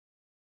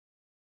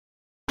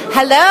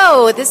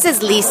Hello, this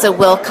is Lisa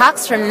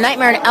Wilcox from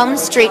Nightmare on Elm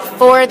Street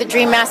 4, The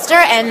Dream Master,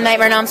 and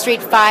Nightmare on Elm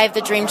Street 5,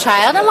 The Dream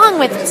Child, along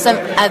with some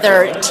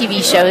other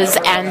TV shows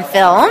and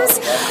films.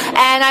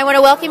 And I want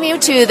to welcome you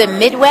to the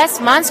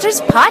Midwest Monsters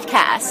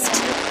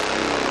Podcast.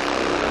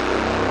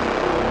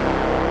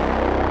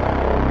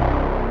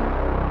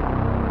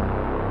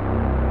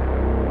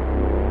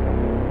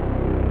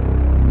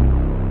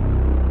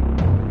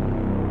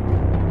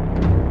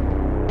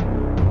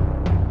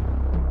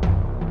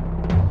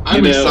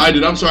 I'm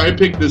excited. I'm sorry I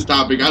picked this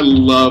topic. I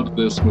love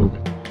this movie.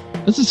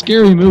 It's a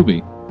scary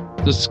movie.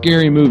 It's a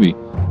scary movie.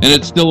 And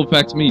it still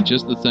affects me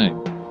just the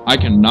same. I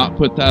cannot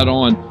put that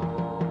on.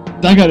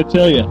 I gotta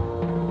tell you,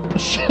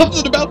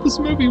 something about this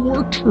movie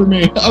worked for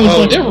me. I was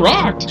like, it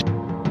rocked.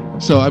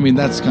 So, I mean,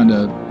 that's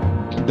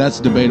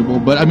debatable,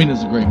 but I mean,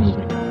 it's a great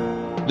movie.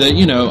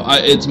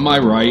 It's my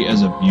right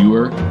as a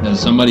viewer, as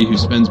somebody who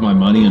spends my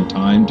money and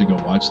time to go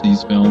watch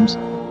these films,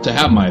 to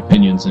have my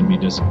opinions and be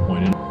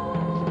disappointed.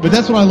 But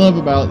that's what I love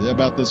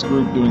about this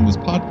group doing this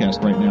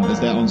podcast right now, is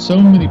that on so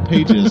many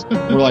pages,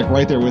 we're like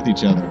right there with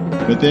each other.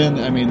 But then,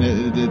 I mean,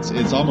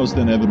 it's almost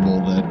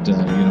inevitable that,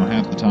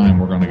 half the time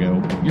we're going to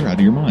go, you're out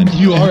of your mind.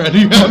 You are out of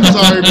your mind. I'm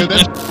sorry, man.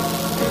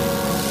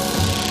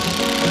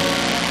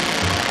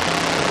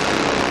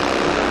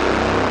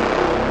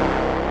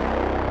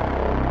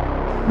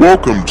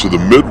 Welcome to the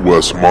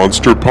Midwest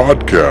Monster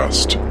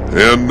Podcast.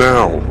 And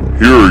now,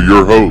 here are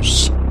your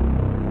hosts.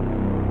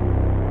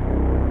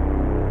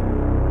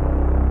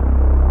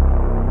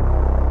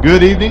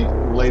 Good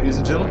evening, ladies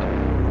and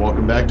gentlemen.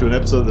 Welcome back to an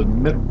episode of the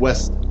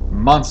Midwest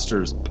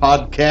Monsters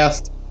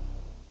Podcast,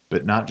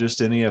 but not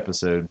just any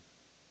episode.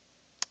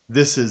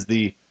 This is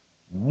the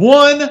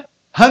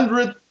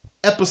 100th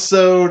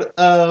episode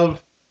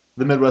of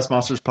the Midwest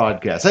Monsters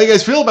Podcast. How you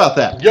guys feel about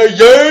that?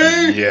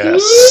 Yay!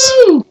 Yes.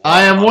 Woo!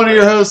 I am one of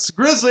your hosts,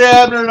 Grizzly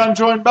Abner, and I'm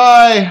joined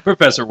by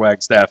Professor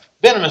Wagstaff,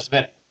 Venomous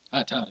Benny,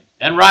 Hi Tony,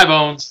 and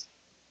Rybones.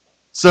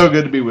 So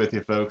good to be with you,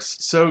 folks.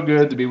 So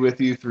good to be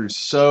with you through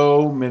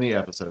so many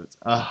episodes.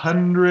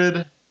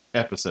 100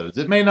 episodes.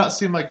 It may not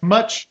seem like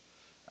much,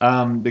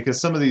 because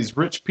some of these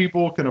rich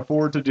people can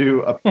afford to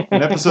do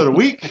an episode a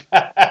week.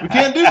 We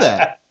can't do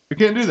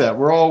that.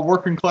 We're all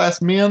working class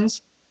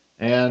men's,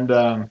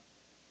 and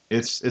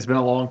it's been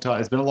a long time.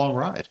 It's been a long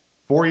ride.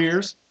 4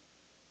 years,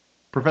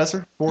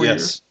 Professor? 4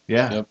 years?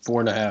 Yeah. Yep,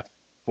 4.5.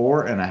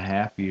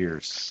 4.5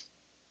 years.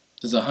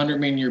 Does 100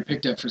 mean you're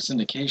picked up for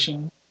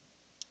syndication?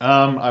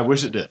 I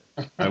wish it did.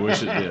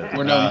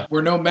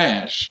 We're no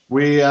MASH.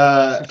 We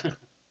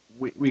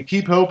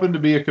keep hoping to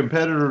be a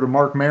competitor to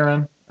Mark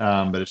Maron,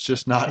 but it's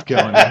just not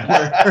going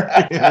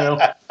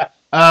anywhere.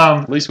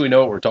 At least we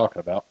know what we're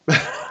talking about.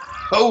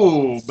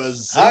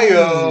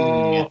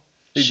 Bazing!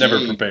 He's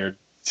never prepared.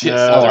 Yes,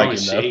 I like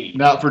him though.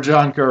 Not for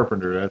John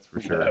Carpenter, that's for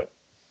sure.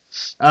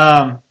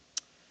 No.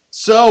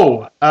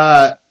 So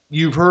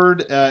you've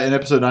heard in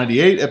episode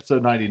 98,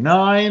 episode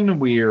 99,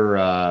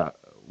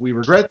 we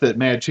regret that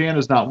Mad Chan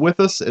is not with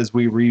us as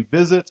we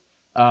revisit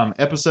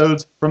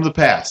episodes from the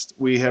past.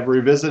 We have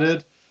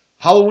revisited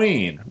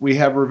Halloween. We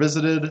have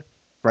revisited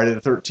Friday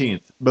the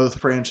 13th, both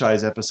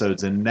franchise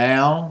episodes. And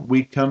now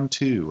we come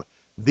to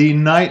the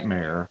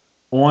Nightmare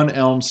on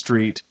Elm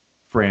Street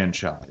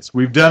franchise.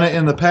 We've done it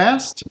in the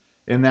past,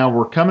 and now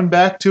we're coming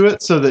back to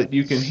it so that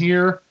you can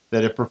hear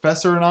that if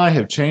Professor and I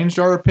have changed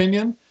our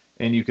opinion,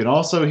 and you can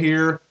also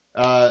hear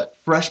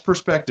fresh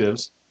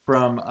perspectives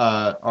from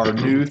our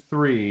new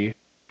 3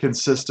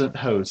 consistent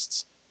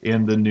hosts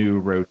in the new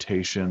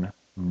rotation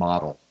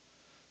model.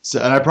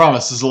 So, and I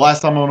promise, this is the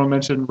last time I want to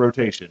mention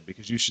rotation,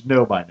 because you should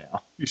know by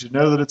now. You should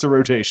know that it's a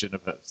rotation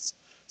of hosts.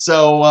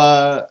 So,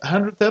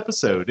 100th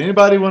episode.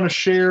 Anybody want to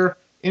share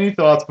any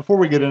thoughts before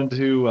we get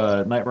into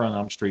Nightmare on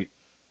Elm Street?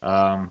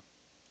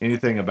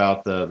 Anything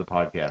about the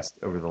podcast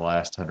over the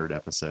last 100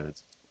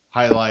 episodes?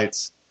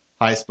 Highlights,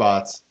 high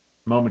spots,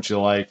 moments you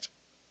liked,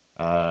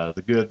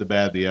 the good, the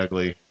bad, the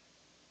ugly.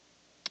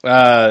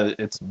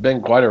 It's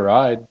been quite a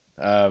ride.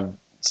 I've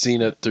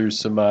seen it through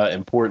some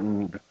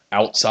important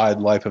outside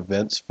life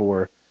events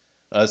for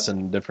us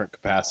in different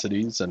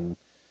capacities, and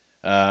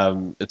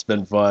it's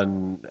been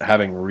fun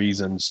having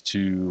reasons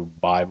to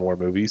buy more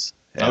movies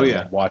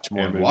and watch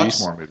more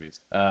movies.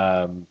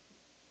 A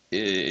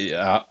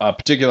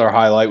particular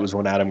highlight was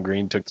when Adam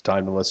Green took the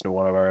time to listen to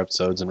one of our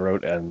episodes and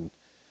wrote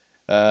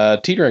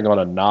teetering on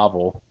a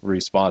novel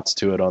response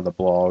to it on the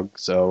blog.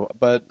 So,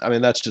 but I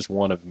mean, that's just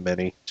one of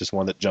many, just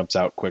one that jumps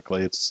out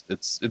quickly. It's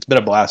been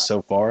a blast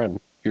so far, and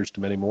here's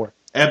to many more.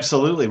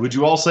 Absolutely. Would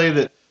you all say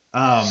that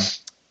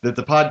that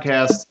the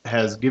podcast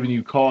has given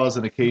you cause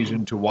and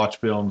occasion to watch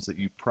films that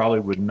you probably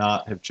would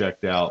not have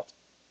checked out?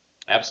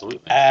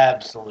 Absolutely.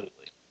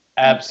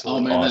 Oh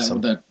man,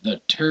 Awesome.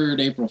 the turd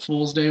April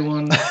Fool's Day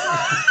one.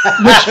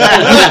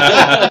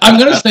 I'm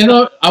gonna stand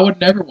up. I would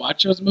never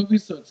watch those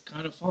movies, so it's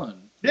kind of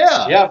fun.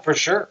 Yeah, for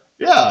sure.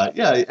 Yeah.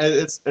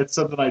 It's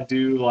something I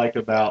do like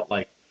about,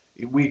 like,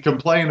 we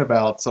complain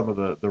about some of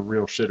the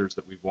real shitters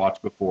that we've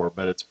watched before,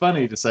 but it's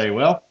funny to say,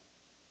 well,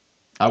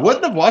 I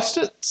wouldn't have watched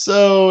it,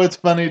 so it's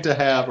funny to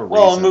have a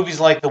Well, reason. movies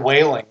like The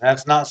Wailing,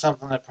 that's not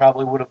something that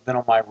probably would have been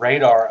on my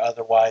radar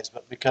otherwise,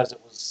 but because it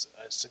was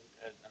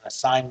an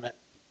assignment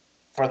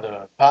for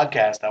the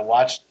podcast, I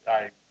watched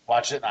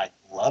it and I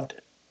loved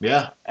it.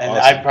 Yeah, And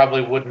awesome. I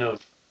probably wouldn't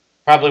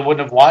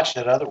have watched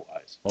it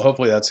otherwise. Well,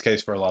 hopefully that's the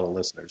case for a lot of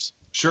listeners.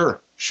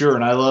 Sure.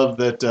 And I love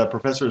that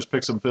Professor has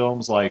picked some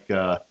films like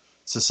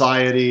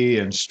Society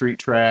and Street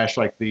Trash,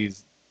 like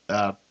these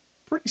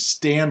pretty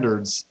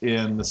standards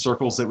in the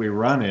circles that we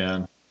run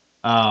in.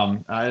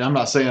 I'm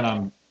not saying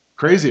I'm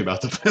crazy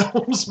about the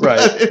films, but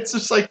Right. it's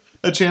just like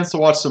a chance to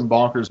watch some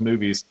bonkers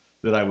movies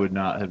that I would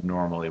not have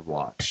normally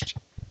watched.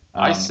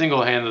 I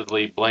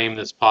single-handedly blame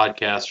this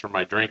podcast for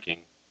my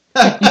drinking.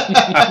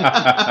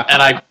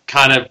 And I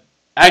kind of...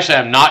 Actually,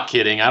 I'm not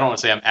kidding. I don't want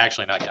to say I'm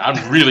actually not kidding.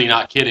 I'm really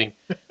not kidding.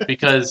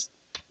 Because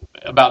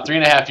about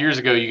 3.5 years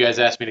ago, you guys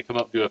asked me to come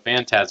up and do a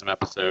Phantasm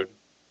episode.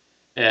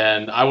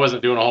 And I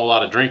wasn't doing a whole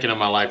lot of drinking in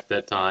my life at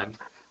that time.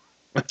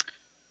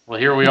 Well,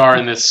 here we are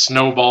in this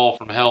snowball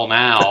from hell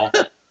now.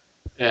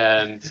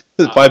 And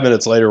 5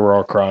 minutes later, we're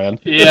all crying.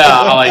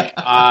 yeah, like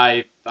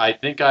I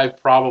think I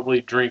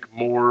probably drink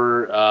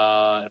more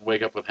and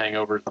wake up with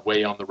hangovers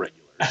way on the regular.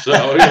 So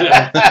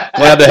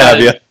Glad to have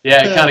you.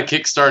 Yeah, it kind of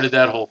kick-started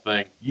that whole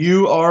thing.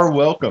 You are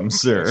welcome,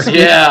 sir.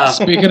 Yeah.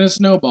 Speaking of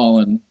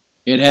snowballing,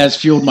 it has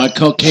fueled my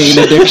cocaine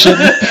addiction.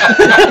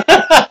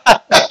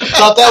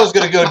 Thought that was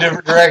going to go a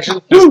different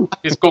direction.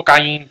 It's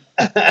cocaine.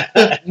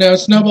 No,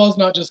 snowball's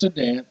not just a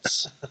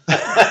dance.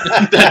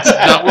 That's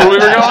not where we were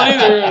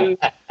going either.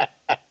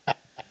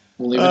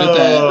 We'll leave it at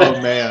that.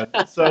 Oh, man.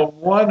 So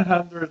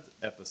 100th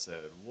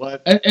episode.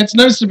 What? It's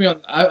nice to be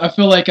on. I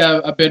feel like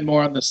I've been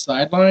more on the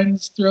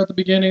sidelines throughout the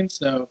beginning,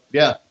 so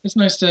Yeah. it's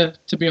nice to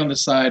be on the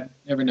side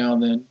every now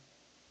and then.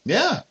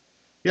 Yeah,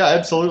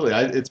 absolutely.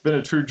 It's been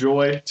a true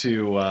joy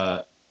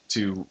to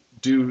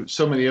do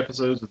so many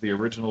episodes with the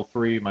original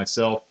three,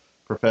 myself,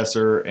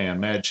 Professor, and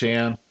Mad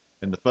Chan,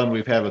 and the fun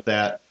we've had with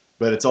that.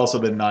 But it's also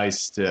been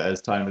nice to,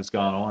 as time has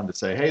gone on, to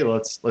say, hey,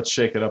 let's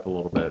shake it up a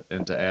little bit,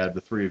 and to add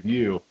the three of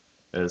you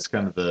as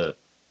kind of the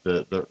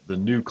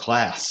new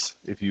class,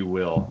 if you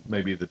will,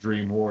 maybe the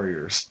Dream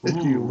Warriors,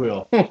 if you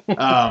will,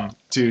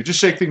 to just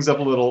shake things up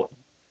a little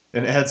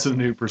and add some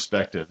new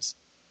perspectives.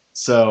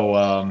 So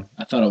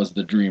I thought it was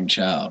the Dream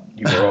Child.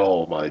 You are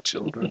all my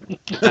children.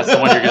 That's the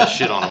one you're going to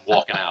shit on and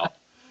walking out.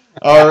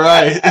 all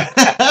right.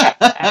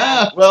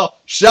 Well,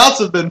 shouts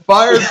have been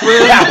fired,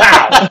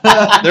 friends.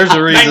 There's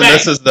a reason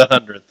this is the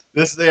 100th.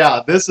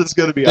 This is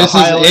going to be This a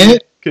is highly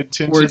it?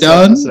 contentious We're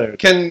done? episode.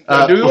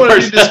 Do we want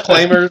to do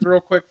disclaimers real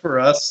quick for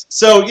us?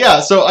 So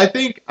I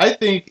think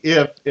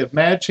if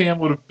Mad Chan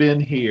would have been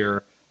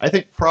here, I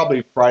think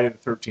probably Friday the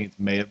 13th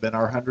may have been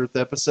our 100th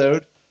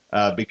episode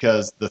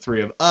because the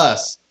three of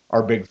us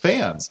are big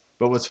fans.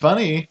 But what's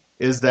funny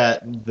is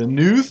that the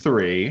new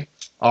three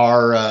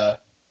are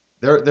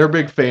they're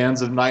big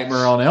fans of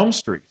Nightmare on Elm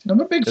Street. I'm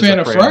a big as fan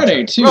a of franchise.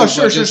 Friday too. Oh,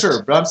 but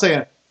sure. But I'm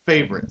saying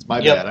favorites. My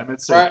Yep. bad. I meant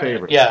to say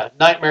favorites. Yeah,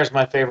 Nightmare's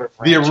my favorite The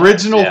franchise.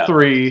 original Yeah.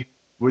 three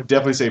would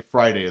definitely say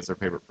Friday is their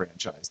favorite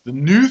franchise. The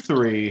new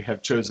three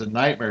have chosen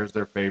Nightmare as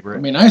their favorite.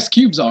 I mean, Ice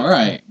Cube's all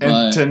right, And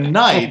but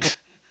tonight,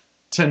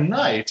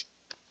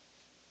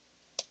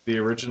 the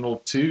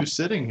original two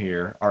sitting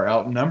here are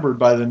outnumbered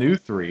by the new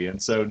three.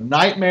 And so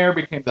Nightmare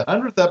became the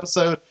 100th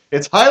episode.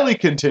 It's highly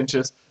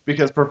contentious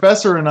because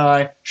Professor and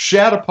I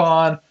shat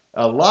upon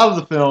a lot of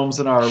the films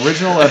in our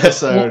original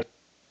episode.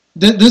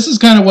 this is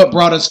kind of what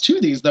brought us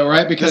to these, though,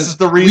 right? Because This is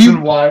the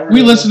reason why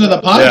we listened to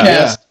the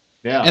podcast,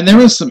 Yeah. and there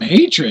was some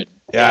hatred.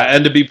 Yeah,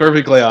 and to be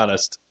perfectly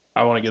honest,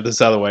 I want to get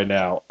this out of the way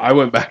now. I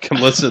went back and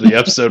listened to the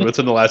episode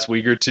within the last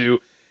week or two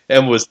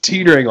and was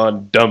teetering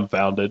on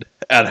dumbfounded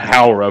at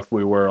how rough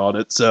we were on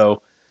it.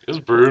 So It was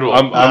brutal.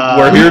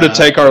 we're here to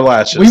take our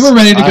lashes. We were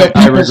ready to go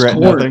I people's regret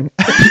court. nothing.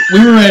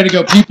 We were ready to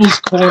go people's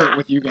court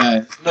with you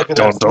guys. Look at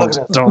Don't, us. Look at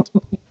us. don't.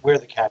 We're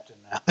the captain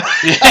now.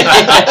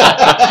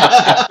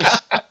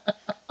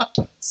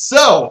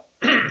 So,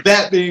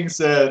 that being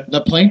said,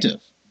 The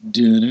plaintiff.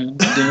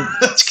 Dun-dun-dun.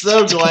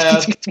 so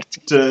glad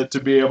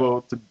to be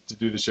able to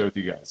do the show with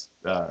you guys.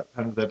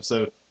 100th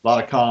episode, a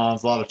lot of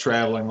cons, a lot of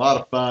traveling, a lot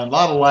of fun, a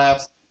lot of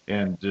laughs,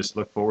 and just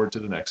look forward to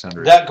the next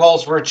 100. That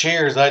calls for a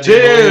cheers. I do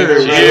Cheers!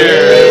 believe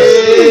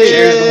it. Cheers!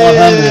 Cheers to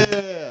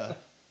 100. Yeah.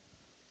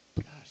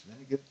 Gosh, man,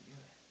 get it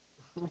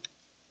together.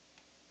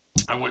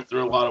 I went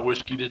through a lot of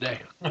whiskey today.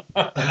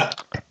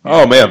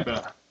 Oh, man.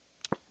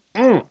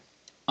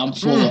 I'm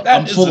full of.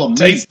 That I'm is full a of meat.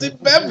 tasty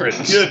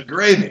beverage. Good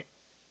gravy.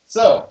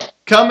 So,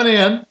 coming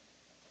in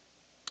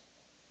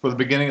for the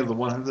beginning of the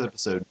 100th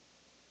episode,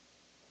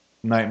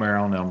 Nightmare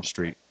on Elm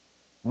Street.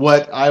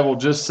 What I will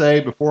just say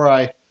before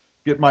I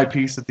get my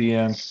piece at the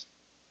end,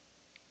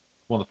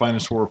 one of the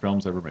finest horror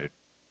films ever made.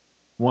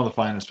 One of the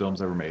finest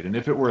films ever made. And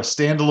if it were a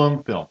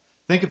standalone film,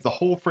 think if the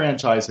whole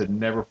franchise had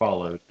never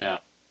followed. Yeah.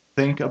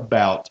 Think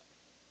about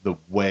the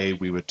way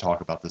we would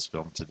talk about this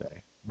film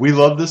today. We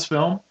love this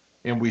film,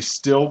 and we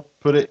still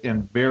put it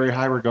in very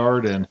high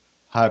regard and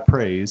high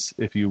praise,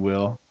 if you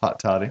will, Hot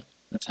Toddy.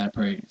 That's high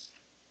praise.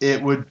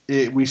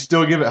 we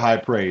still give it high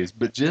praise,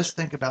 but just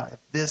think about if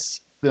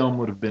this film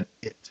would have been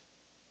it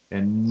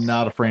and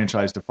not a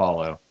franchise to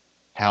follow,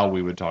 how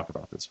we would talk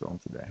about this film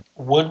today.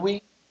 Would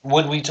we?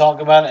 Would we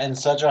talk about it in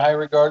such a high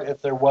regard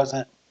if there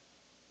wasn't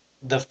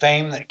the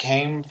fame that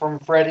came from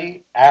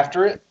Freddy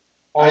after it,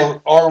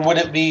 or would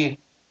it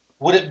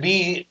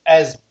be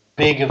as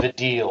big of a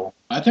deal?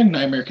 I think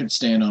Nightmare could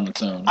stand on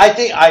its own.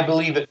 I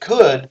believe it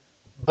could,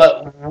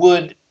 but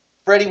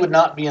Freddy would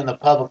not be in the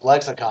public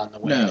lexicon the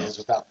way it is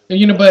without.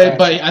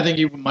 But I think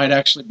he might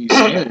actually be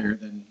scarier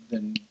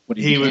than what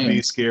he would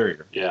be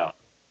scarier. Yeah,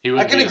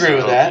 I can agree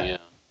with that.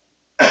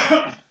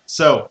 Yeah.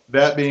 So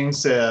that being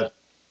said,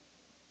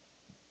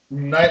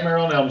 Nightmare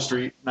on Elm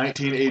Street,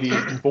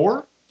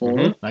 1984.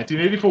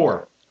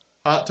 1984.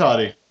 Hot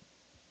Toddy.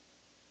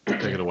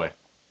 Take it away.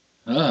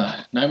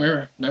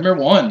 Nightmare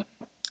 1.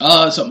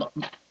 So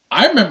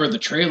I remember the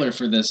trailer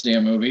for this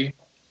damn movie.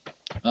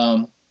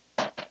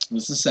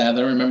 This is sad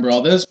that I remember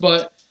all this,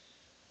 but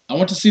I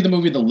went to see the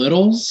movie The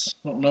Littles.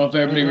 I don't know if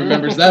everybody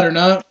remembers that or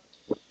not.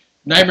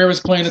 Nightmare was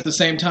playing at the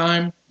same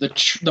time.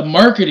 The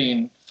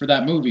marketing for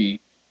that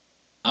movie,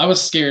 I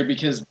was scared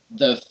because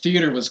the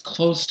theater was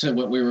close to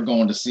what we were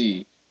going to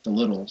see, The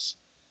Littles.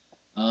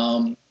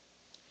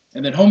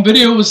 And then home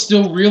video was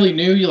still really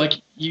new.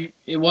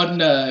 It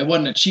wasn't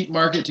a cheap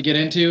market to get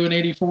into in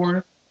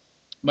 '84.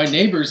 My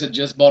neighbors had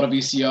just bought a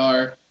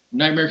VCR.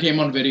 Nightmare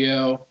came on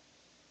video.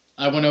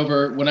 I went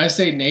over. When I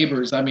say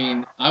neighbors, I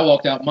mean I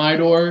walked out my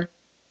door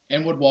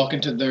and would walk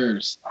into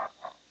theirs.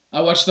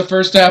 I watched the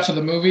first half of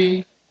the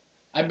movie.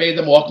 I made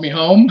them walk me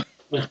home.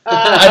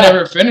 I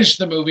never finished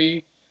the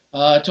movie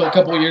until a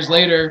couple of years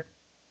later.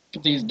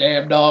 Get these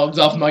damn dogs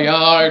off my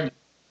yard.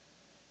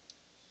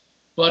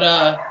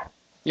 But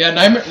yeah,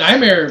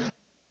 Nightmare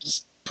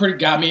just pretty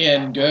got me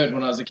in good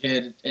when I was a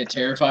kid. It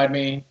terrified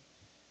me.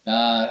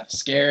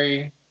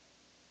 Scary.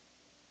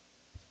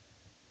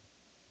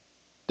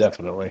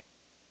 Definitely.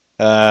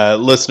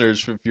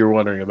 Listeners, if you're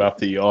wondering about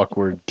the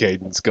awkward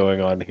cadence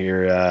going on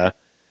here,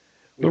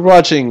 we're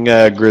watching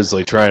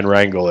Grizzly try and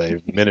wrangle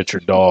a miniature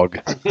dog.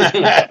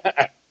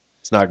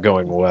 It's not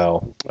going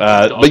well.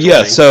 But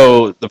yeah,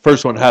 so the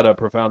first one had a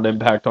profound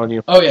impact on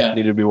you? Oh, yeah.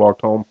 Needed to be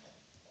walked home?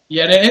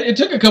 Yeah, it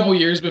took a couple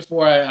years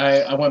before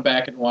I went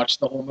back and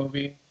watched the whole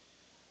movie.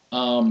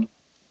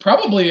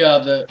 Probably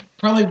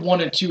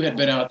 1 and 2 had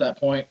been out at that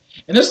point.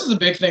 And this was a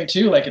big thing,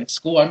 too. Like in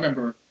school, I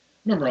remember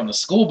on the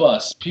school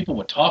bus, people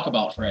would talk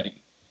about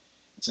Freddy.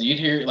 So you'd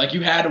hear,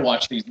 you had to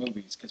watch these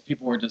movies because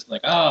people were just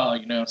like,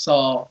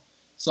 saw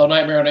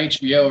Nightmare on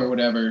HBO or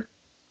whatever.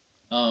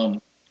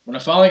 When I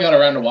finally got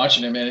around to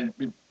watching it, man,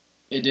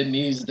 it didn't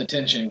ease the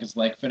tension because,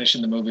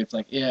 finishing the movie, it's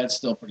it's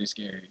still pretty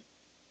scary.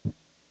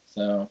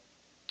 So...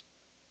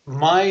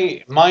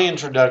 My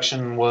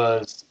introduction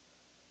was,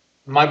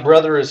 my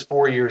brother is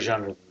 4 years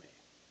younger than me,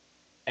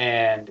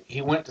 and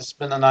he went to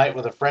spend the night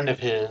with a friend of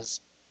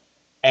his,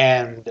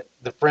 and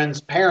the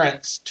friend's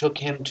parents took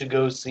him to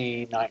go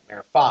see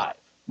Nightmare 5.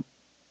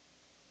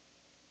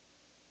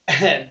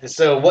 And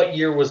so what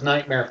year was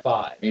Nightmare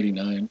 5?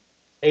 89.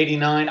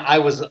 89. I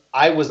was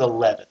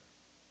 11.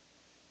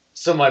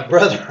 So my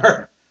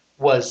brother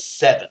was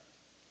 7.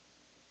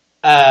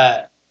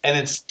 And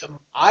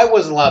I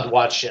wasn't allowed to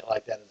watch shit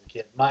like that as a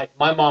kid. My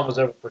mom was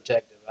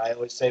overprotective. I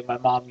always say my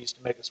mom used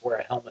to make us wear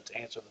a helmet to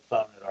answer the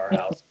phone at our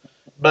house.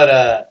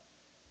 But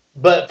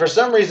for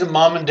some reason,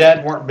 Mom and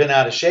Dad weren't bent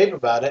out of shape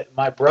about it.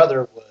 My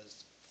brother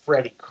was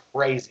Freddy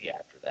crazy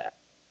after that.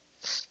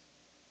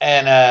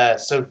 And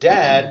so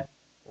Dad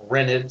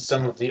rented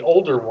some of the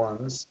older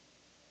ones.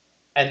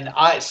 And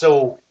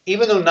so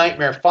even though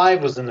Nightmare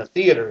 5 was in the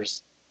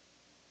theaters,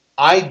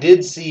 I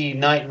did see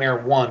Nightmare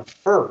 1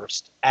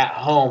 first at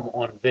home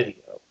on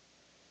video.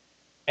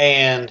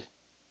 And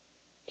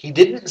he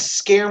didn't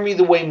scare me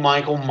the way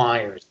Michael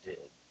Myers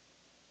did.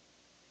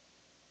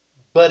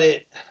 But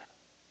it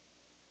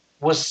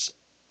was...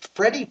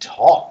 Freddy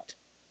talked.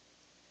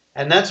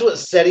 And that's what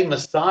set him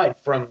aside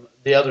from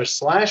the other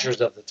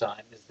slashers of the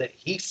time, is that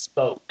he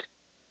spoke.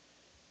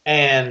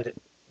 And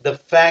the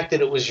fact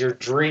that it was your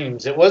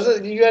dreams. It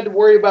wasn't you had to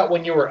worry about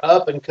when you were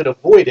up and could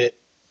avoid it.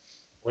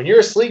 When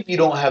you're asleep, you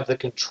don't have the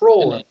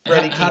control, and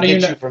Freddy can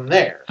get you from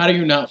there. How do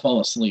you not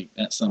fall asleep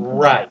at some point?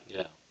 Right.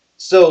 Yeah.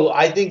 So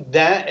I think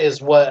that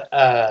is what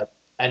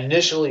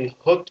initially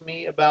hooked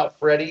me about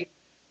Freddy,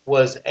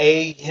 was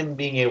him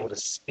being able to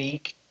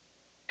speak,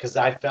 because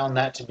I found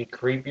that to be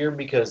creepier,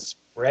 because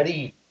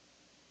Freddy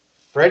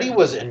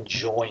was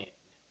enjoying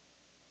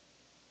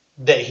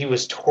that he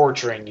was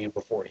torturing you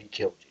before he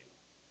killed you.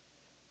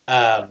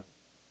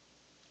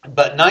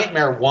 But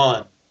Nightmare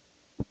 1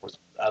 was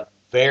a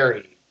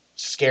very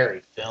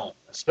scary film,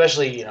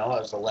 especially, I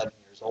was 11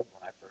 years old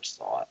when I first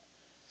saw it.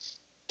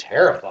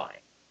 Terrifying.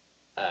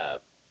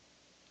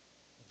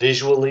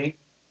 Visually,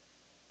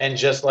 and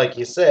just like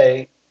you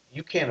say,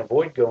 you can't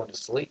avoid going to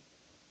sleep,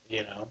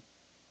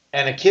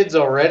 And a kid's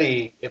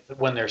already,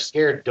 when they're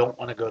scared, don't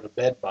want to go to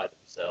bed by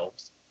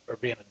themselves or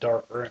be in a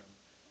dark room.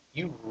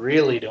 You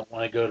really don't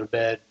want to go to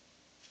bed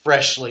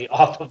freshly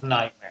off of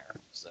Nightmare.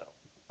 So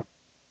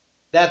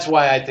that's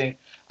why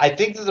I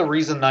think that the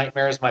reason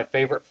Nightmare is my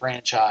favorite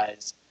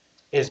franchise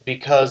is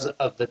because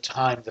of the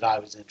time that I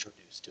was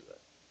introduced to it.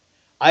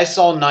 I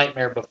saw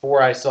Nightmare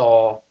before I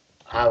saw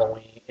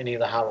Halloween, any of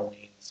the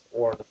Halloweens,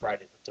 or the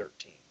Friday the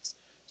 13th.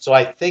 So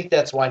I think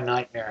that's why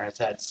Nightmare has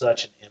had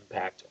such an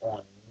impact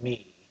on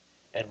me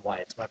and why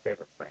it's my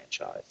favorite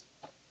franchise.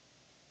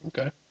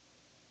 Okay.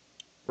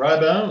 Rye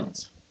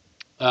Bones.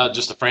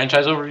 Just a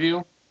franchise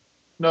overview?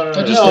 No.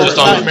 Just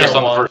on the first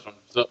one.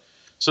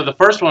 So the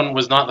first one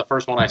was not the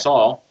first one I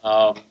saw.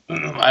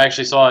 I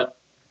actually saw it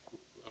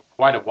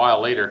quite a while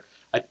later.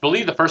 I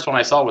believe the first one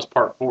I saw was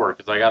part 4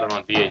 because I got it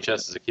on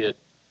VHS as a kid.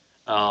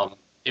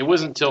 It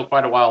wasn't until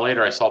quite a while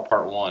later I saw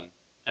part 1.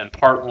 And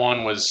part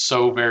 1 was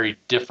so very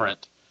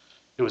different.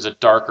 It was a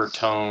darker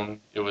tone.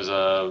 It was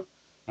a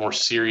more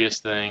serious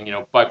thing. You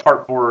know, by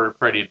part 4,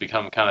 Freddy had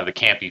become kind of the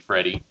campy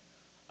Freddy.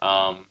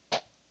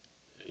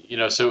 You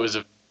know, so it was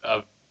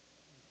a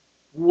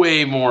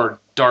way more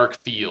dark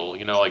feel,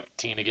 you know, like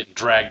Tina getting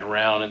dragged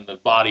around in the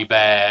body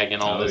bag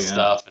and all this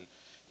stuff. And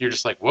you're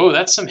just like, whoa,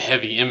 that's some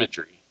heavy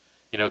imagery.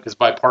 You know, because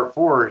by part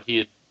 4, he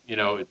had, you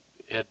know,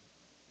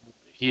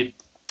 he had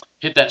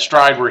hit that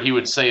stride where he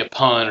would say a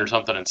pun or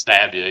something and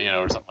stab you, you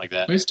know, or something like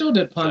that. We still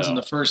did puns in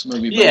the first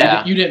movie, but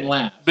yeah, you didn't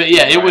laugh. But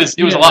yeah, it was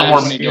a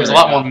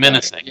lot more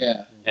menacing.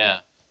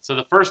 Yeah. So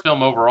the first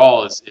film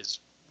overall is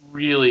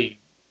really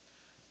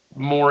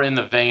more in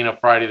the vein of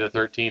Friday the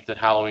 13th and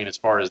Halloween as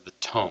far as the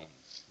tone,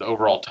 the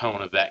overall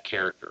tone of that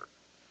character.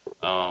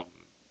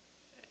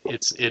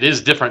 It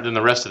is different than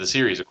the rest of the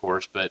series, of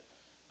course, but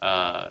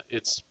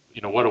it's,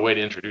 you know, what a way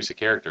to introduce a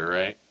character,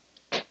 right?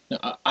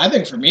 I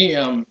think for me,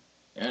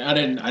 I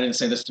didn't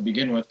say this to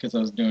begin with because I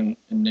was doing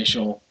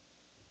initial,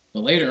 but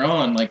later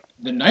on, like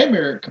the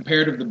Nightmare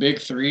compared to the big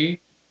 3,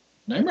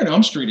 Nightmare on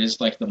Elm Street is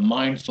like the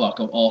mindfuck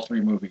of all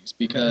 3 movies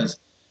because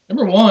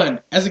number 1,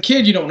 as a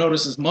kid you don't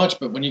notice as much,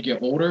 but when you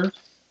get older,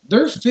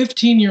 they're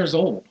 15 years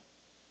old.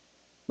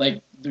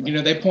 Like, you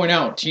know, they point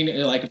out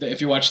Tina, like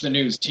if you watch the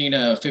news,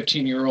 Tina, a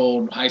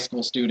 15-year-old high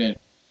school student.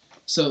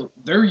 So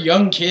they're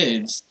young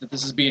kids that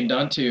this is being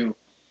done to.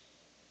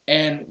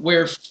 And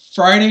where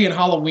Friday and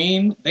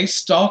Halloween, they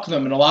stalk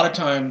them, and a lot of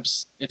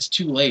times it's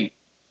too late.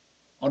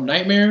 On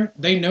Nightmare,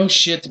 they know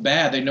shit's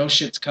bad. They know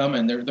shit's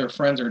coming. Their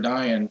friends are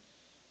dying.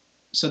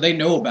 So they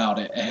know about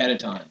it ahead of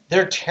time.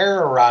 They're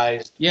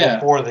terrorized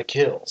before the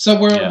kill. So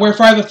where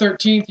Friday the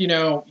 13th, you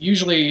know,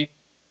 usually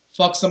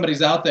fuck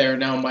somebody's out there,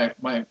 now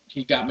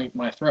he got me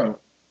my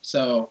throat.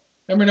 So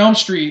remember in Elm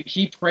Street,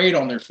 he preyed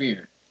on their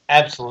fear.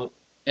 Absolutely.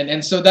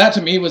 And so that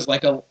to me was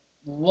like a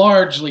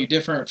largely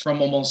different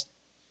from almost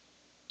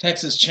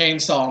Texas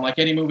Chainsaw, and like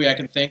any movie I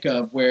can think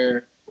of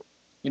where,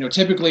 you know,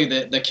 typically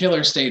the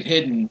killer stayed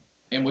hidden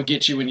and would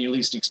get you when you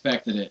least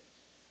expected it.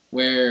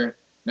 Where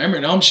remember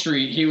in Elm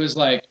Street, he was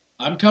like,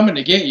 I'm coming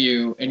to get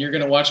you, and you're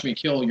going to watch me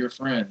kill your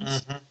friends.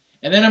 Mm-hmm.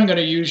 And then I'm going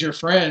to use your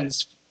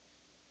friends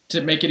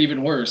to make it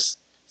even worse.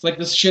 It's like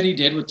this shit he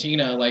did with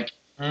Tina, like,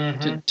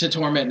 to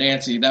torment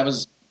Nancy. It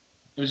was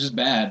just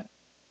bad.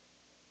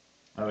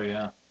 Oh,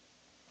 yeah.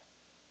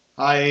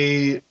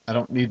 I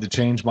don't need to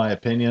change my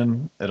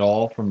opinion at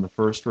all from the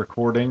first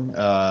recording.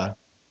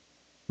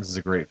 This is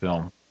a great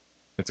film.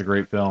 It's a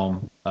great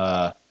film.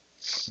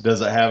 Does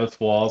it have its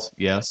flaws?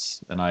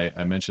 Yes, and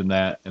I mentioned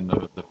that in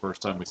the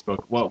first time we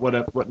spoke.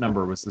 What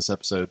number was this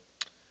episode?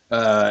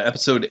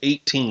 Episode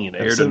 18,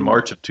 aired in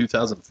March of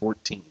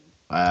 2014.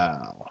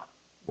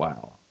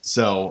 Wow.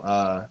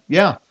 So,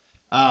 yeah.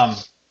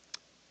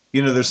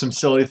 You know, there's some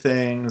silly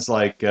things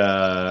like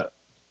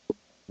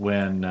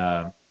when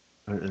the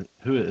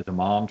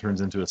mom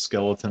turns into a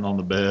skeleton on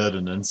the bed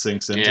and then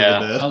sinks into the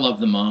bed. I love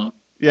the mom.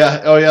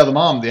 Yeah. Oh, yeah. The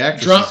mom. The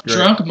actress. is great.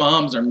 Drunk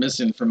moms are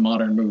missing from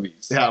modern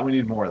movies. Yeah, we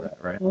need more of that,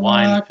 right?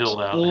 Wine filled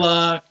out.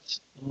 Locked.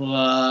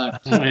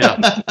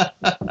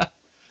 Yeah.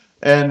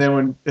 And then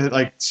when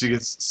she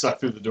gets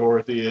sucked through the door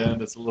at the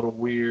end, it's a little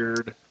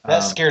weird. That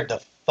scared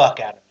the fuck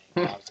out of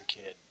me when I was a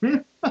kid.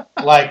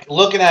 Like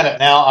looking at it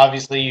now,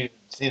 obviously you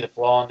see the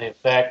flaw in the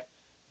effect.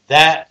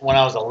 That when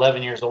I was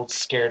 11 years old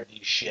scared the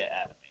shit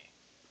out of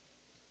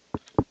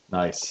me.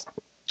 Nice.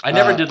 I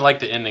never did like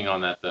the ending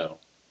on that though.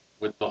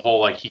 With the whole,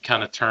 like, he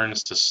kind of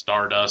turns to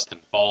stardust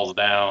and falls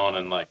down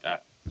and, like,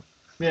 that.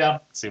 Yeah.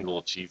 Seemed a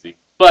little cheesy.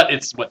 But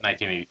it's,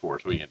 1984,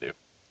 so what are you going to do?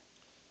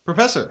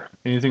 Professor,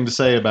 anything to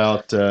say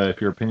about if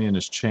your opinion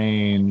has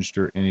changed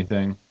or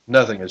anything?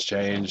 Nothing has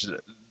changed.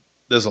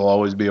 This will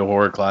always be a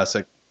horror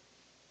classic.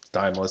 It's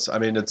timeless. I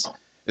mean, it's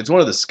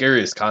one of the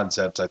scariest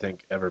concepts, I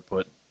think, ever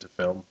put to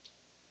film.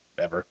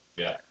 Ever.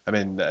 Yeah. I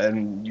mean,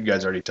 and you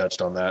guys already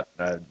touched on that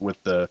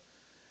with the,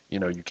 you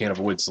know, you can't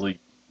avoid sleep.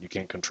 You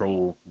can't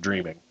control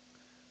dreaming.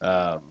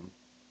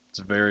 It's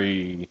a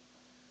very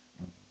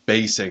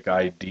basic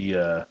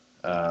idea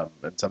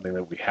and something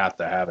that we have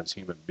to have as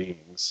human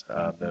beings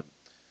that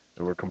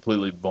we're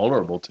completely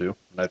vulnerable to.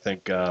 And I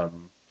think,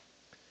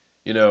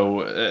 you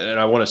know, and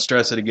I want to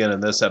stress it again in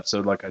this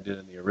episode like I did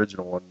in the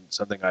original one,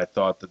 something I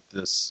thought that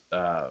this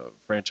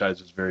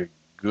franchise was very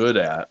good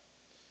at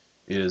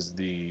is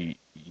the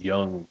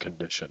young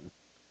condition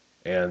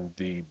and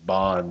the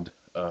bond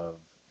of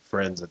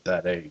friends at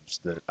that age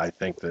that I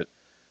think that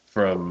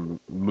from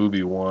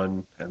movie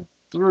one and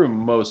through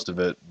most of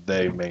it,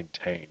 they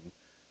maintain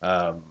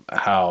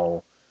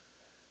how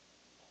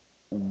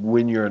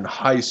when you're in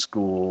high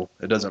school,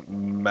 it doesn't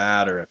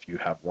matter if you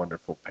have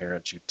wonderful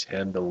parents. You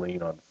tend to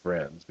lean on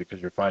friends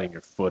because you're finding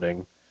your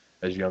footing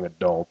as young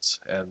adults,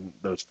 and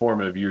those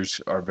formative years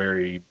are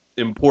very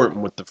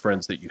important with the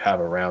friends that you have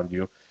around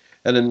you.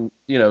 And then,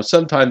 you know,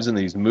 sometimes in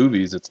these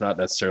movies, it's not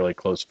necessarily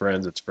close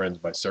friends, it's friends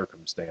by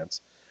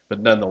circumstance.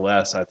 But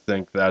nonetheless, I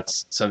think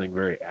that's something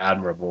very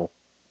admirable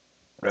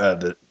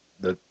that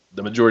the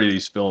majority of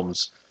these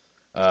films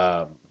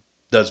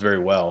does very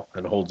well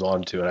and holds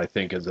on to, and I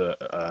think is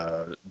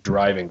a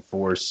driving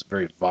force,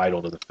 very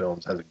vital to the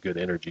films, has a good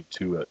energy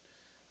to it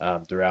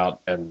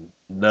throughout, and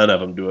none of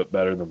them do it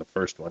better than the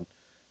first one.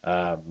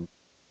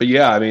 But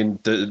yeah, I mean,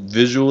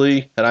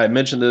 visually, and I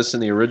mentioned this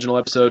in the original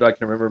episode, I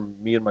can remember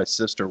me and my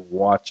sister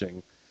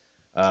watching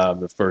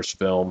the first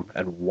film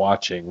and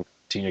watching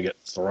Tina get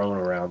thrown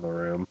around the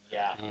room.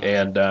 Yeah.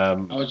 And I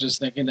was just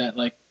thinking that,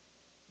 like,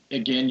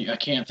 again, I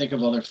can't think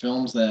of other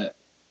films that,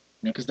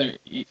 you know, because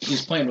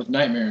he's playing with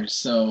nightmares.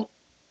 So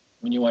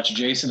when you watch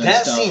Jason and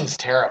that stuff, scene's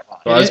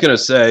terrifying. Well, I was going to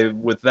say,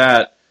 with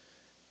that,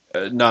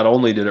 not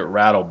only did it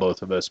rattle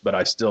both of us, but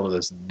I still to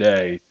this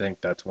day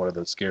think that's one of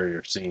the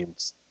scarier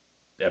scenes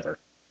ever.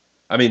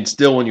 I mean,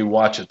 still when you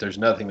watch it, there's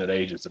nothing that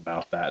ages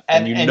about that.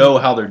 And you know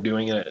how they're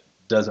doing it, it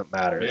doesn't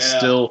matter. It's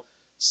still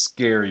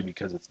scary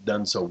because it's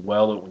done so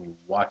well that when you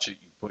watch it,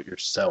 you put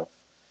yourself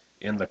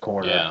in the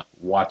corner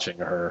watching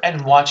her.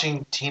 And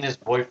watching Tina's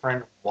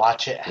boyfriend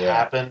watch it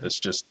happen. It's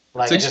just,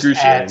 like, it's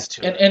excruciating. Adds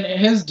to it. And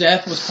his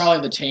death was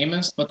probably the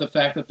tamest, but the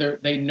fact that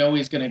they know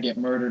he's going to get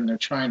murdered and they're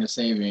trying to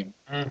save him,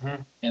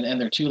 and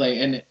they're too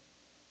late. And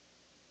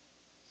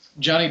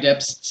Johnny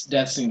Depp's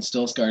death scene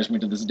still scars me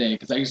to this day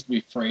because I used to be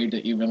afraid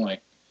to even,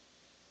 like,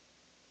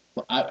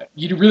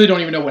 you really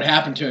don't even know what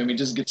happened to him. He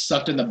just gets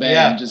sucked in the bed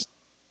and just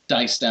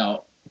diced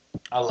out.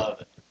 I love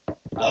it.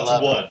 Lots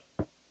of blood.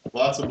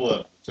 Lots of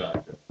blood, Johnny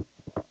Depp.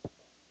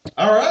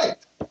 All right.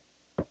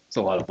 It's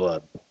a lot of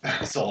blood.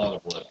 It's a lot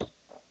of blood.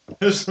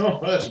 There's so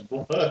much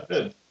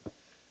blood.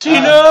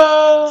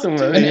 Tina!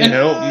 Somebody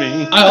help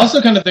me. I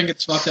also kind of think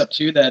it's fucked up,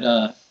 too,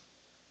 that,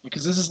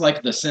 because this is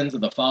like the Sins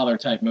of the Father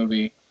type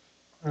movie.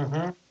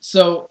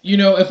 So, you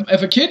know,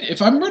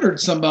 if I murdered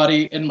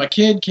somebody and my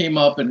kid came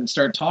up and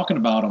started talking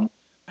about them,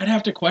 I'd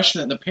have to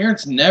question it. The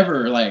parents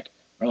never, like,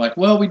 are like,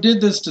 well, we did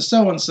this to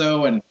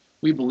so-and-so and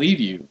we believe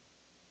you.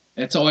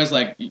 It's always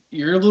like,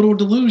 you're a little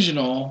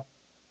delusional.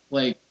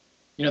 Like,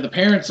 you know, the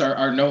parents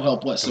are no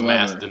help whatsoever.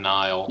 Mass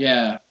denial.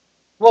 Yeah.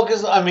 Well,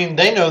 because, I mean,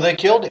 they know they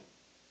killed him.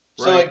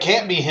 So it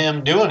can't be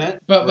him doing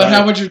it. But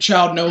how would your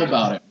child know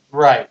about it?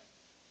 Right.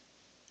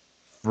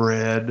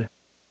 Fred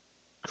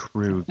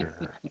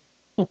Krueger.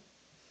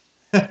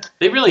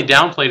 They really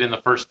downplayed in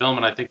the first film,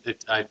 and I think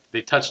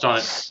they touched on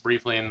it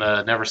briefly in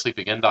the Never Sleep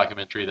Again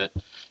documentary that,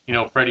 you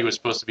know, Freddy was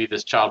supposed to be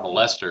this child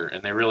molester,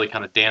 and they really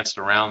kind of danced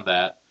around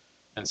that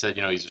and said,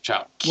 you know, he's a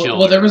child killer.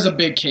 Well, there was a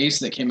big case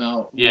that came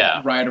out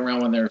right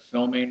around when they were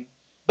filming.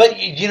 But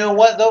you know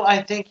what, though?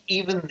 I think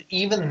even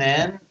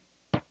then,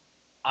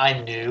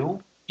 I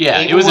knew. Yeah,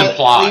 it was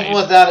implied. Even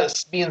without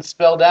it being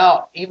spelled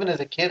out, even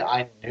as a kid,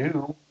 I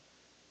knew.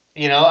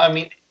 You know, I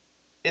mean,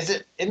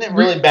 isn't it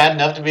really bad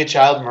enough to be a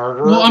child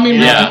murderer? Well, I mean,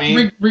 you know what I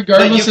mean?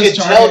 Regardless, but you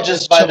could tell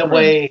just by the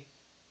way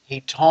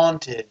he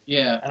taunted.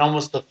 Yeah, and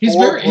almost the he's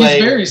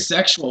very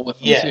sexual with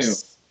them too,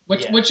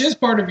 which is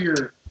part of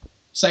your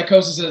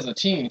psychosis as a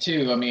teen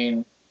too. I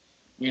mean,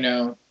 you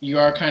know, you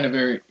are kind of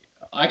very.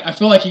 I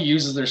feel like he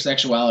uses their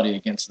sexuality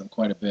against them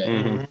quite a bit.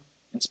 Mm-hmm.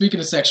 And speaking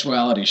of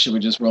sexuality, should we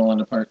just roll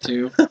into part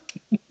 2?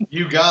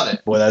 You got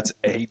it. Boy, that's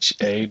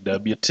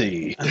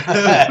HAWT.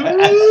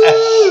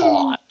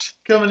 Hot.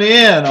 Coming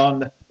in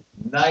on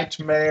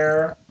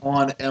Nightmare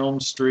on Elm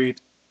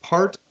Street,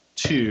 Part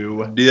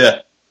 2.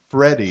 Yeah.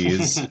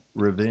 Freddy's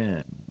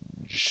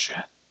Revenge.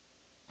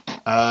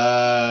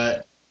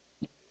 I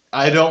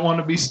don't want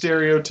to be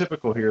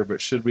stereotypical here,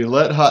 but should we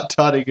let Hot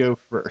Toddy go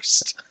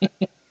first?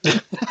 As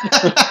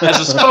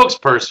a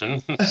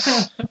spokesperson.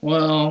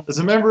 Well, as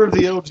a member of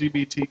the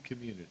LGBT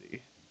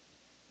community.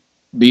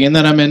 Being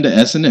that I'm into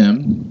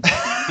S&M.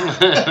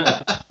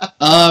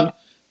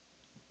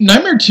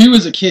 Nightmare 2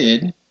 as a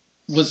kid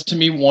was to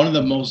me one of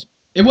the most...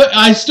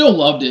 I still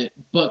loved it,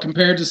 but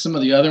compared to some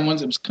of the other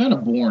ones, it was kind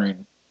of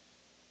boring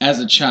as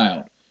a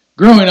child.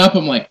 Growing up,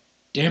 I'm like,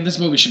 damn, this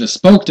movie should have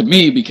spoke to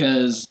me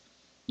because,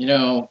 you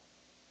know,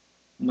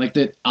 like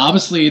that.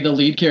 Obviously the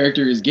lead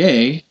character is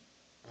gay.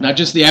 Not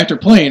just the actor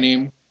playing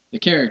him, the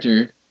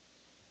character.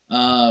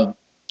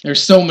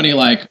 There's so many,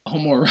 like,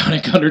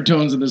 homoerotic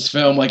undertones in this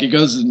film. Like, he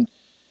goes and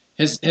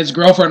his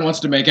girlfriend wants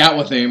to make out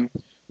with him,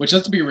 which,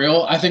 let's be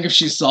real, I think if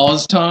she saw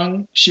his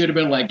tongue, she would have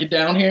been like, get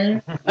down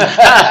here.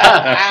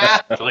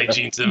 Like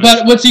Gene Simmons.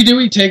 But what's he do?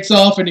 He takes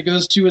off and he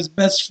goes to his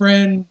best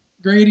friend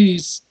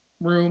Grady's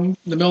room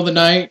in the middle of the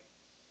night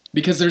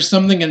because there's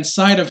something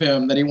inside of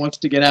him that he wants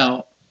to get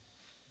out.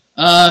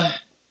 By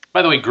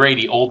the way,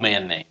 Grady, old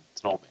man name.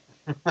 It's an old man.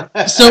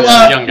 So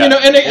Young guy. you know,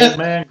 and Old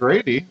man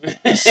Grady.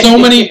 so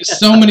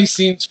many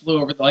scenes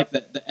flew over, like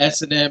the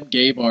S&M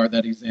gay bar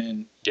that he's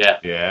in. Yeah.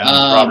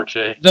 Yeah. Robert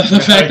Shea. The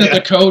fact that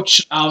the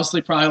coach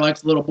obviously probably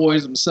likes little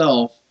boys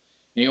himself.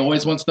 He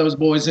always wants those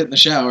boys hitting the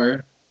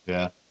shower.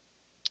 Yeah.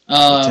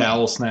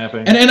 Towel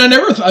snapping. And I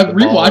never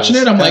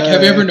rewatching it. I'm like,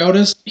 have you ever Hey.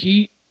 noticed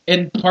he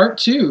in part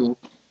 2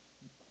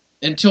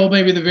 until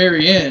maybe the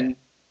very end,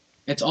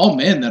 it's all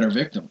men that are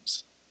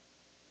victims.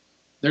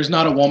 There's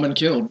not a woman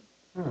killed.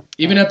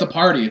 Even at the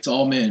party, it's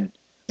all men.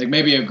 Like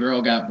maybe a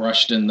girl got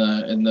brushed in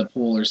the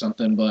pool or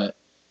something, but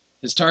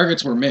his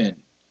targets were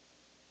men.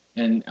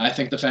 And I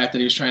think the fact that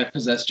he was trying to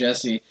possess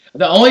Jesse.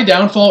 The only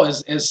downfall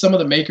is some of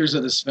the makers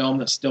of this film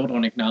that still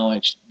don't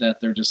acknowledge that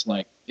they're just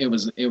like it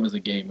was a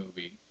gay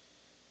movie.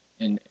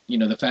 And you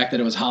know, the fact that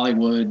it was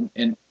Hollywood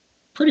and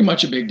pretty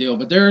much a big deal,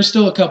 but there are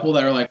still a couple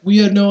that are like, we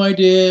had no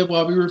idea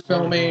while we were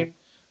filming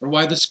or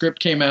why the script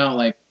came out.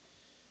 Like,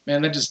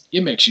 man,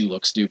 it makes you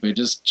look stupid.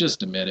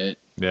 Just admit it.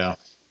 Yeah.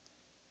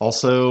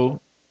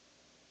 Also,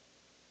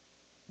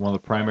 one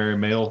of the primary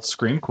male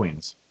scream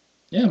queens.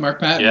 Yeah, Mark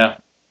Patton. Yeah.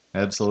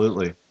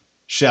 Absolutely.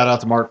 Shout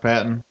out to Mark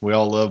Patton. We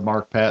all love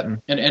Mark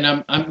Patton.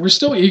 And we're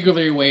still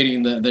eagerly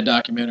awaiting the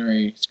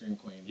documentary Scream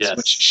Queens, Yes.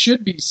 which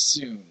should be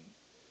soon.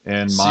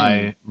 And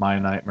Soon. my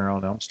Nightmare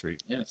on Elm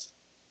Street. Yes.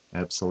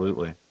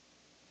 Absolutely.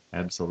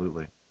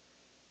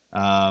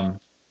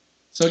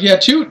 So yeah,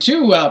 two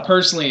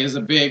personally is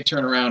a big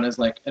turnaround as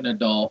like an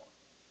adult.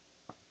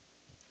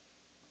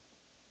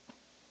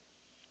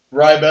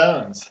 Rye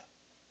Bones.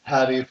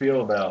 How do you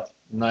feel about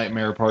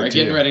Nightmare Part Are 2?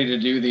 getting ready to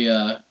do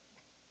the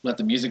let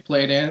the music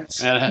play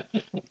dance.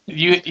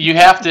 You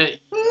have to.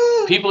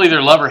 People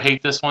either love or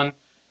hate this one,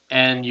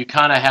 and you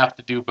kind of have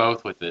to do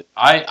both with it.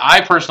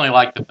 I personally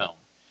like the film,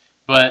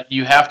 but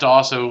you have to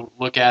also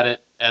look at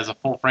it as a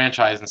full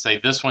franchise and say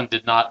this one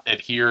did not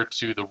adhere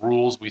to the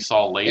rules we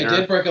saw later. It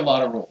did break a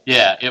lot of rules.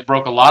 Yeah, it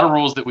broke a lot of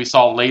rules that we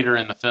saw later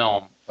in the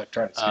film. Like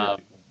trying to scare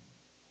people.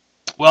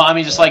 Well, I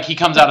mean, just like he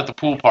comes out at the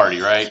pool party,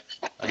 right?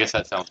 I guess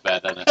that sounds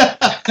bad, doesn't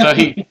it? So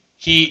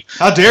he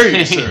How dare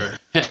you, sir?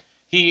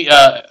 He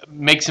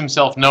makes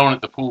himself known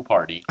at the pool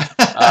party,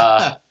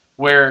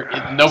 where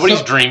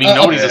nobody's dreaming,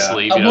 nobody's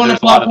asleep. You know, One there's a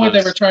plot lot of point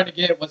those. they were trying to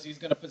get was he's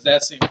going to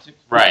possess him to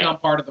become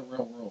part of the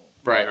real world.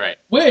 Right.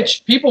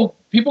 Which people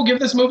give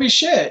this movie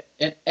shit.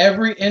 In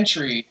every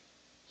entry,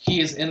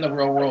 he is in the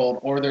real world,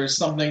 or there's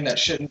something that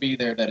shouldn't be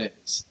there that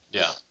is.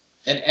 Yeah.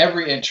 In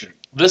every entry.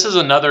 This is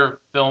another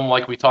film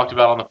like we talked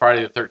about on the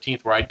Friday the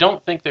 13th, where I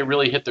don't think they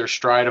really hit their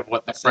stride of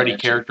what the Freddy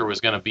character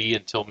was going to be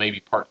until maybe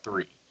part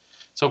 3.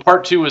 So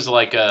part 2 was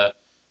like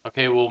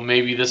okay, well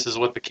maybe this is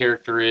what the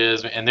character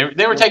is, and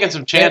they were taking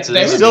some chances.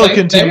 They still a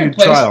continued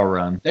trial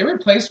run. They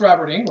replaced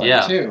Robert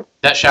Englund too.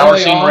 That shower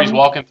Early scene where he's on-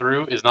 walking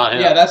through is not him.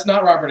 Yeah, that's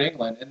not Robert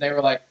Englund, and they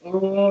were like,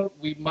 "Oh,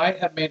 we might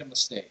have made a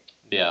mistake."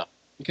 Yeah.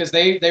 Because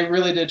they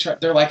really did try.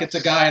 They're like, it's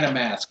a guy in a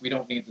mask. We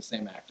don't need the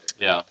same actor.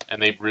 Yeah,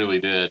 and they really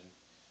did.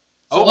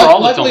 So Overall,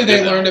 the luckily film's they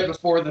good now. learned it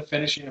before the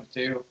finishing of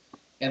 2,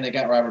 and they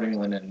got Robert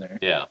Englund in there.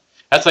 Yeah,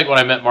 that's like when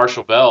I met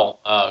Marshall Bell,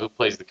 who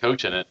plays the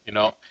coach in it. You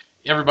know,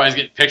 everybody's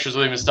getting pictures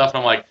with him and stuff, and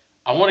I'm like,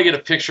 I want to get a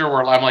picture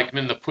where I'm like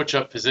in the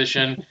push-up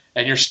position,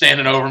 and you're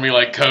standing over me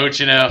like coach.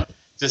 You know,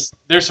 just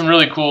there's some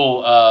really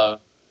cool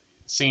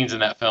scenes in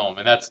that film,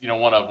 and that's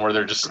one of them where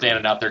they're just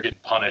standing out there getting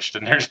punished,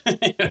 and they're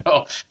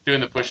doing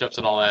the push-ups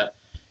and all that.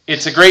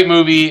 It's a great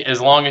movie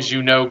as long as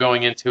you know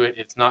going into it,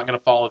 it's not going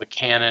to follow the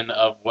canon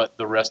of what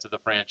the rest of the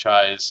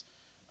franchise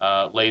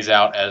lays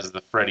out as the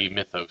Freddy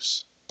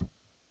mythos.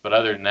 But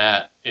other than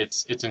that,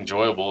 it's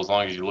enjoyable as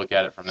long as you look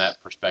at it from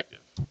that perspective.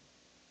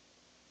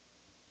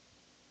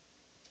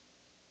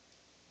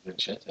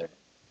 Good shit there.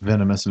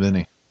 Venomous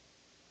Vinny.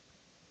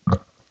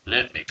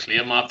 Let me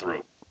clear my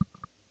throat.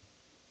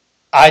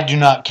 I do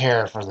not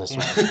care for this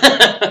one.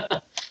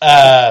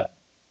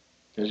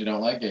 Because you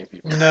don't like gay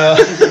people. No.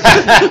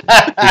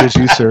 Because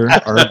you, sir,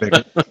 are a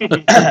bigot.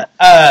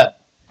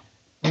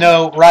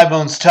 No,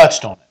 Rybones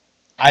touched on it.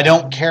 I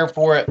don't care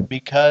for it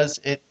because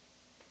it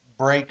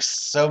breaks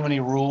so many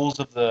rules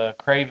of the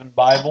Craven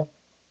Bible.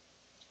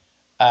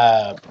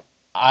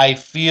 I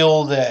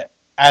feel that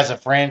as a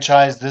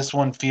franchise, this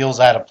one feels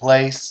out of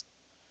place.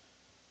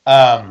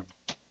 I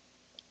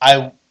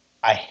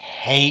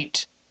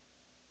hate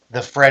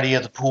the Freddy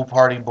at the pool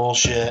party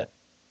bullshit,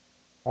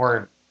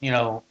 where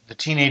the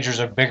teenagers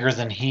are bigger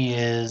than he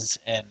is,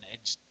 and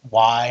it's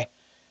why.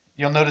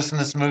 You'll notice in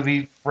this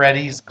movie,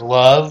 Freddy's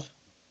glove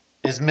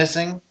is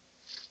missing.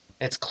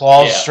 It's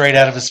claws straight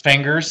out of his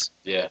fingers.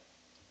 Yeah.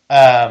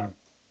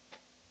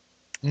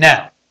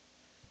 Now,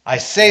 I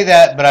say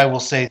that, but I will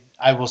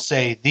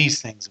say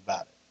these things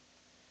about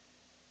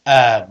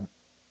it.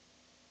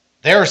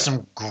 There are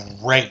some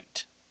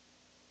great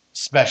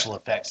special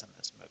effects in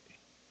this movie.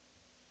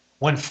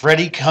 When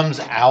Freddy comes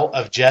out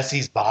of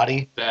Jesse's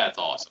body, That's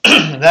awesome.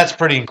 that's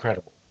pretty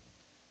incredible.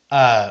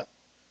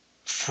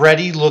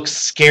 Freddy looks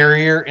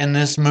scarier in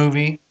this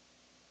movie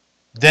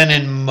than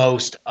in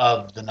most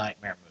of the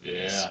Nightmare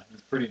movies. Yeah,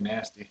 it's pretty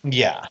nasty.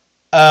 Yeah.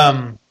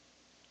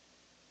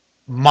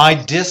 My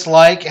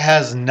dislike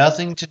has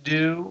nothing to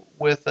do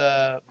with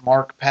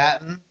Mark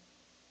Patton.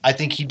 I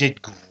think he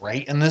did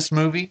great in this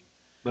movie.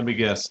 Let me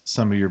guess.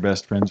 Some of your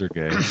best friends are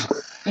gay.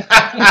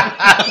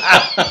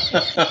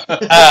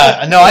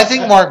 No, I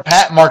think Mark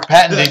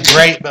Patton did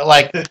great, but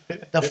like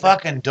the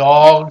fucking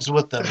dogs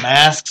with the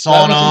masks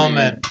on them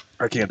and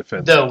I can't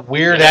defend the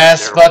weird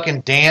ass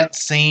fucking dance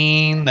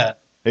scene.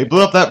 They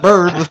blew up that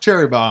bird with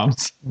cherry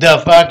bombs.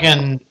 The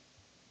fucking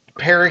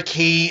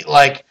parakeet.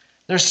 Like,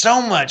 there's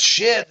so much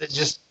shit that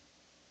just.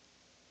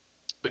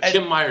 But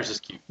Kim Myers is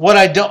cute. What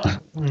I don't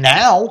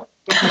now.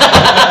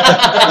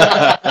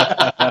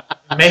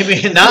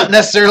 Maybe not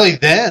necessarily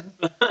then.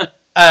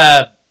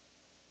 But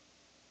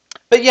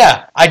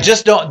yeah, I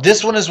just don't.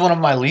 This one is one of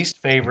my least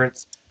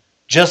favorites,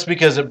 just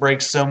because it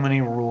breaks so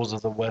many rules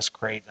of the Wes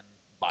Craven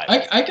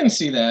Bible. I can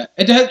see that.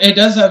 It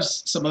does have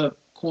some of the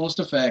coolest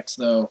effects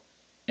though,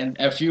 and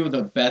a few of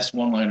the best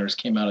one-liners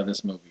came out of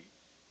this movie.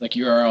 Like,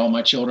 you are all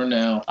my children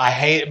now. I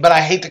hate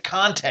the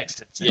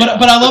context it's in. But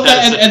I love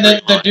that, and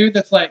the dude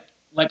that's like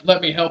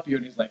let me help you,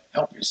 and he's like,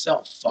 help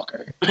yourself,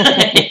 fucker.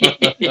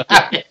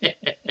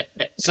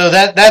 So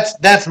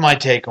that's my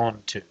take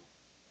on 2.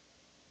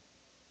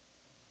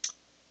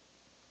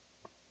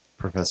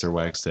 Professor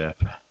Wagstaff.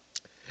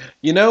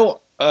 You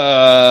know,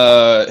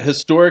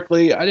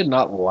 historically, I did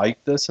not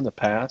like this in the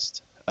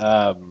past.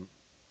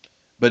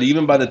 But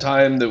even by the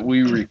time that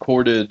we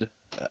recorded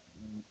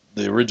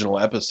the original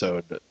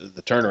episode,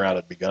 the turnaround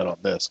had begun on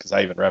this, because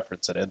I even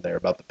referenced it in there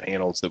about the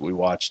panels that we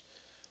watched,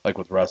 like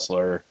with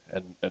Rustler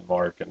and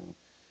Mark.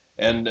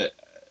 And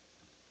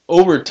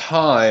over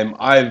time,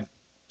 I've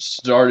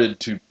started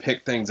to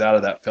pick things out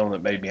of that film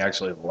that made me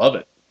actually love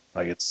it.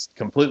 Like, it's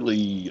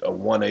completely a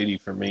 180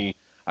 for me.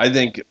 I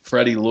think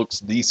Freddy looks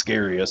the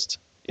scariest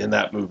in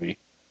that movie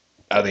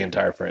out of the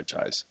entire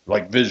franchise,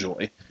 like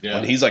visually. Yeah.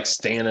 When he's like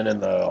standing in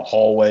the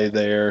hallway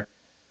there,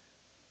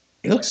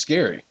 he looks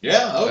scary.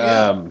 Yeah. Oh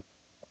yeah.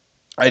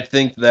 I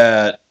think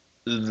that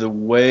the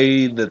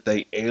way that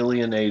they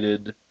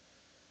alienated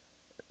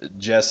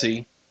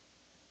Jesse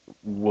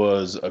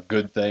was a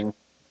good thing,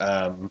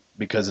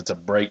 because it's a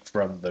break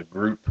from the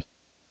group,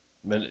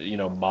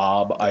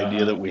 mob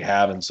idea that we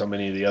have in so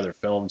many of the other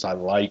films. I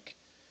like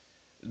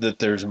that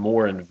there's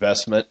more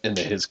investment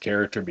into his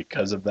character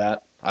because of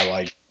that. I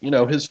like,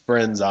 his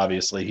friends,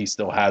 obviously, he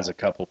still has a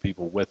couple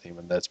people with him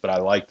in this, but I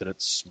like that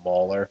it's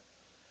smaller.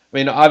 I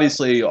mean,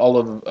 obviously, all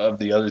of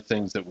the other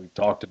things that we've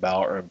talked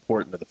about are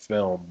important to the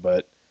film,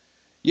 but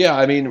yeah,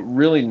 I mean,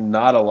 really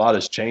not a lot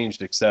has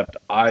changed, except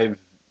I've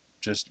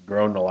just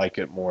grown to like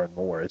it more and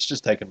more. It's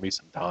just taken me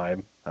some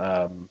time,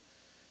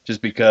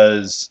 just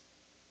because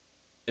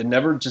it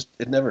never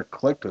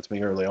clicked with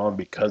me early on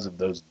because of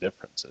those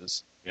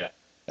differences. Yeah.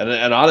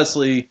 And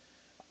honestly,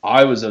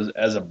 I was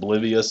as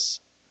oblivious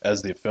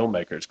as the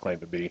filmmakers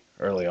claimed to be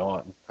early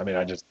on. I mean,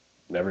 I just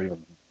never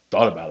even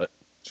thought about it.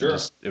 Sure.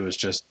 It was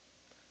just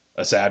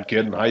a sad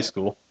kid in high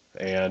school,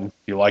 and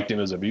you liked him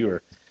as a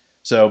viewer.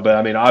 So, but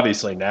I mean,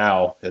 obviously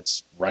now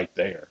it's right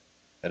there,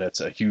 and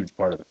it's a huge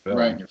part of the film.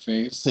 Right in your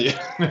face.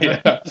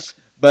 Yeah.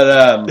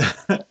 But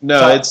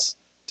no, it's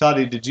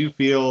Toddy. Did you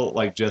feel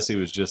like Jesse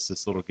was just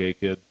this little gay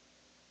kid?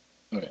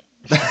 Oh,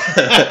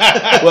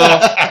 yeah.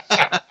 Well,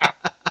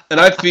 and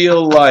I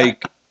feel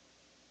like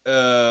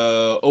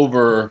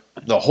over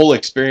the whole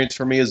experience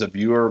for me as a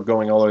viewer,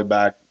 going all the way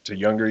back to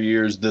younger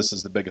years, this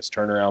is the biggest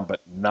turnaround,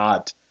 but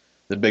not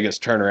the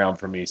biggest turnaround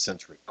for me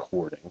since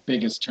recording.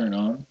 Biggest turn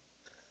on.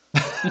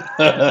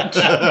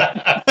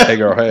 Hey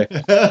girl, hey.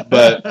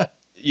 But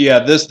yeah,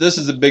 this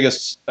is the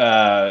biggest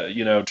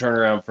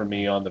turnaround for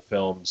me on the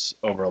films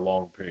over a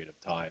long period of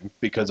time,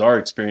 because our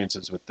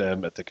experiences with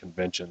them at the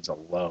conventions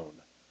alone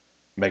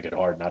make it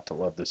hard not to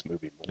love this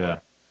movie more. Yeah.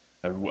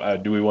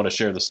 And, do we want to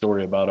share the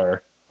story about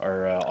our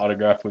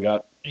autograph we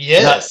got?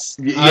 Yes.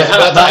 Not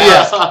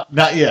yet.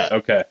 Not yet.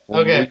 Okay.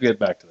 We'll get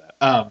back to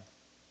that.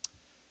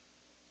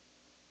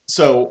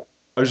 So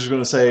I was just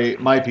going to say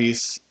my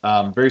piece,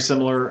 very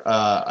similar.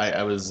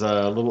 I was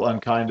a little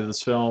unkind to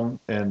this film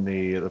in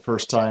the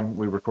first time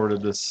we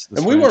recorded this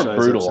and we weren't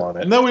franchise brutal episode.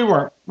 on it. No, we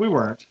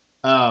weren't.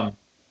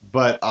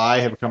 But I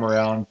have come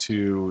around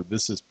to,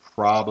 this is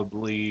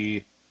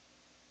probably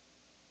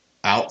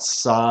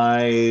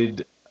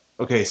outside.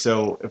 Okay,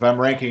 so if I'm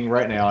ranking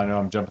right now, I know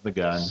I'm jumping the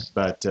gun,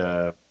 but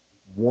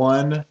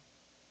 1,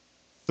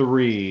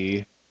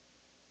 3,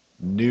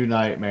 New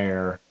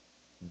Nightmare,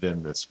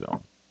 then this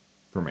film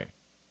for me.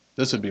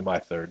 This would be my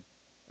third.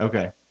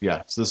 Okay,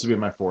 yeah, so this would be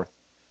my fourth.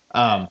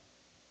 Yeah,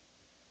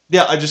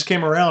 I just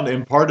came around,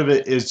 and part of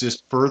it is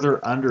just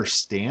further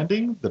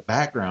understanding the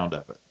background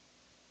of it.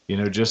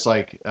 Just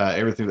like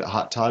everything that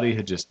Hot Toddy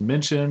had just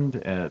mentioned,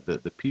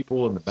 the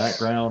people in the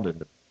background,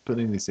 and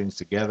putting these things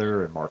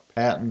together, and Mark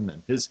Patton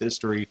and his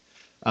history.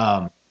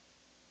 It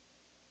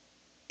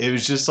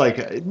was just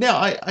like, now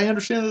I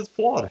understand that it's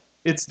flawed.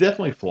 It's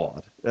definitely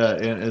flawed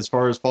as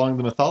far as following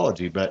the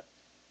mythology, but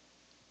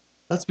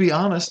let's be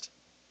honest.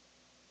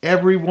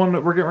 Everyone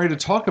that we're getting ready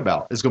to talk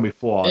about is going to be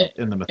flawed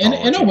in the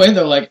mythology. In a way,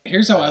 though, like,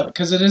 here's how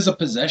because it is a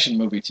possession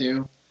movie,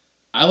 too.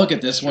 I look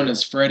at this one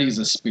as Freddy's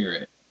a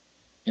spirit.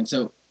 And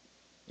so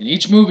in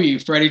each movie,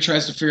 Freddy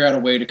tries to figure out a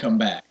way to come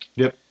back.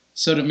 Yep.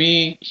 So to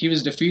me, he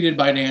was defeated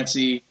by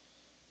Nancy.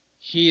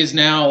 He is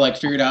now like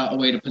figured out a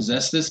way to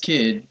possess this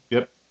kid.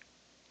 Yep.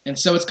 And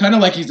so it's kind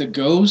of like he's a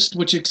ghost,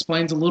 which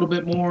explains a little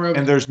bit more of...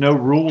 And there's no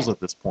rules at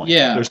this point.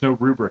 Yeah. There's no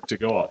rubric to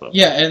go off of.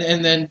 Yeah,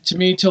 and then to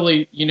me,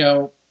 Tilly, you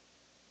know,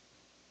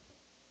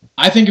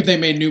 I think if they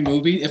made new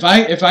movies, if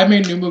I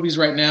made new movies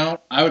right now,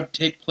 I would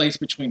take place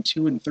between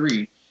 2 and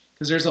 3,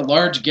 because there's a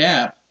large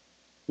gap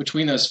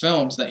between those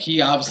films that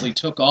he obviously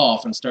took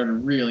off and started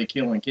really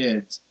killing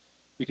kids,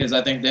 because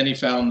I think then he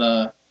found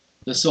the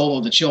soul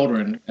of the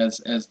children, as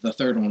the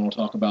third one we'll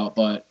talk about.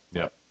 But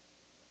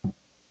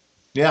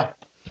yeah.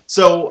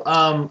 So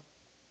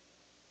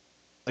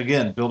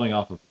again, building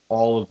off of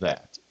all of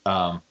that,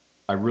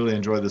 I really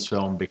enjoy this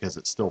film because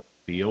it still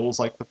feels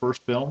like the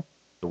first film.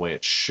 The way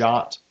it's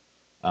shot,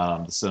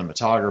 the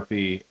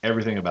cinematography,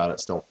 everything about it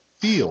still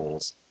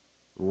feels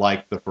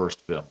like the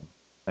first film.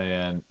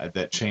 And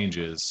that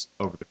changes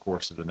over the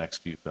course of the next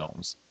few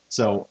films.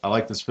 So I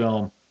like this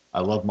film. I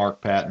love Mark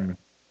Patton.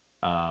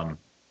 But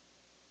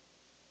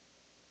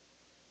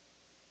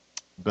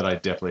I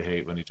definitely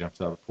hate when he jumps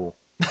out of the pool.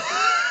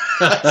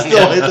 I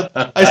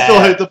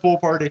still hate the pool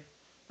party.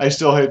 I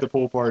still hate the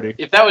pool party.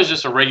 If that was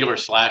just a regular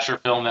slasher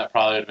film, that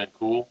probably would have been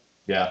cool.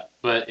 Yeah.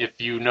 But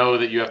if you know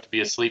that you have to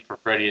be asleep for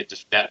Freddy, it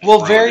just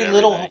very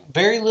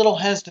little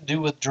has to do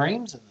with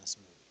dreams in this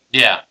movie.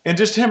 Yeah. And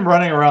just him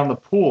running around the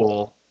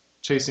pool,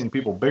 chasing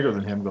people bigger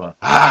than him, going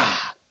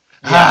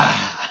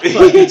like,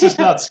 it's just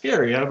not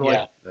scary. I'm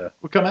like, well,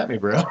 come at me,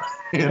 bro.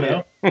 You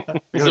know.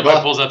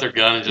 Somebody pulls out their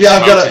gun and just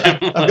I've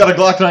got a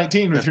Glock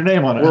 19 with your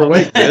name on it. We're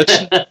awake,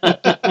 bitch.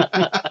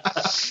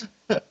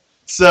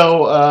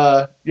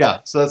 So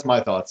so that's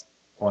my thoughts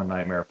on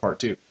Nightmare Part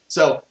 2.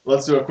 So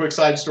let's do a quick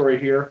side story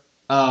here.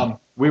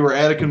 We were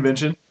at a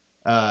convention,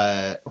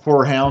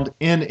 Horror Hound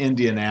in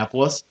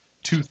Indianapolis,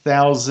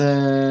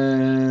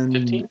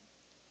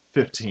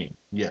 2015.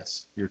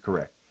 Yes, you're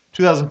correct.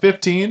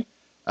 2015.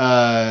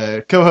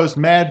 Co-host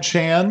Mad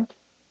Chan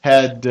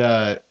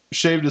had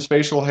shaved his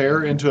facial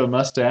hair into a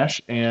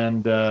mustache,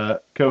 and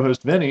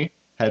co-host Vinny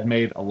had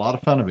made a lot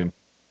of fun of him.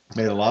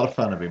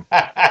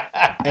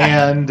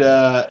 And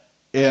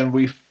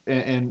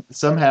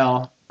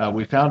somehow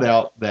we found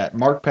out that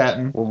Mark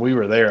Patton... When we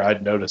were there,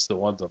 I'd noticed the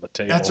ones on the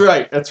table.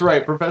 That's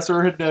right.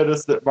 Professor had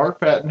noticed that Mark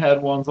Patton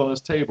had ones on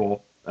his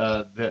table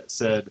that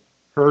said,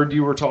 "Heard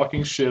you were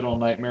talking shit on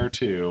Nightmare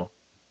 2.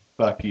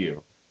 Fuck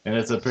you." And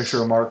it's a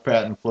picture of Mark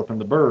Patton flipping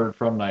the bird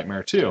from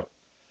Nightmare 2.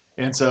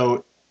 And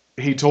so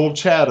he told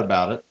Chad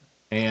about it,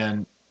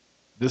 and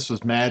this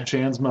was Mad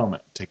Chan's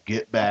moment to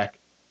get back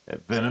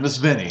at Venomous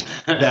Vinny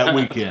that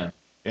weekend.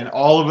 And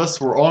all of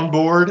us were on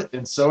board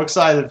and so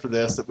excited for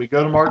this that we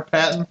go to Mark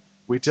Patton,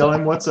 we tell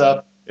him what's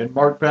up, and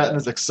Mark Patton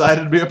is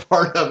excited to be a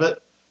part of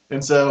it.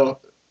 And so,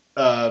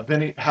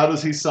 Vinny, how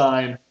does he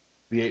sign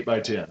the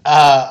 8x10?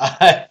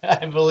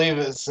 I believe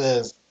it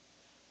says,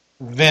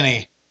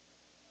 "Vinny,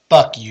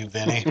 fuck you,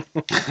 Vinny."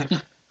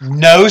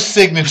 No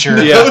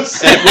signature.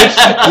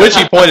 Yeah. which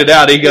he pointed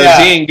out. He goes,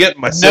 he ain't getting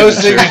my signature. No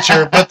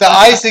signature, but the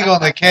icing on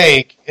the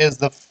cake is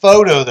the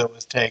photo that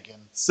was taken.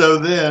 So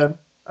then,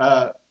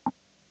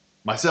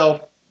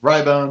 myself,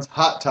 Rybones,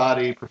 Hot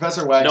Toddy,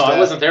 Professor Wagstaff. No, I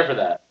wasn't there for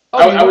that.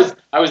 Oh,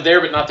 I was there,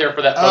 but not there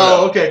for that photo.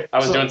 Oh, okay. I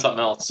was doing something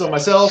else. So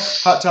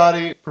myself, Hot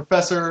Toddy,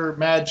 Professor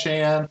Mad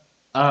Chan,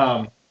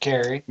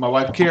 Carrie, my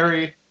wife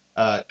Carrie,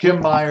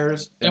 Kim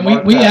Myers, and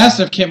Mark we Patton. asked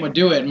if Kim would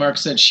do it, and Mark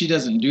said she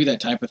doesn't do that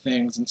type of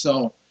things, and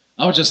so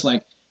I was just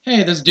like,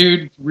 "Hey, this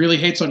dude really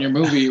hates on your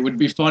movie. It would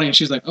be funny." And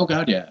she's like, "Oh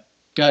God, yeah.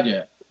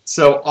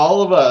 So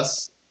all of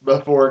us,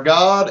 before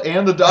God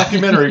and the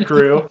documentary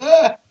crew,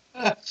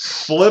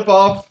 flip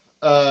off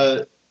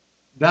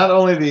not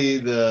only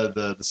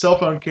the cell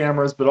phone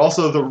cameras, but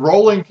also the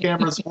rolling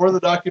cameras for the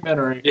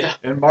documentary. Yeah.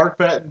 And Mark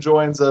Patton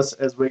joins us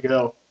as we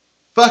go,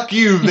 "Fuck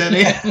you,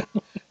 Vinny."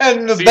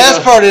 And the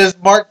best part is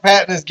Mark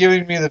Patton is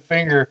giving me the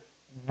finger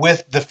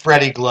with the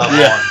Freddy glove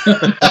on.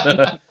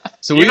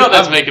 So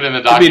that's making it in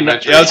the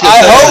documentary.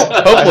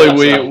 Hopefully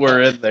we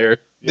were in there.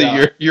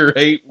 Yeah. Your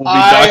hate will be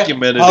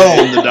documented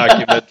in the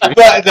documentary.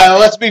 But now,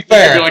 let's be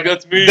fair. You're like,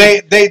 that's me.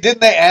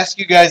 They ask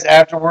you guys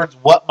afterwards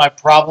what my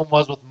problem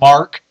was with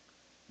Mark?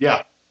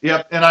 Yeah.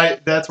 Yep.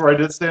 And that's where I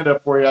did stand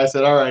up for you. I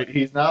said, all right,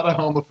 he's not a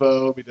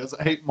homophobe. He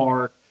doesn't hate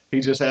Mark.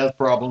 He just has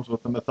problems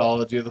with the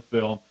mythology of the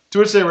film. To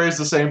which they raise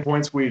the same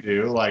points we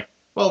do. Like,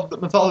 well, the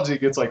mythology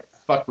gets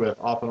fucked with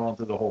off and on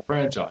through the whole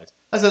franchise.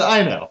 I said,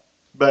 I know.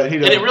 But he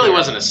doesn't. And it really care.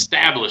 wasn't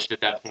established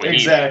at that point.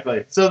 Exactly.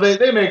 Either. So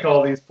they make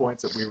all these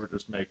points that we were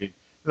just making.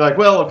 They're like,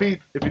 well, if he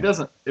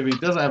doesn't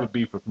have a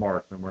beef with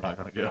Mark, then we're not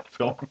going to get a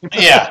film.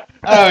 Yeah,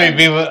 I don't have any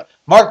beef with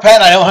Mark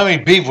Patton. I don't have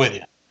any beef with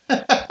you.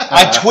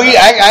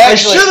 I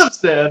should have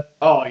said,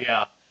 oh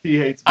yeah, he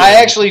hates. I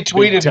actually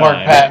tweeted Mark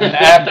Patton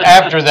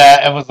after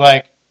that and was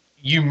like,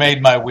 "You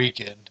made my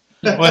weekend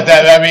with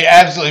that." I mean,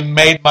 absolutely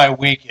made my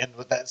weekend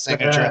with that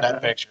signature in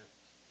that picture.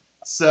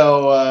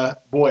 So,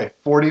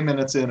 40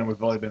 minutes in, and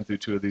we've only been through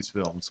 2 of these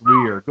films.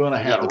 We are going to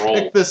have to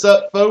pick this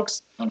up,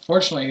 folks.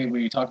 Unfortunately,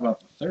 we talked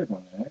about the third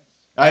one, right?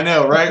 I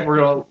know, right? We're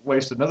going to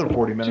waste another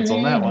 40 minutes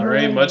on that one. There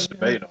ain't much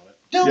debate on it.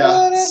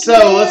 Yeah.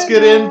 So let's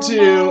get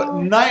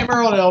into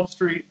Nightmare on Elm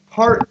Street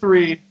Part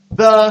 3,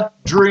 The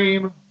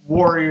Dream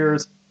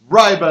Warriors.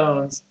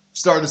 Rybones,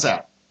 start us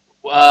out.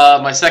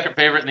 My second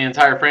favorite in the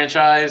entire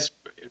franchise.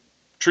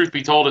 Truth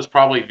be told, it's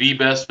probably the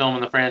best film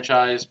in the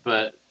franchise,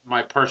 but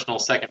my personal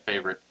second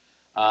favorite.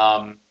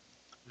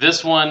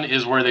 This one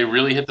is where they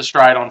really hit the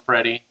stride on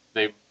Freddy.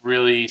 They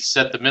really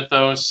set the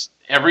mythos.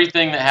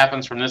 Everything that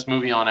happens from this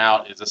movie on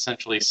out is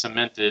essentially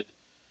cemented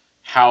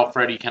how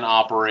Freddy can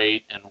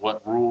operate and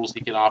what rules he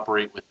can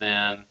operate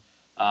within.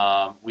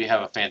 We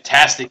have a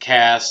fantastic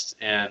cast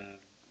and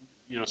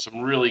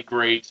some really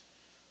great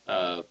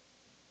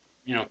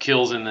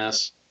kills in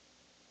this.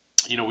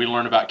 We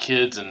learn about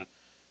kids and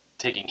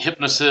taking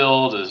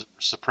Hypnosil to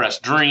suppress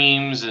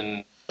dreams,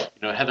 and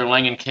Heather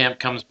Langenkamp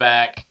comes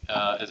back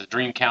as a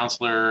dream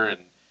counselor,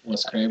 and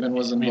Wes Craven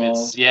was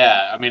involved.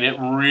 It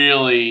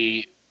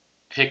really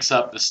picks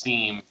up the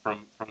steam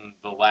from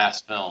the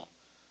last film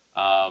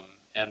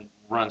and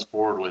runs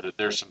forward with it.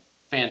 There's some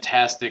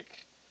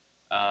fantastic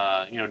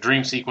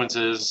dream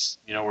sequences,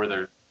 where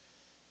they're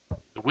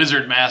the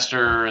Wizard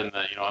Master and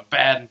the I'm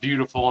bad and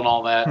beautiful and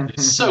all that.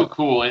 It's so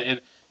cool. And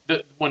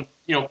when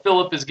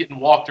Philip is getting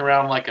walked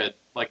around like a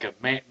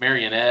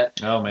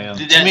marionette. Oh man!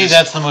 To me,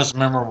 that's the most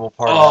memorable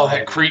part. Oh,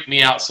 that creeped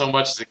me out so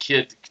much as a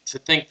kid. To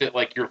think that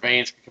your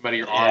veins could come out of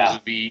your arms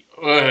and be,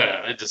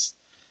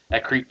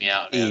 that creeped me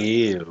out.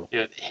 Ew.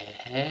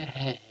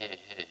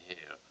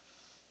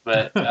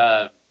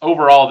 But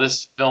overall,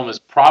 this film is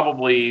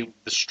probably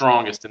the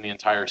strongest in the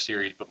entire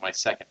series, but my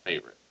second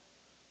favorite.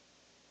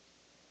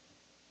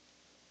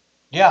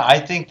 Yeah, I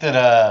think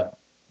that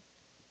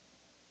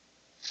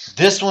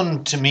this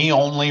one to me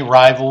only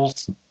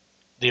rivals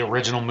the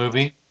original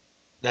movie.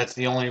 That's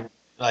the only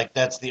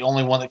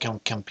one that can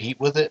compete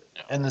with it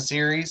in the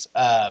series.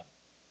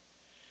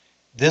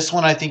 This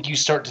one, I think you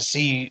start to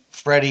see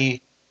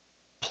Freddy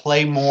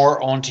play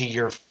more onto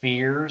your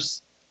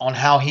fears on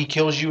how he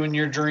kills you in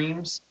your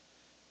dreams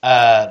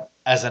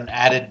as an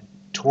added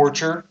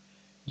torture.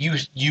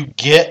 You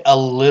get a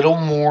little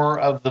more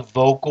of the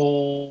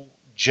vocal,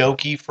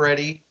 jokey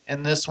Freddy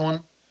in this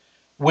one,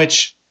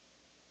 which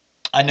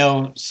I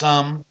know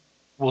some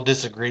will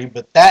disagree,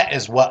 but that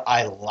is what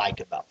I like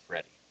about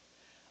Freddy.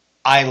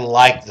 I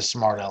like the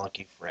smart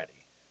alecky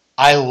Freddy.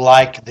 I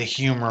like the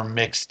humor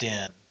mixed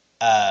in.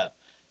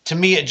 To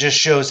me, it just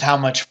shows how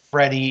much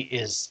Freddy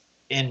is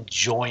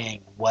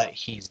enjoying what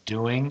he's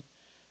doing.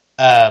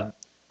 I'm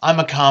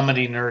a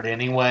comedy nerd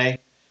anyway,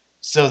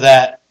 so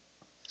that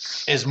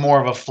is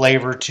more of a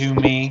flavor to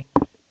me.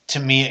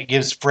 To me, it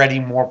gives Freddy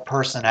more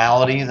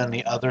personality than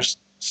the other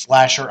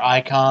slasher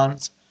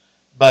icons.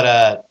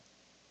 But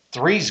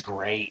 3's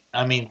great.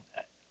 I mean,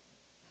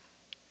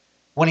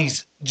 when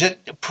he's just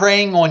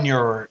preying on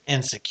your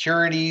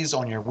insecurities,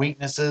 on your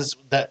weaknesses,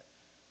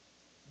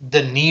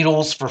 the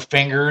needles for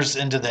fingers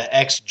into the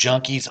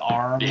ex-junkie's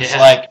arms,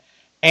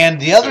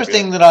 and the other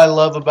thing that I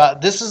love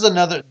about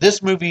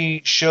this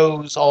movie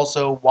shows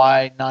also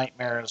why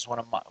Nightmare is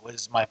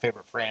was my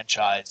favorite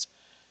franchise.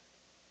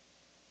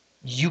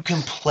 You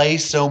can play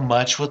so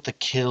much with the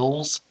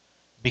kills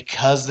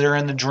because they're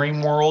in the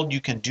dream world.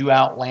 You can do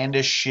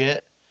outlandish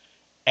shit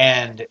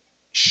and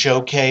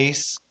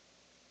showcase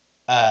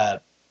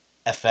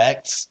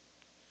effects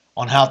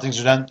on how things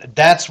are done.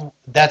 That's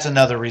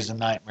another reason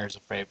Nightmare is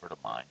a favorite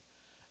of mine.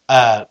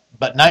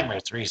 But Nightmare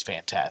 3 is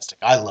fantastic.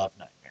 I love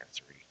Nightmare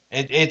 3.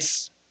 It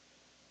sets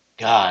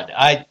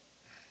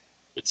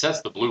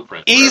the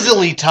blueprint.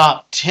 Easily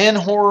top 10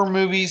 horror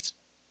movies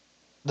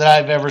that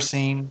I've ever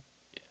seen.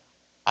 Yeah.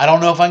 I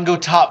don't know if I can go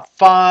top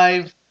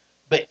 5,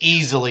 but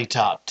easily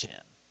top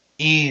 10.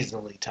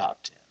 Easily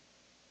top 10.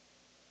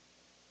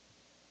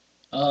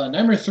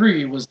 Nightmare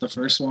 3 was the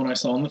first one I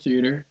saw in the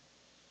theater.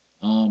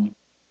 And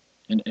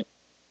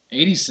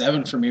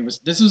 87 for me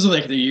was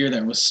like the year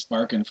that was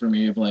sparking for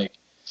me of like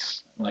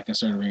I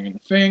started reading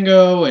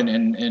Fango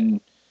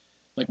and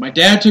like my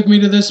dad took me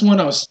to this one.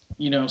 I was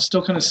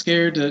still kind of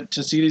scared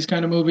to see these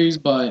kind of movies,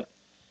 but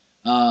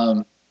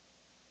it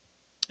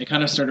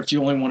kind of started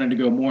fueling wanting to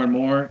go more and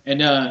more.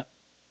 And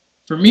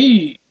for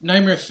me,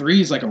 Nightmare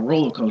 3 is like a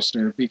roller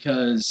coaster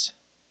because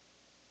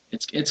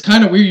it's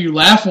kind of weird. You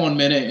laugh one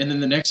minute and then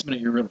the next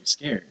minute you're really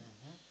scared.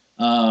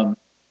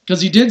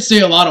 Because he did say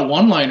a lot of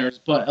one-liners,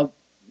 but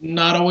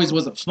not always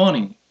was it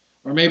funny.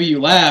 Or maybe you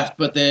laughed,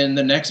 but then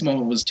the next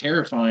moment was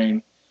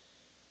terrifying.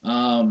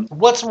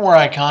 What's more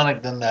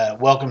iconic than the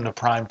 "Welcome to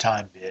Prime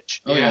Time,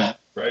 bitch"? Oh yeah,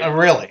 right.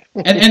 Really.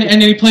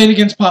 and he played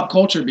against pop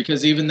culture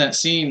because even that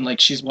scene, like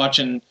she's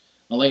watching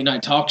a late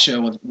night talk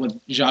show with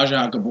Zsa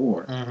Zsa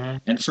Gabor,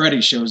 and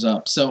Freddy shows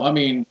up. So I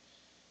mean,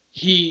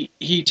 he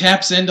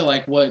taps into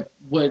like what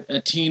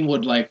a teen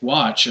would like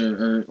watch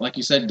or like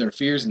you said, their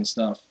fears and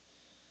stuff.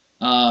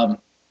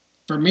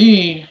 For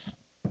me,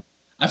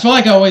 I feel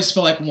like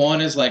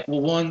 1 is like,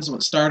 well, 1's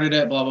what started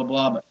it, blah blah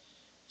blah. But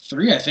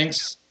 3, I think,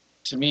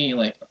 to me,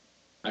 like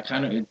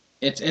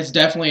it's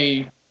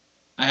definitely.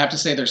 I have to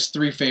say, there's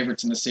 3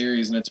 favorites in the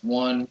series, and it's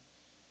 1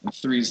 and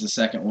 3 is the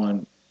second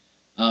one.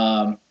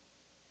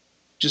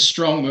 Just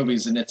strong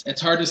movies, and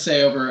it's hard to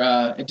say over.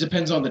 It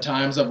depends on the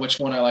times of which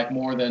one I like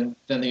more than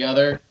the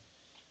other.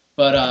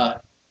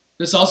 But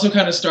this also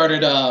kind of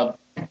started.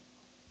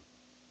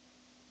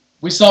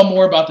 We saw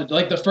more about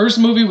the first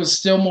movie was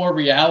still more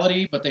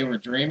reality, but they were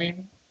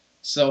dreaming.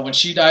 So when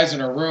she dies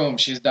in her room,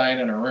 she's dying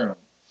in her room.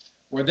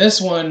 Where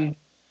this one,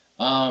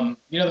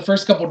 the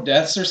first couple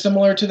deaths are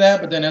similar to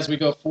that, but then as we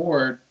go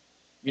forward,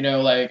 he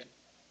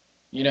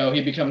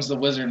becomes the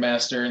wizard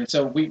master, and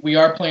so we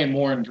are playing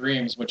more in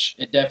dreams, which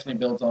it definitely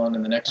builds on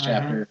in the next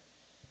chapter.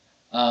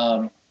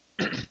 I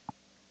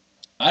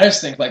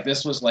just think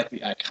this was the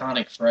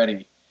iconic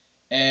Freddy,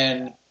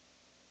 and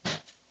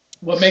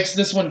what makes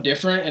this one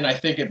different, and I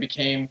think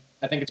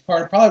it's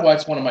probably why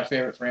it's one of my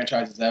favorite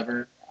franchises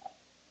ever.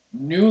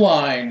 New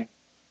Line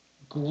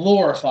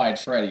glorified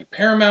Freddy.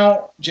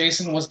 Paramount,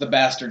 Jason was the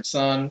bastard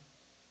son.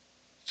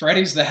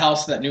 Freddy's the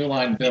house that New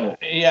Line built.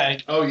 Yeah.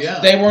 Oh, yeah.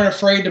 They weren't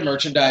afraid to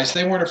merchandise.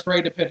 They weren't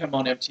afraid to put him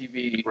on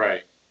MTV.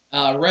 Right.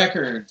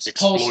 Records,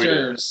 Exploited.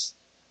 Posters.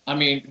 I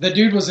mean, the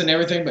dude was in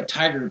everything but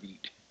Tiger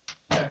Beat.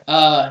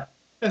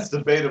 It's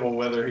debatable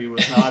whether he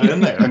was not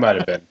in there. He might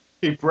have been.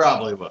 He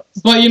probably was.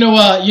 But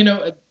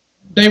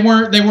they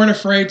weren't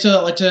afraid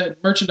to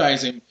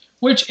merchandise him,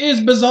 which is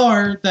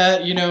bizarre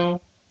that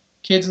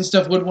kids and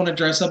stuff would want to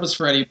dress up as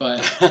Freddy, but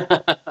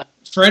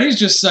Freddy's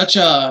just such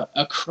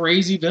a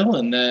crazy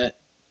villain that.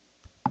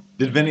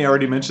 Did Vinny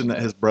already mention that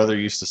his brother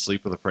used to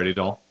sleep with a Freddy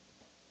doll?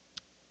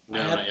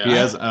 No, not yet. He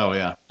has. Oh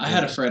yeah. I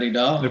had a Freddy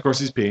doll. And of course,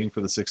 he's peeing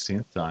for the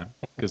 16th time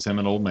because him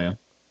an old man.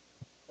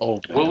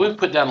 Old. Well, we've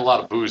put down a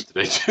lot of booze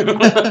today too.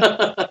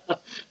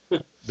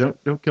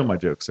 Don't kill my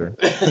joke, sir.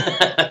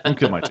 Don't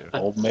kill my joke.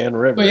 Old Man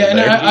River. But yeah, and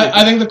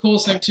I think the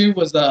coolest thing too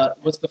was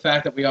the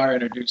fact that we are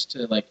introduced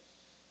to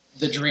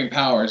the Dream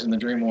Powers and the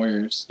Dream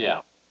Warriors.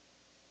 Yeah.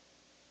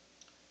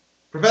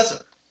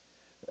 Professor.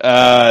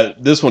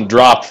 This one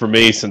dropped for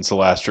me since the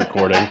last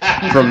recording,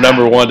 from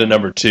number 1 to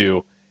number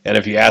 2. And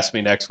if you ask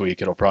me next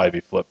week, it'll probably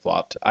be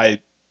flip-flopped.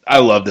 I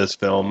love this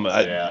film.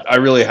 I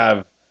really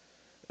have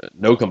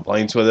no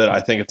complaints with it. I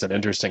think it's an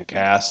interesting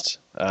cast,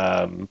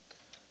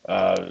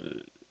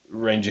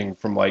 ranging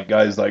from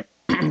guys like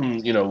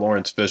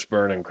Lawrence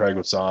Fishburne and Craig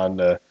Wasson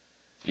to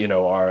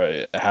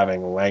are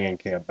having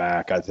Langenkamp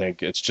back. I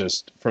think it's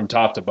just from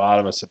top to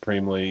bottom a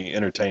supremely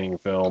entertaining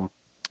film.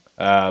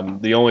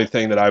 The only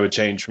thing that I would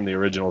change from the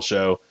original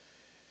show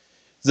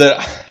is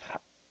that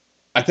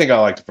I think I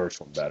like the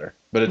first one better,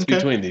 but it's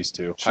between these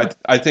two. Sure.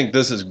 I think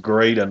this is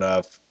great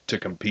enough to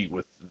compete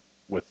with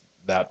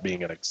that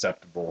being an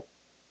acceptable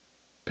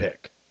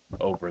pick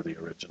over the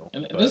original.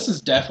 And this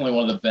is definitely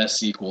one of the best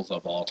sequels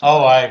of all time.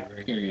 Oh, I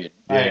agree.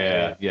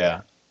 Period.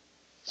 Yeah.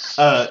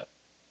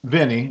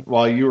 Vinny,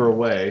 while you were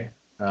away,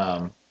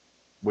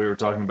 we were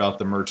talking about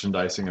the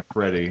merchandising of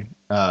Freddy.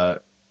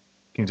 Can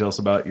you tell us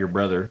about your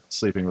brother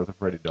sleeping with a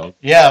Freddy dog?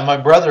 Yeah, my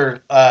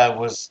brother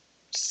was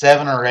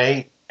 7 or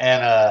 8,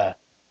 and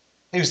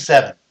he was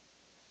 7.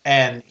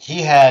 And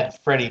he had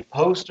Freddy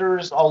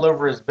posters all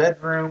over his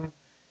bedroom.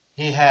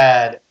 He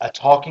had a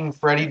talking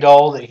Freddy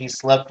doll that he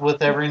slept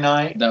with every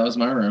night. That was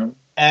my room.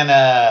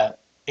 And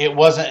it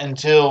wasn't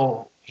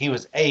until he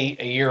was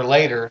 8, a year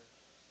later,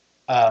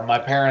 my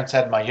parents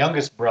had my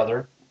youngest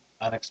brother,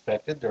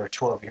 unexpected. There were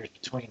 12 years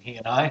between he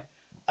and I.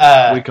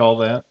 We call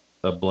that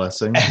a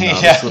blessing, not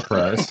Yeah. a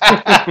surprise.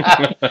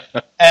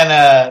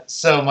 And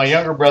so my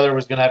younger brother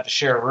was going to have to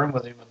share a room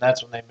with him, and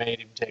that's when they made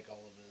him take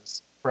all of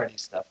his Freddy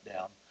stuff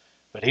down.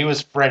 But he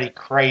was Freddy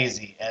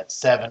crazy at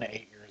 7,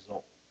 8 years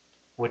old,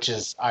 which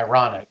is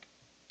ironic,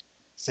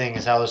 seeing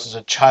as how this is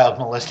a child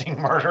molesting,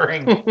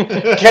 murdering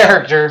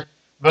character,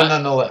 but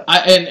nonetheless.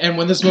 And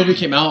when this movie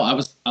came out, I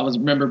was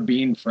remember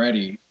being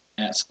Freddy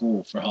at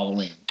school for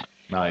Halloween.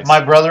 Nice.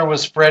 My brother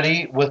was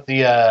Freddy with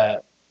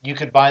the you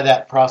could buy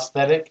that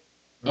prosthetic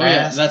Oh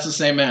yeah, mask. that's the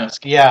same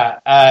mask. Yeah,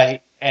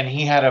 and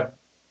he had a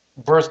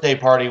birthday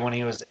party when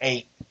he was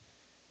 8,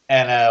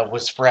 and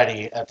was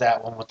Freddy at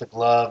that one with the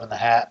glove and the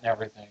hat and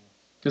everything.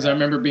 Because I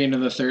remember being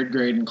in the 3rd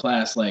grade in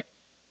class,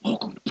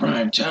 welcome to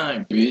prime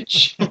time,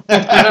 bitch.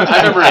 I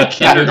remember in You were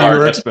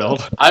kindergarten.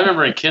 expelled. I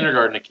remember in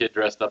kindergarten a kid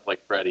dressed up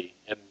like Freddy,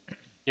 and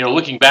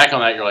looking back on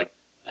that, you're like,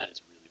 that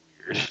is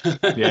really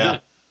weird. Yeah.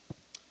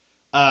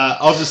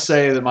 I'll just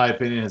say that my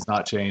opinion has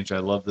not changed. I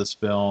love this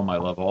film. I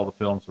love all the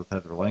films with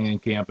Heather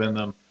Langenkamp in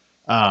them.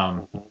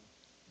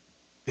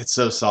 It's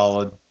so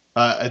solid.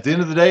 At the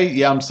end of the day,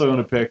 yeah, I'm still going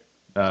to pick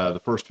the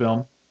first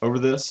film over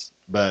this.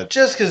 But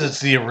Just because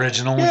it's the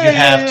original, you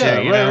have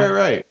to,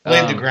 right.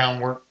 lay the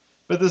groundwork.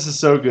 But this is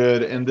so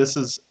good, and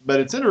but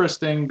it's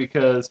interesting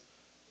because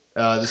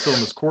this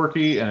film is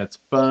quirky and it's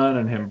fun,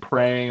 and him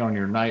preying on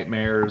your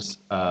nightmares.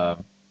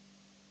 But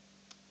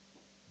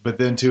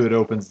then too, it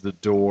opens the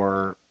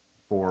door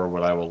for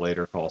what I will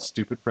later call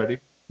Stupid Freddy,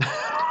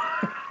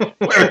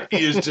 where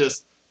he is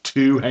just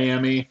too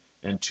hammy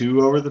and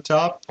too over the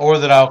top. Or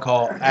that I'll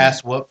call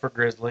ass whoop for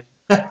Grizzly.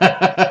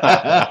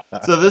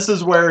 So this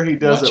is where he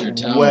does Watch your it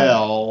tone.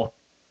 well,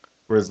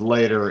 whereas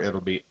later it'll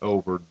be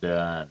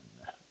overdone,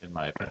 in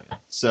my opinion.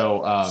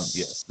 So,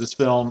 yes, this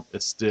film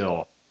is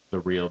still the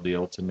real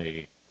deal to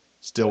me.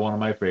 Still one of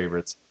my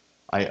favorites.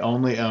 I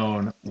only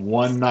own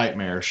one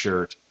Nightmare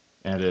shirt,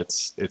 and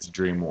it's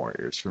Dream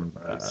Warriors from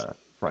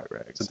Fright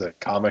Rags. Is it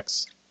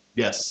comics?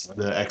 Yes,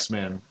 the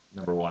X-Men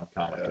 #1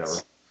 comic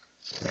Yes.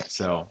 cover.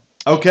 So,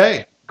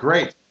 okay,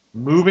 great.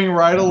 Moving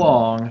right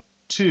along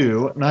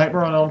to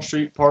Nightmare on Elm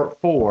Street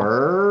Part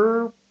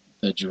 4,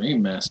 The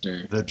Dream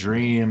Master. The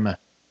Dream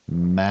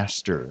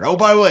Master. Oh,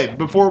 by the way,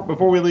 before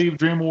we leave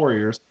Dream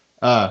Warriors,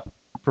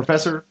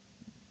 Professor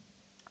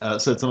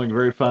said something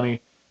very funny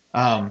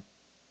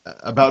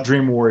about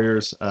Dream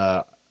Warriors.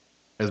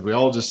 As we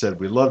all just said,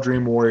 we love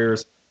Dream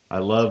Warriors. I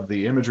love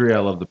the imagery. I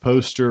love the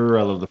poster.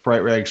 I love the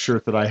Fright Rag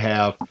shirt that I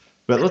have.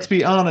 But let's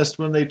be honest,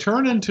 when they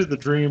turn into the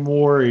Dream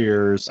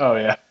Warriors, Oh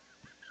yeah,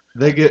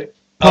 they get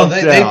Oh,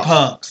 punked they out.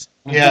 punks.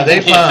 Yeah, they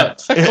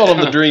punks. I call them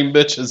the Dream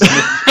Bitches. So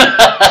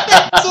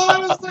I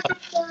was thinking,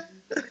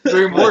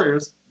 Dream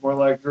Warriors, more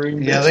like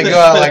Dream. Yeah, they go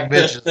out like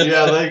bitches.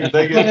 Yeah, they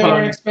They get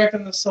weren't punked.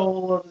 expecting the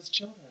soul of his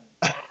children.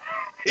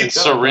 It's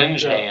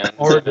syringe hands.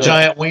 Or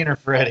Giant Wiener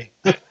Freddy.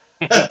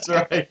 That's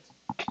right.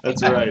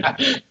 That's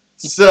right.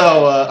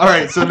 So, all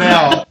right. So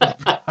now,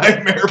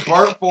 Nightmare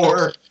Part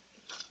 4,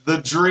 The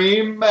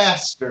Dream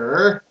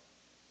Master.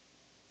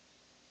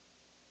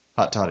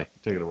 Hot Toddy,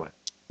 take it away.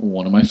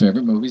 One of my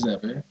favorite movies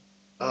ever.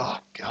 Oh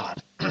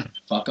God.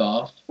 Fuck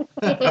off.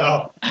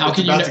 Oh, How it's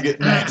can you about not- to get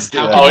nasty?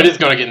 Oh, it is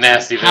going to get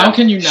nasty. How then.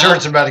 can you not?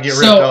 Shirt's about to get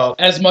ripped So, off.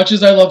 as much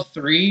as I love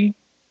 3,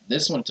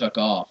 this one took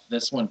off.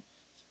 This one,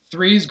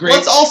 3 is great.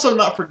 Let's also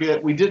not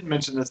forget, we didn't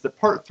mention this, that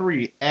Part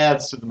 3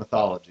 adds to the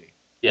mythology.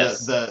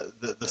 Yes. The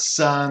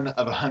son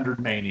of 100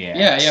 maniacs.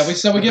 Yeah. We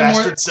The get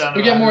more. bastard son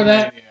We of get more of 100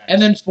 that, maniacs.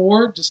 and then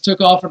 4 just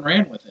took off and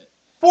ran with it.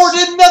 4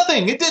 did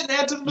nothing. It didn't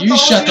add to the mythology You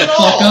shut the at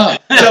fuck all.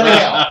 up. Tell me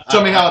how.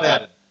 Tell me how it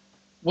added.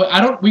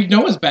 Well, we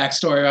know his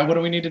backstory. What do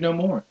we need to know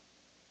more?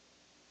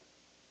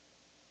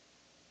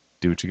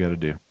 Do what you got to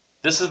do.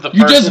 This is the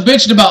You first. just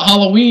bitched about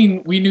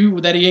Halloween. We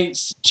knew that he ate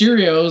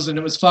Cheerios and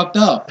it was fucked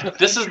up.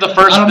 This is the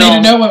first. I don't film.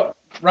 need to know what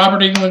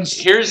Robert England's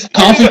Here's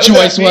coffee what that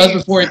choice was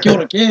means. before he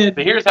killed a kid.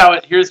 But here's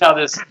how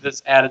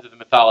this added to the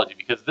mythology,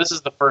 because this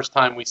is the first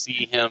time we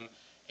see him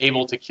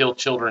able to kill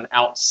children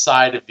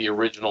outside of the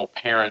original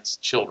parents'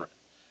 children,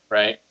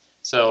 right?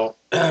 So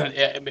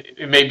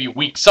it may be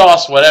weak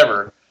sauce,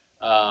 whatever.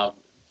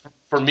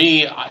 For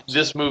me,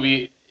 this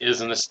movie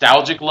is a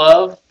nostalgic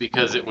love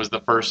because it was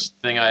the first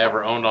thing I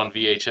ever owned on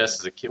VHS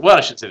as a kid. Well,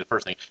 I shouldn't say the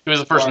first thing. It was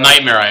the first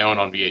nightmare I owned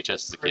on VHS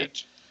as a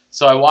kid.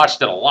 So I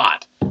watched it a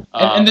lot.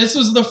 And this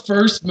was the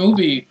first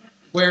movie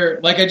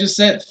where, like I just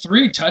said,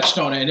 3 touched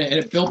on it and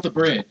it built the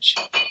bridge.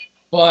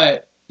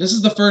 But this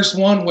is the first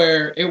one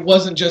where it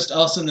wasn't just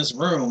us in this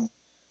room.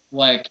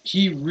 Like,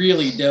 he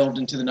really delved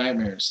into the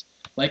nightmares.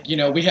 Like,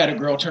 we had a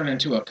girl turn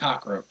into a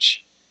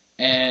cockroach.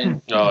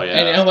 And Oh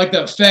yeah. and like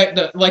the fact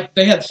that like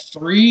they had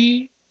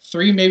three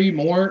maybe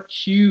more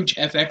huge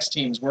FX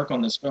teams work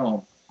on this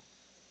film.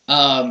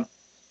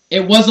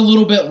 It was a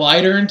little bit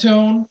lighter in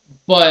tone,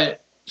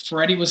 but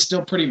Freddy was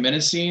still pretty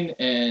menacing,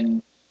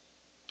 and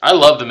I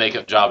love the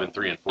makeup job in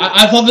 3 and 4.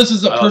 I thought this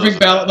was a I love perfect this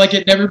balance. one. Like,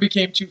 it never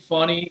became too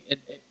funny.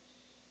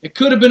 It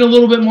could have been a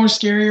little bit more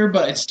scarier,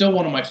 but it's still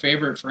one of my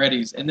favorite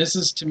Freddys. And this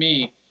is, to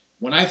me,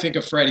 when I think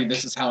of Freddy,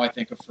 this is how I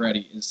think of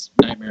Freddy, is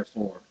Nightmare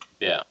 4.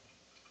 Yeah.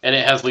 And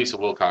it has Lisa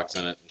Wilcox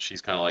in it, and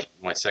she's kind of like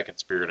my second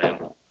spirit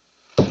animal.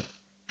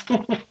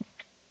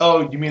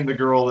 Oh, you mean the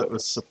girl that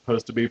was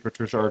supposed to be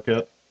Patricia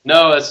Arquette?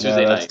 No, that's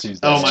Tuesday that's night.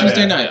 Tuesday. Oh, my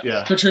Tuesday bad. night.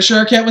 Yeah. Patricia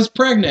Arquette was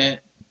pregnant,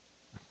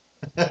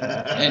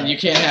 and you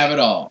can't have it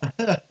all.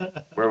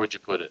 Where would you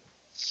put it?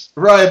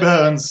 Right,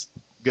 Bones.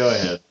 Go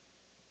ahead.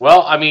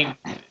 Well, I mean,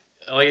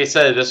 like I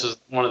said, this was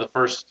one of the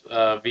first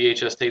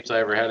VHS tapes I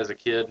ever had as a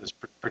kid. It's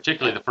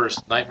particularly the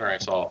first Nightmare I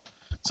saw.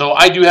 So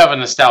I do have a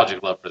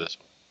nostalgic love for this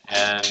one.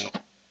 And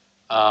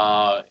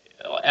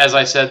as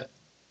I said,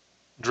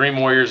 Dream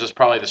Warriors is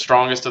probably the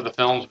strongest of the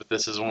films, but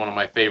this is one of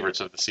my favorites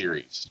of the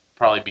series.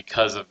 Probably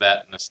because of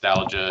that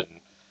nostalgia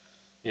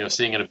and,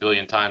 seeing it a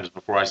billion times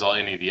before I saw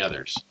any of the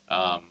others.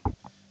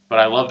 But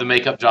I love the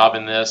makeup job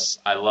in this.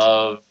 I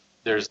love,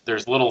 there's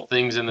little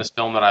things in this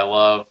film that I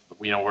love,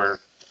 where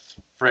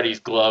Freddy's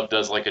glove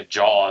does like a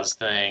Jaws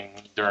thing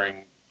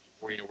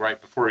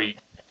right before he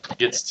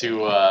gets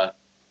to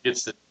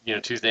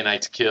Tuesday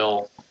Night's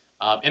kill.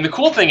 And the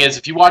cool thing is,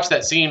 if you watch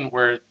that scene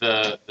where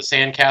the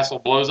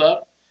sandcastle blows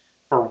up,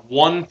 for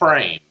one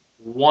frame,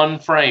 the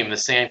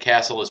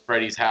sandcastle is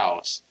Freddy's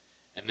house,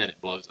 and then it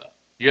blows up.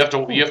 You have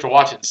to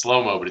watch it in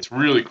slow-mo, but it's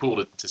really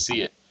cool to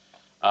see it.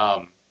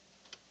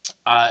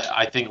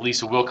 I think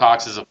Lisa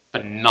Wilcox is a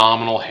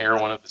phenomenal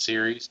heroine of the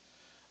series.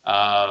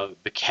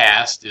 The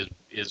cast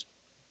is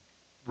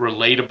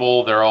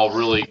relatable. They're all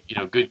really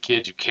good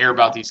kids. You care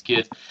about these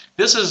kids.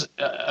 This is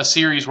a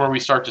series where we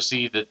start to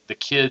see that the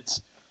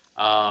kids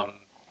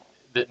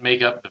that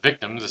make up the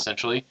victims,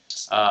 essentially,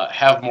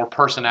 have more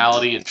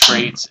personality and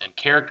traits and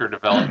character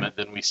development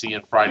than we see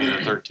in Friday the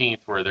 13th,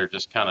 where they're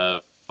just kind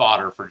of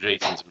fodder for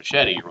Jason's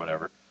machete or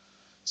whatever.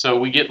 So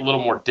we get a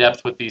little more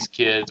depth with these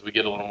kids. We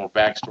get a little more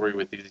backstory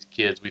with these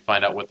kids. We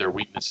find out what their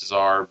weaknesses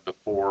are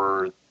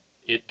before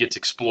it gets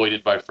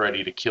exploited by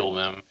Freddy to kill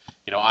them.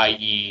 You know,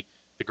 i.e.,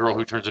 the girl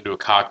who turns into a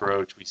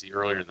cockroach we see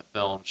earlier in the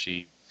film.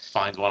 She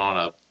finds one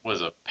on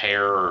a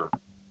pear or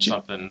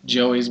something.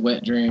 Joey's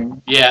wet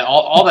dream. Yeah,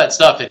 all that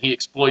stuff, and he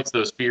exploits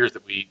those fears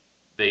that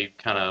they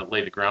kind of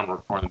lay the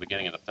groundwork for in the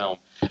beginning of the film.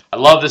 I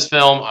love this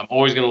film. I'm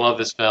always going to love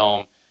this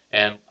film,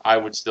 and I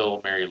would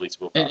still marry Lisa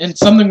Wilcox. And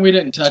something we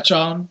didn't touch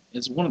on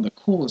is one of the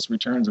coolest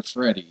returns of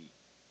Freddy.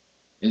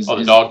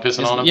 The dog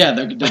pissing on him? Yeah,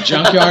 the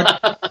junkyard,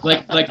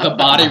 like the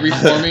body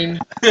reforming.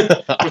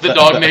 With a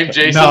dog named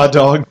Jason? No, a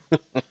dog.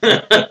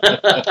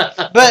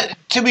 But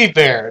to be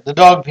fair, the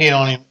dog peeing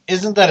on him,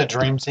 isn't that a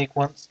dream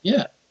sequence?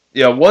 Yeah.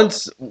 Yeah,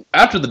 once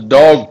after the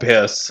dog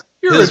piss,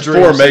 his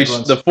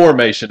formation, the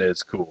formation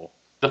is cool.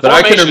 But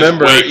I can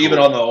remember even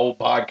on the old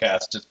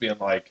podcast just being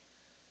like,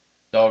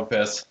 dog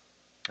piss.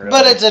 Really?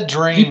 But it's a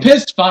dream. He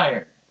pissed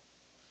fire.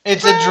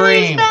 It's a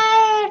dream.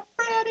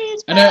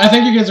 And I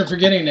think you guys are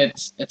forgetting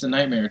it's a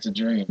nightmare. It's a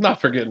dream. I'm not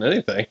forgetting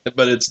anything,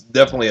 but it's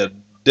definitely a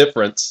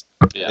difference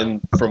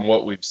from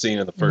what we've seen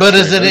in the first. But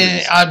is it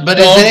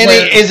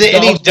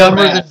any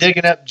dumber than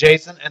digging up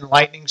Jason and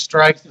lightning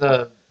strikes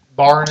the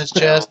bar in his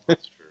chest?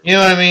 You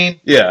know what I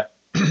mean? Yeah.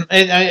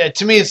 And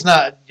to me, it's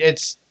not.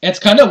 It's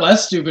kind of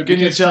less stupid. Can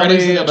you because tell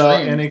Freddy's me in a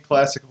about dream. any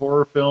classic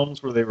horror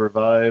films where they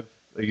revive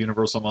a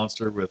Universal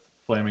monster with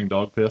flaming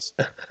dog piss?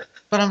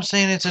 But I'm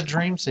saying it's a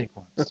dream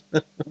sequence.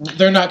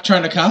 They're not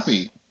trying to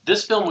copy.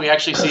 This film, we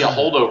actually see a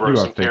holdover of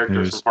some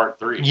characters from Part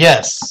 3.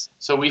 Yes.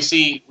 So we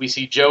see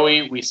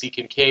Joey, we see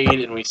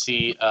Kincaid, and we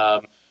see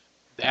the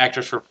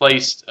actress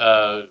replaced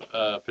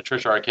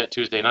Patricia Arquette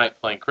Tuesday night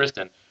playing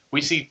Kristen.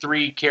 We see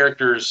 3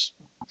 characters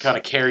kind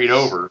of carried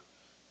over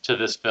to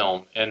this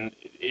film, and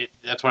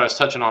that's what I was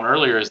touching on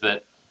earlier, is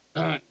that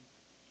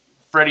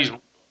Freddy's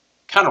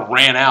kind of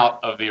ran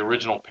out of the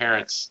original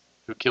parents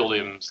who killed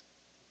him's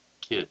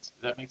kids.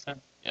 Does that make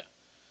sense? Yeah.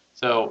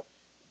 So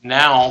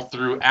now,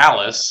 through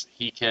Alice,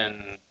 he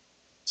can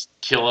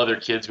kill other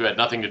kids who had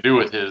nothing to do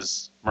with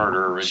his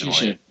murder originally.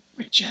 She should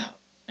reach out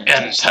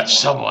and touch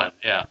someone.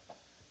 Yeah.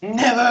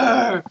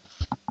 Never!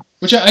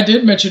 Which I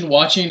did mention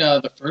watching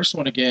the first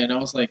one again. I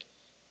was like,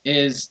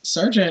 is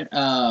Sergeant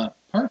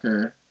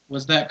Parker,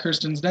 was that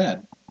Kirsten's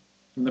dad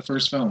from the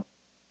first film?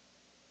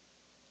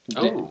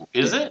 Oh,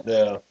 is it?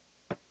 Yeah.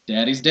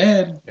 Daddy's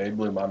dead. Yeah, he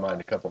blew my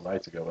mind a couple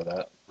nights ago with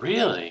that.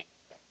 Really?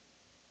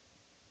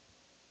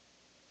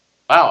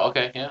 Wow,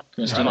 okay, yeah.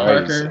 Kristen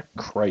Parker.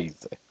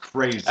 Crazy.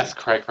 That's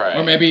cray.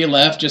 Or maybe he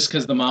left just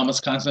because the mom was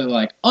constantly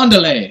like,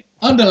 underlay.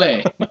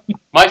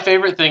 My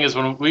favorite thing is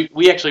when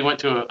we actually went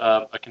to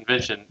a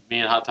convention,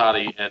 me and Hot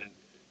Toddy and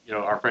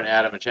our friend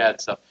Adam and Chad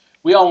and stuff.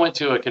 We all went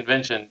to a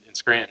convention in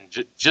Scranton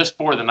just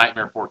for the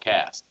Nightmare 4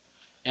 cast.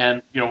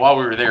 And, while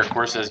we were there, of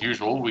course, as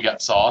usual, we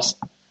got sauced.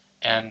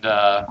 And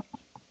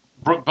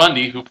Brooke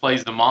Bundy, who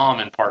plays the mom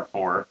in Part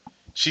 4,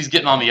 she's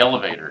getting on the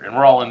elevator, and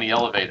we're all in the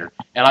elevator.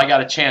 And I got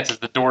a chance as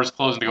the doors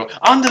closing to go,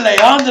 andale,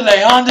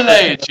 andale,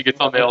 andale. And she gets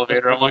on the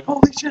elevator. I'm like,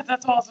 holy shit,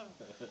 that's awesome.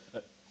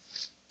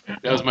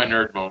 That was my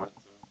nerd moment.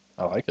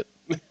 I like it.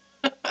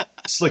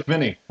 Slick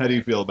Vinny, how do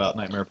you feel about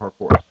Nightmare Part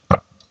 4?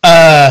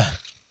 I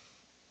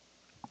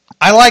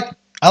like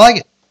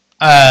it.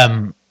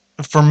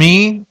 For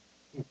me,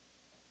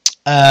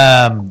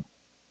 I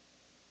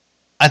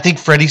think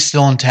Freddy's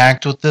still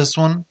intact with this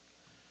one.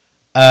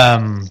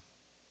 I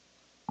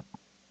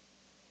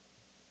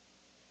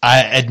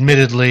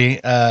admittedly,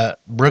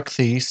 Brooke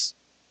Thies,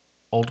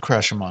 old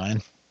crush of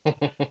mine,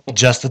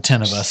 just the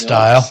 10 of us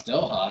style.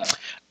 Still hot.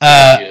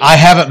 I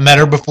haven't met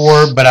her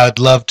before, but I would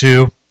love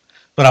to.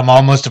 But I'm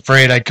almost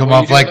afraid I'd come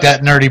off like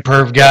that nerdy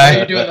perv guy. What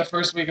are you doing the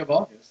first week of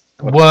August?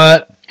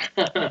 What?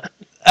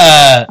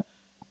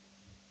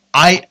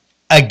 I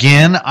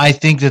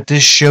think that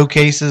this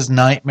showcases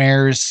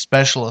Nightmare's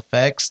special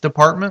effects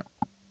department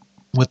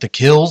with the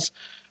kills.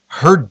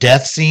 Her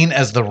death scene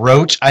as the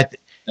roach,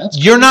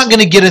 you're not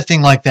going to get a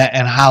thing like that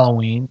in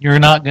Halloween. You're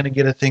not going to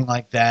get a thing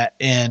like that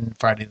in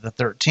Friday the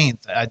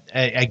 13th.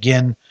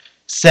 Again,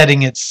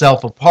 setting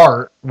itself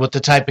apart with the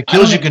type of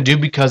kills you can do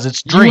because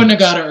it's dreams. You wouldn't have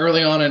got it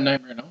early on in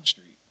Nightmare on Elm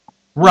Street.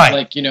 Right.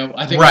 Like,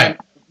 I think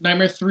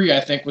Nightmare 3, I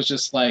think, was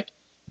just like,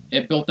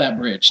 it built that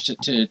bridge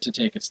to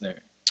take us there.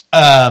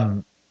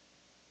 I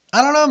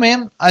don't know,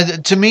 man.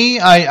 To me,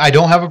 I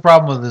don't have a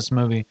problem with this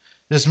movie.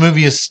 This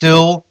movie is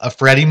still a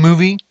Freddy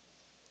movie.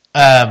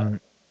 I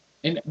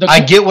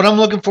get what I'm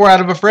looking for out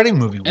of a Freddy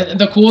movie. And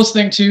the coolest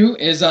thing too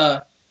is,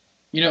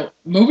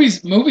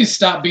 movies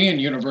stopped being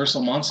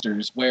Universal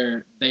monsters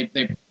where they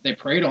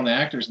preyed on the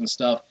actors and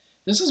stuff.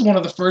 This is one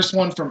of the first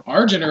one from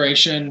our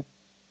generation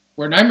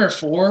where Nightmare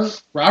 4,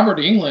 Robert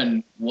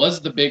Englund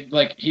was the big,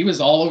 he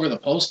was all over the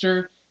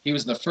poster. He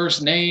was the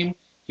first name.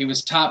 He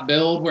was top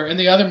billed. Where in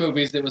the other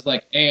movies it was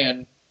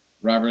and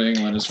Robert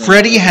Englund is.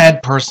 Freddy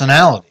had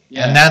personality,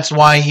 and that's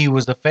why he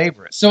was a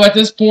favorite. So at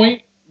this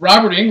point,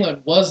 Robert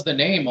Englund was the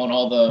name on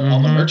all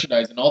the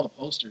merchandise and all the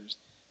posters.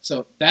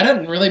 So that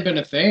hadn't really been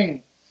a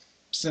thing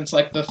since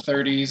the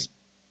 30s,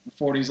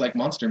 40s,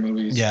 monster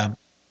movies. Yeah.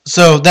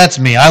 So that's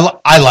me.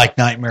 I like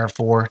Nightmare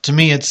 4. To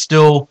me, it's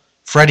still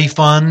Freddy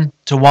fun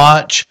to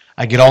watch.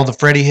 I get all the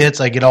Freddy hits.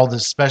 I get all the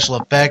special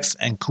effects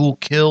and cool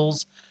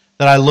kills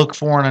that I look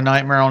for in a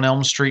Nightmare on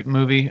Elm Street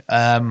movie.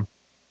 I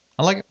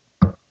like it.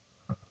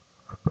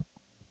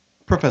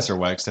 Professor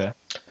Wagstaff.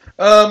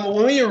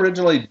 When we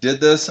originally did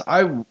this,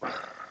 I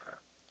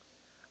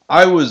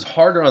was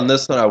harder on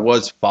this than I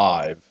was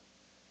 5,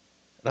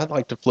 and I'd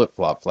like to flip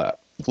flop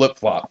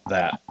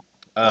that.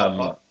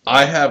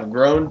 I have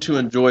grown to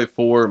enjoy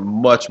 4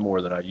 much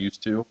more than I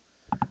used to.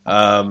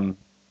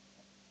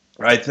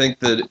 I think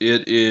that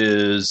it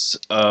is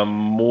a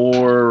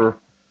more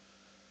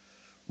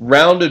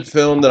rounded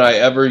film than I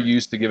ever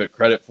used to give it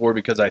credit for,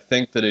 because I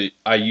think that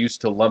I used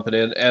to lump it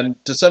in,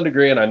 and to some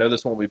degree, and I know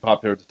this won't be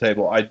popular at the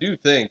table, I do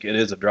think it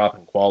is a drop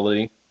in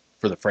quality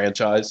for the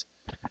franchise.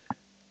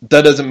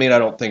 That doesn't mean I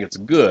don't think it's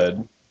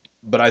good,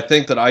 but I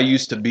think that I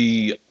used to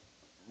be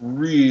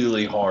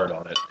really hard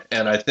on it,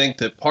 and I think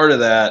that part of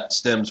that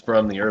stems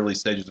from the early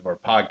stages of our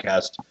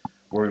podcast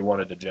where we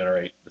wanted to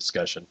generate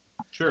discussion.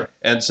 Sure.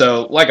 And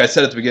so, like I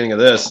said at the beginning of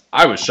this,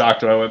 I was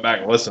shocked when I went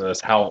back and listened to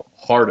this how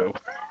hard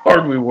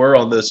we were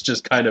on this,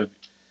 just kind of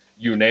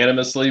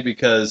unanimously,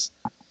 because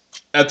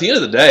at the end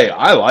of the day,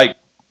 I like,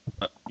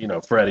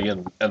 Freddy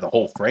and the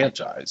whole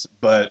franchise,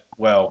 but,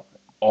 well,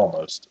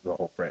 almost the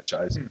whole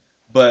franchise.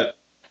 But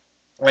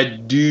I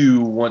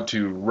do want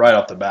to, right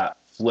off the bat,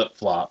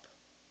 flip-flop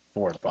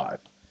 4 and 5,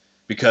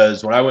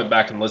 because when I went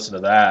back and listened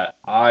to that,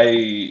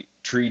 I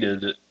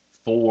treated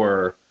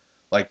 4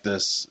 like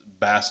this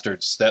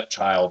bastard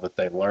stepchild that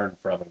they learned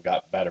from and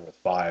got better with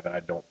 5, and I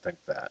don't think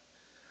that.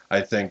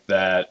 I think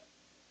that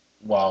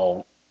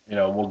while,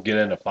 we'll get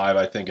into 5,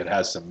 I think it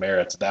has some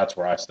merits. That's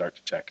where I start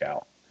to check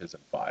out, is in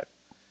 5.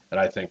 And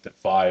I think that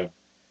 5,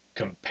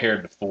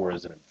 compared to 4,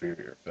 is an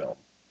inferior film.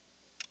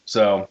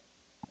 So,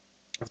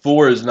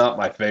 4 is not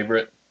my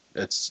favorite.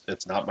 It's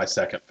not my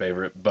second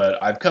favorite,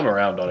 but I've come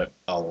around on it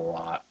a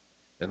lot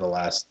in the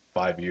last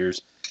 5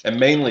 years, and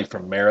mainly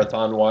from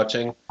marathon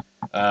watching.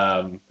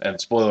 And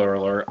spoiler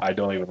alert, I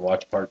don't even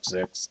watch part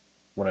 6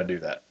 when I do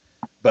that.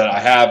 But I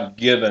have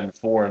given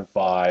 4 and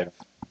 5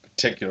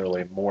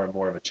 particularly more and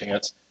more of a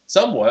chance,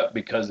 somewhat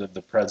because of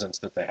the presence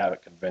that they have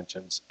at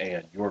conventions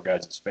and your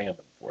guys'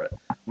 fandom for it.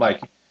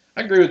 Mike,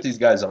 I agree with these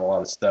guys on a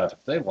lot of stuff.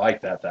 If they like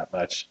that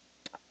much,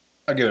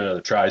 I'll give it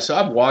another try. So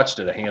I've watched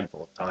it a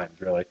handful of times,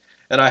 really.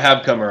 And I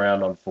have come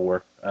around on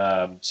 4.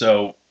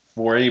 So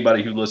for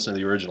anybody who listened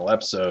to the original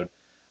episode,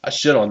 I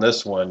shit on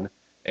this one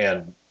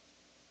and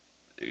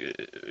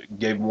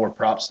gave more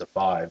props to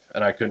 5,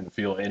 and I couldn't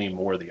feel any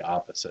more the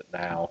opposite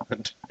now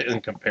in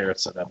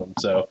comparison of them.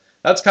 So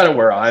that's kind of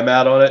where I'm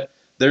at on it.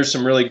 There's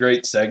some really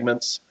great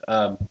segments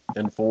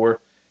in 4,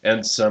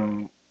 and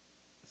some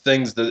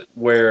things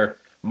where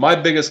my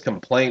biggest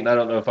complaint, and I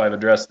don't know if I've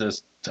addressed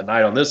this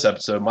tonight on this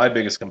episode, my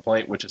biggest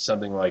complaint, which is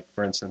something like,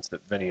 for instance,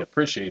 that Vinny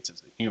appreciates, is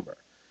the humor.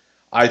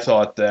 I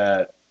thought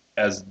that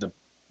as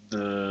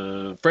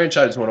the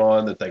franchise went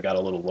on, that they got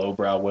a little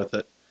lowbrow with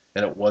it,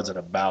 and it wasn't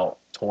about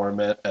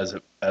torment as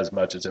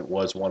much as it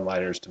was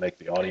one-liners to make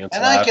the audience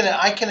laugh. And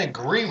I can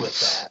agree with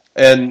that.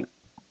 And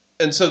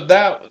so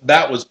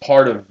that was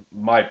part of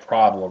my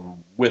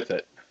problem with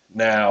it.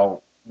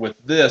 Now, with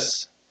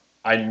this,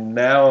 I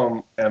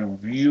now am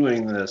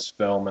viewing this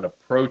film and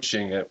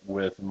approaching it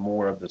with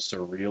more of the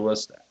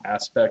surrealist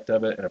aspect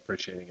of it and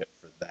appreciating it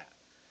for that,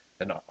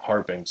 and not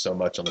harping so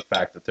much on the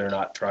fact that they're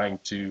not trying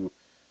to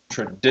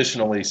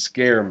traditionally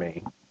scare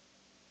me,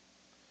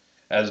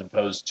 as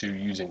opposed to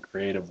using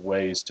creative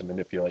ways to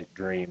manipulate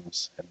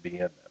dreams and be in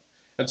them.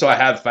 And so I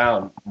have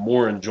found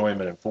more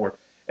enjoyment in 4.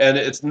 And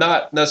it's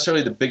not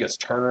necessarily the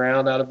biggest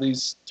turnaround out of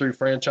these 3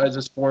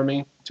 franchises for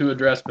me to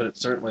address, but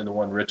it's certainly the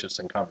one richest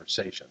in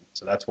conversation.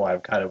 So that's why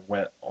I've kind of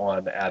went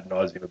on ad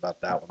nauseum about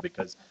that one,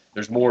 because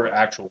there's more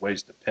actual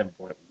ways to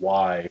pinpoint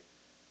why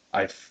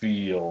I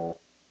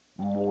feel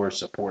more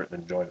support and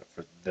enjoyment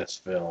for this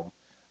film.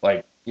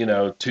 Like,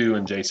 2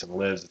 and Jason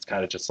Lives, it's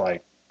kind of just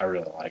like, I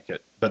really like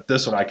it. But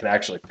this one I can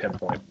actually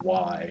pinpoint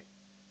why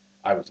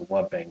I was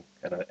lumping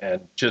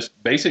and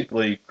just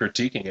basically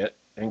critiquing it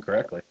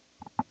incorrectly.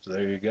 So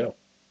there you go.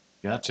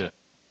 Gotcha.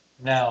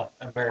 Now,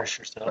 embarrass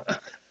yourself.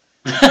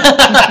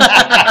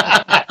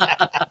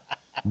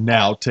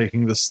 Now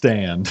taking the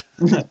stand.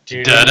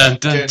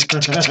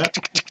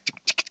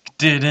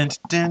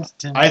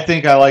 I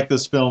think I like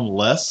this film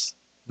less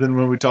than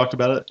when we talked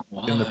about it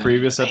in the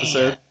previous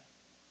episode.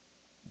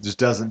 Just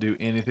doesn't do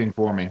anything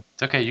for me.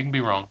 It's okay, you can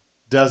be wrong.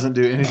 Doesn't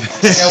do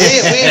anything. Yeah, we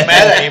ain't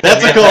mad at you.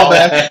 That's a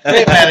callback. We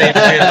ain't mad at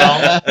you for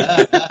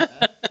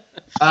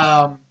being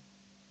wrong.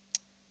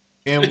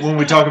 And when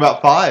we talk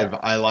about 5,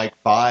 I like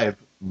 5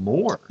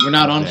 more. We're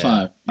not on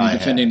 5. You're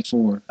defending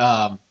 4.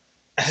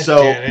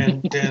 So,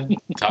 and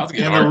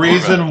the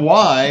reason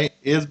why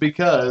is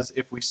because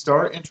if we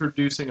start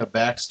introducing a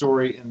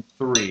backstory in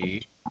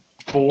 3,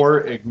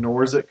 4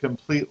 ignores it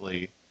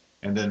completely,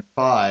 and then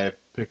 5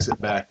 picks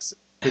it back.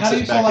 How do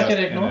you feel like it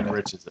ignored and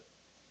enriches it?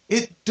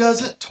 It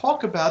doesn't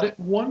talk about it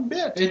one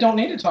bit. It don't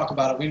need to talk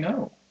about it. We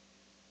know.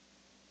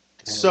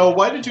 So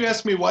why did you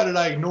ask me why did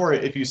I ignore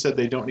it if you said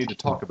they don't need to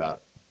talk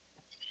about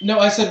it? No,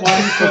 I said why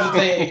do you feel that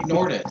they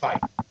ignored it? Fight.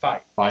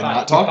 By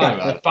not talking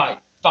about it.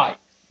 Fight.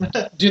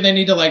 Do they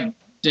need to like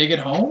dig it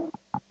home?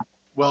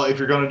 Well, if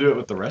you're going to do it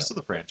with the rest of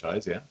the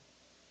franchise, yeah.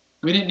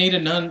 We didn't need a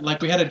nun.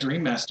 Like we had a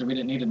Dream Master. We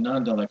didn't need a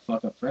nun to like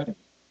fuck up Freddy.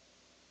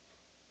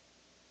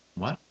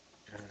 What?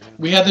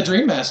 We had the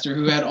Dream Master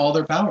who had all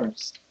their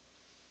powers.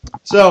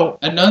 So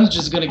A nun's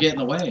just gonna get in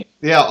the way.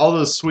 yeah, all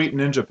those sweet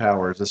ninja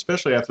powers,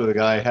 especially after the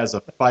guy has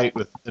a fight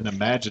with an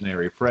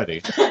imaginary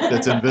Freddy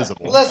that's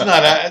invisible. Let's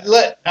not. Okay.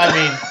 Let's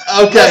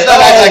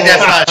not act like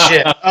that's not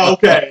shit.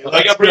 Okay.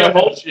 Like I bring up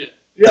bullshit.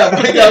 Yeah,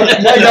 why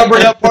gotta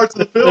bring up parts of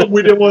the film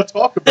we didn't want to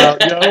talk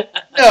about,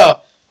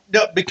 No,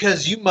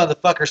 because you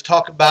motherfuckers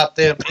talk about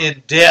them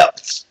in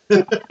depth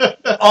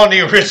on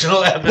the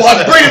original episode. Well,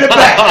 I'm bringing it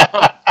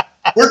back.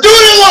 We're doing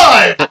it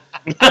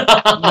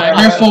live.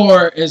 Nightmare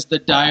 4 is the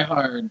Die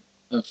Hard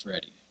of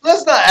Freddy.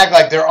 Let's not act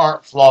like there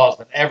aren't flaws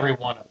in every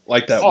one of them.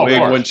 Like that Oh, of wig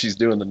course. when she's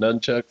doing the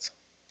nunchucks.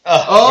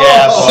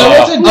 Yeah. So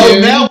it's a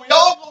dude. Now we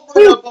all gonna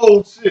bring up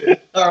old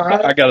shit. All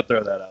right. I got to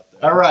throw that out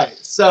there. All right.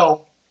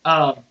 So,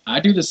 I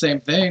do the same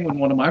thing when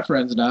one of my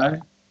friends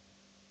die.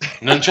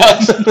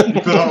 Nunchucks.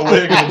 put on a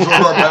wig and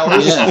absorb our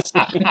powers. Yes.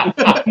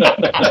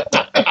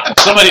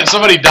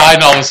 Somebody died,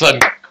 and all of a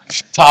sudden,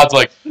 Todd's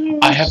like,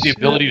 I have the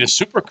ability to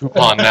super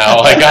coupon now.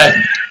 Like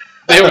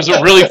there was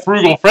a really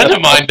frugal friend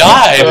of mine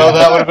died. Well,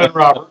 that would have been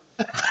Robert.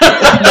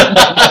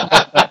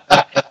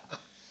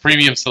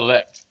 Premium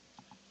select.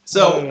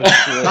 So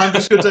I'm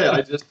just gonna tell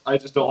you, I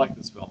just don't like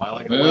this film. I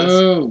like it less.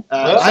 Boo.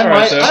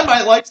 I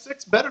might like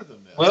 6 better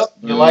than this. Well,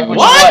 you like what?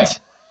 What? You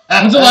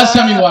like. When's the last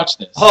time you watched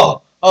this?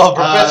 Professor's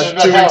 2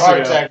 about to have a weeks heart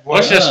ago. attack. boy.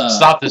 Let's just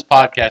stop this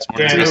podcast when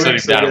we're Damn, just sitting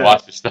weeks down and ago.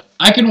 watch this stuff.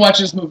 I can watch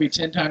this movie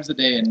 10 times a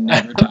day and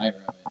never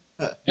tire of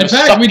it. In You're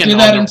fact, we sucking did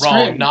that on in the wrong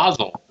Scranton.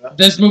 nozzle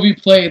This movie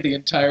played the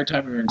entire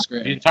time we were in the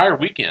Scranton. entire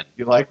weekend.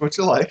 You like what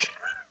you like,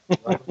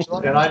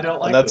 and I don't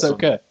like. And that's this one.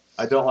 okay.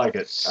 I don't like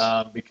it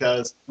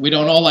because We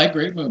don't all like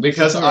great movies.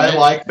 because It's all right.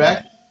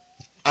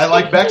 I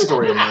like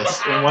backstory in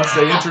this, and once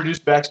they introduce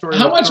backstory,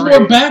 How in much 3,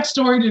 more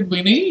backstory did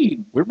we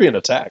need? We're being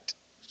attacked.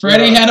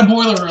 Freddy Yeah. had a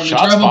boiler room. He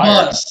Shots drove a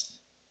fired. bus.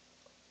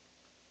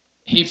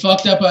 He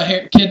fucked up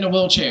a kid in a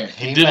wheelchair.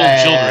 Diddled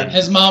children.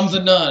 His mom's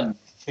a nun.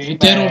 He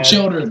diddled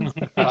children.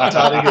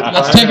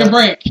 Let's take a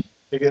break.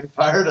 You're getting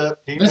fired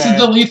up. This is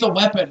the lethal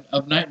weapon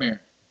of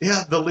Nightmare.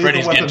 Yeah, the lethal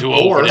Freddy's weapon getting too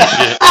old 4. for this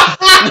shit.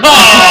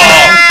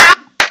 No!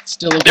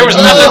 Still a There was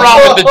good nothing movie.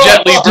 wrong with the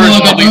Jet Li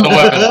version of Lethal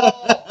Weapon.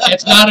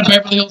 It's not a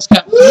Beverly Hills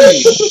Cop 3.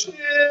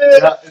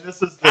 Yeah, and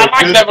this is the I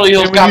like good, Beverly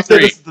Hills and when you Cop say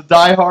 3. This is the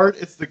Die Hard.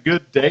 It's the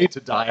good day to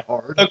Die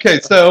Hard. Okay,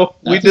 so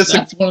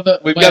That's one of the,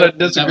 we've got a that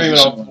disagreement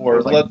was on one.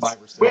 4. Like Let's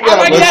 5 or 6. We I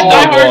gotta like move that on.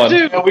 Die Hard on.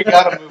 too. Yeah, we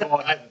gotta move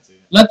on. I haven't seen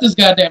it. Let this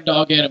goddamn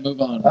dog in and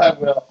move on. I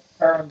will.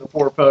 Earn the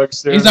 4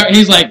 pugs. He's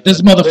like,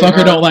 this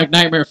motherfucker don't like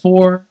Nightmare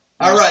 4.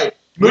 All right.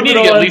 We need to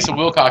moving get on Lisa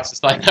Wilcox to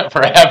sign up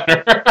for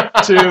Abner.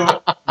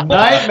 to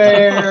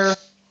Nightmare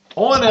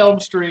on Elm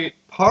Street,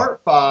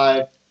 Part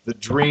 5, The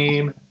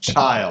Dream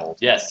Child.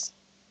 Yes.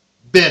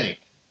 Benny,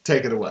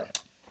 take it away.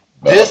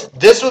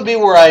 This would be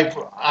where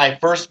I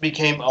first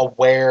became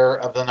aware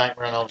of the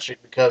Nightmare on Elm Street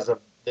because of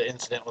the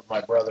incident with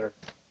my brother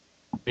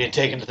being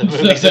taken to the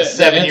movies at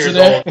 7 years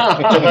old incident?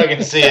 to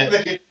fucking see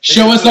it.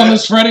 Show us on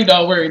this Freddy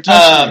doll where he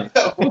touched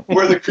me.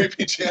 Where the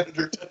creepy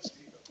janitor touched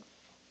you.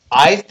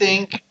 I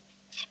think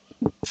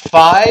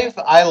 5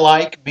 I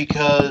like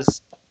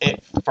because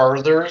it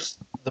furthers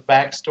the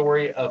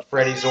backstory of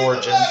Freddy's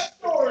origin.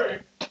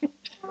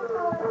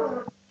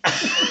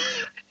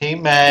 He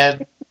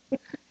mad.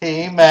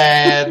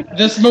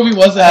 This movie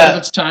was ahead of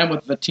its time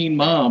with the teen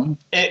mom.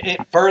 It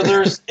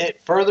furthers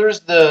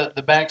the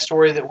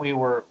backstory that we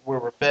were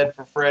fed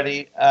for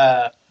Freddy.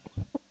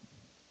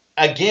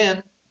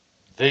 Again,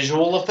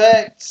 visual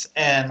effects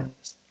and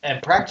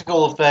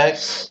practical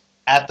effects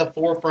at the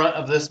forefront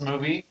of this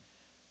movie.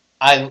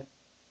 I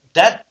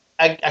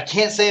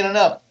can't say it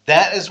enough.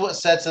 That is what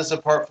sets this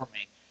apart for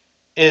me.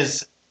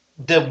 Is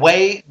the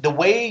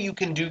way you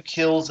can do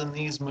kills in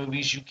these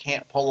movies you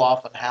can't pull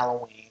off on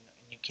Halloween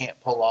and you can't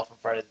pull off on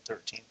Friday the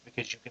 13th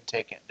because you can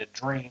take it into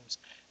dreams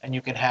and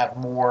you can have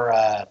more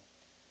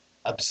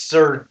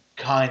absurd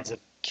kinds of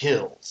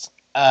kills.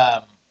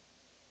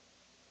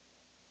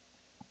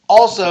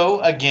 Also,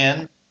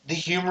 again, the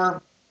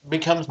humor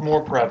becomes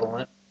more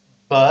prevalent,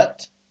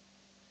 but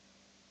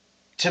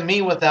to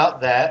me,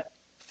 without that,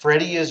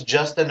 Freddy is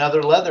just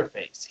another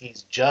Leatherface.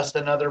 He's just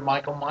another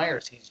Michael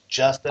Myers. He's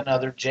just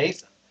another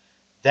Jason.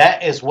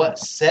 That is what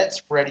sets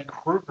Freddy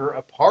Krueger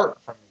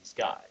apart from these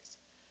guys.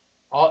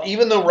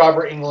 Even though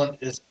Robert Englund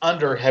is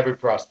under heavy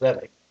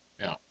prosthetic,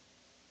 yeah,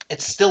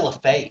 it's still a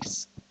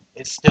face.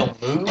 It still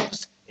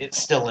moves. It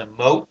still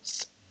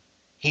emotes.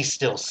 He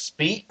still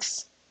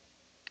speaks.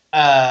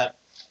 I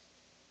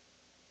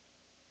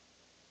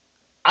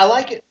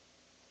like it.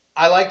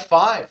 I like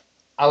 5.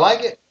 I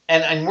like it.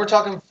 And we're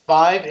talking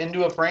 5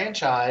 into a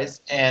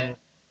franchise, and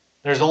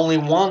there's only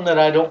one that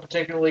I don't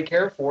particularly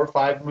care for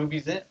 5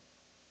 movies in.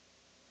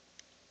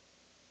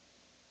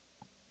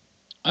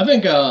 I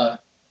think 5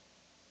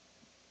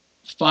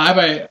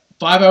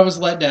 I was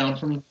let down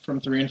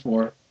from 3 and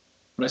 4.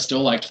 but I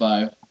still liked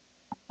 5.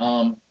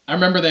 I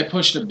remember they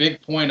pushed a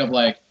big point of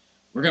like,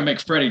 we're gonna make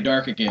Freddy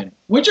dark again,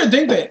 which I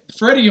think that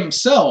Freddy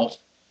himself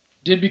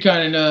did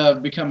become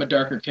a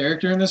darker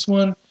character in this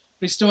one, but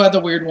he still had the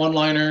weird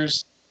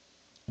one-liners.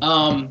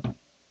 I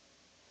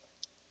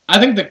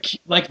think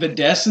the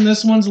deaths in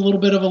this one's a little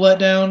bit of a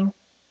letdown.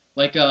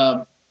 Like,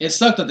 it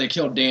sucked that they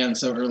killed Dan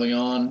so early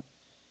on.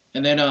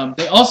 And then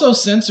they also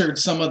censored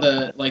some of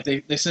the, like,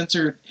 they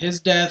censored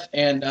his death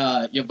and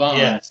Yvonne.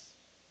 Yes.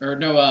 Or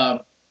no,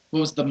 what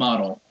was the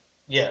model?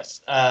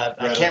 Yes.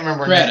 I can't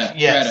remember. Greta.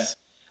 Yes.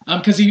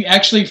 Because he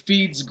actually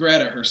feeds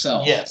Greta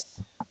herself. Yes.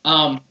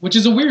 Which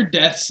is a weird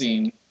death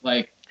scene.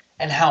 Like,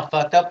 and how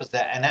fucked up is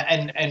that?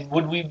 And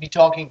would we be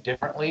talking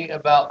differently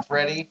about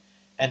Freddy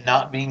and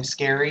not being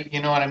scary?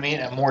 You know what I mean?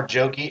 And more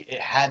jokey.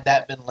 Had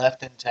that been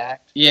left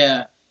intact?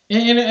 Yeah.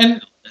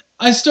 And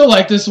I still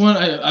like this one.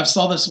 I've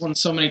saw this one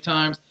so many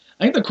times.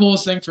 I think the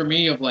coolest thing for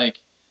me of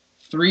like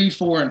 3,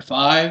 4, and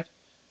 5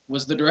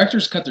 was the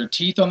directors cut their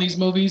teeth on these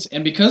movies,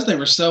 and because they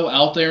were so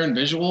out there and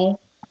visual,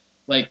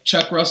 like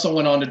Chuck Russell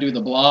went on to do The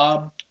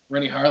Blob,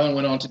 Rennie Harlan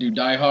went on to do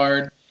Die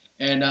Hard,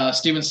 and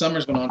Steven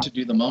Sommers went on to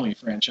do the Mummy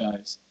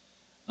franchise.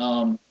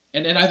 And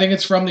I think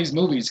it's from these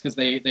movies because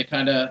they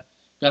kind of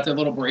got their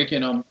little break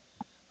in them.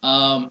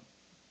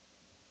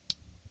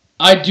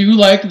 I do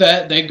like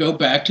that they go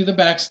back to the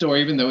backstory,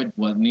 even though it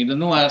wasn't even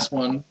the last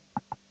one.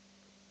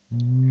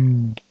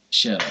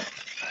 Shut up.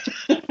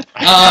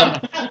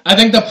 I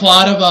think the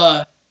plot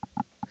of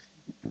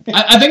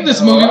I think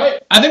this movie.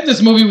 Right. I think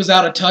this movie was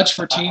out of touch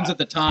for teens at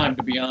the time,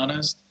 to be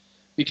honest,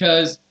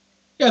 because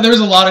there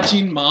was a lot of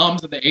teen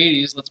moms in the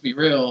 '80s. Let's be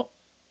real,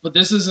 but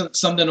this isn't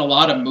something a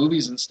lot of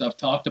movies and stuff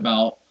talked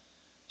about.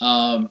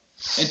 And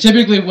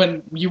typically,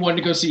 when you wanted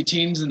to go see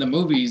teens in the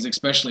movies,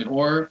 especially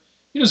horror,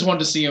 you just wanted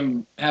to see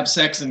them have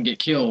sex and get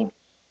killed.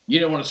 You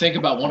didn't want to think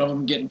about one of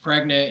them getting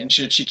pregnant and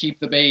should she keep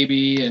the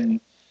baby. And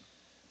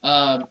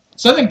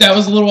so I think that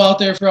was a little out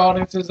there for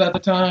audiences at the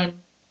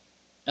time.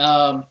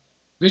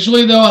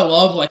 Visually, though, I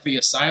love like the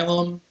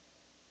asylum,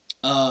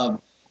 the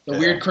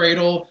weird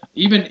cradle,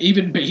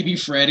 even Baby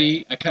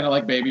Freddy. I kind of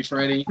like Baby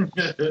Freddy.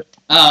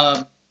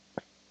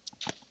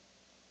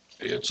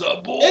 It's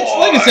a boy. It's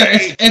like I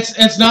said,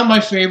 it's not my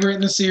favorite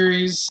in the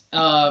series.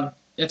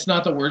 It's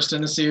not the worst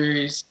in the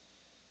series.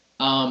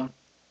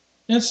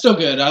 It's still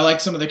good. I like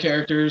some of the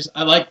characters.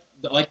 I like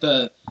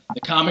the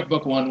comic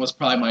book one was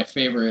probably my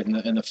favorite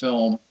in the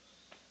film.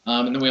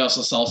 And then we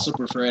also saw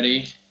Super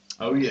Freddy.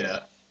 Oh yeah.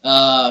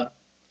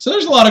 So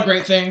there's a lot of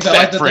great things. I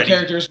like that Freddy. the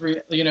characters,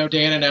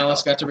 Dan and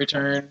Alice got to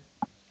return.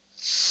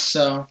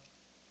 So,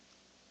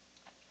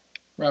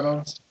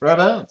 Rabones.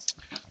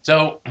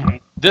 So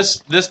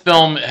this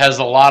film has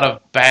a lot of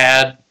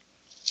bad.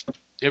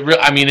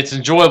 It's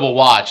enjoyable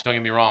watch. Don't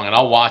get me wrong, and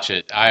I'll watch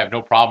it. I have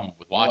no problem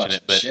with watching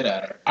it. But shit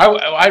out of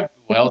her.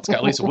 Well, it's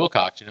got Lisa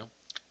Wilcox,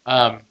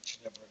 Yeah,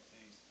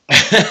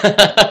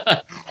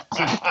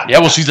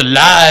 well, she's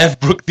alive.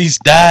 Brooke Thieves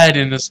died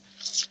in this.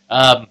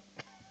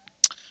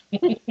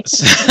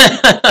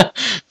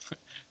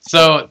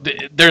 So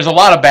there's a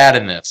lot of bad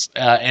in this,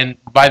 and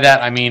by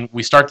that I mean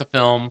we start the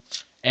film,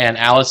 and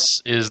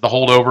Alice is the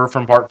holdover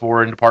from Part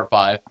 4 into Part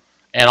 5,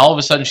 and all of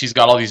a sudden she's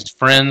got all these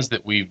friends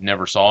that we've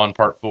never saw in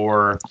Part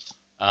 4,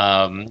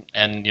 and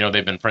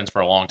they've been friends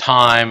for a long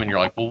time, and you're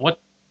like, well,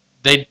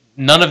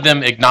 none of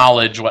them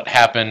acknowledge what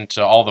happened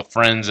to all the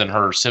friends and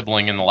her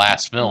sibling in the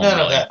last film. None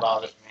of that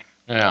bothers me.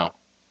 Yeah,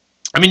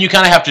 I mean you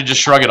kind of have to just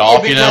shrug it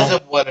off, because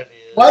of what it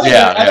is. Well,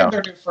 I think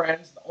they're new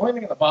friends. The only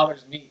thing that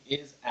bothers me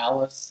is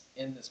Alice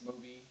in this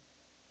movie.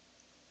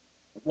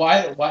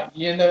 Why?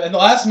 In the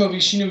last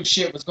movie, she knew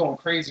shit was going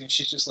crazy, and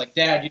she's just like,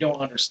 Dad, you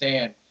don't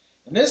understand.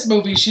 In this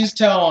movie, she's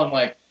telling,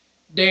 like,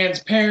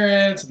 Dan's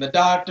parents and the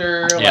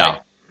doctor,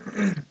 like,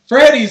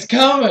 Freddy's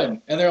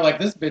coming. And they're like,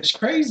 this bitch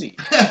crazy.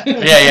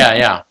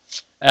 Yeah.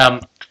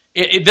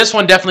 This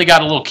one definitely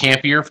got a little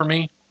campier for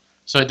me.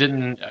 So it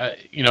didn't,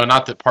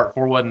 not that Part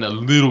 4 wasn't a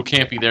little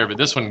campy there, but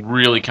this one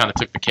really kind of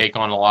took the cake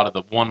on a lot of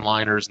the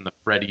one-liners and the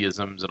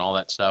Freddyisms and all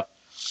that stuff.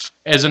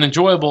 As an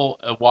enjoyable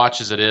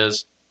watch as it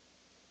is,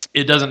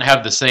 it doesn't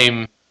have the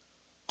same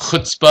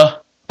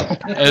chutzpah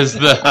as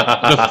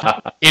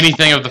the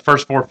anything of the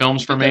first 4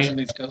 films for me.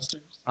 These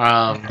coasters?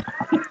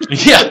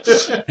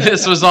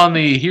 This was on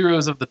the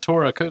Heroes of the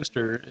Torah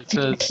coaster. It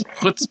says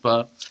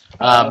chutzpah.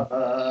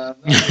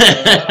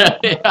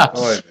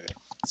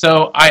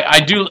 So I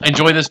do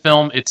enjoy this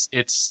film. It's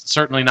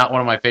certainly not one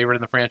of my favorite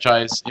in the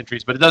franchise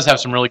entries, but it does have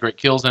some really great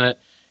kills in it.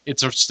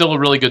 It's still a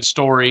really good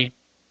story.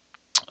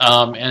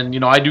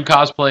 And I do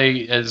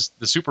cosplay as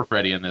the Super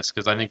Freddy in this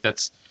because I think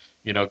that's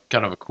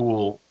kind of a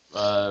cool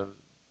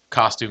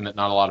costume that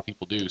not a lot of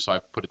people do. So I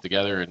put it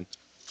together, and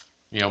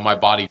my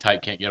body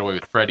type can't get away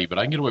with Freddy, but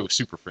I can get away with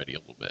Super Freddy a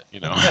little bit.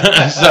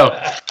 So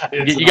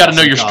you got to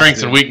know your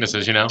strengths and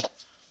weaknesses. You're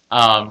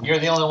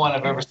the only one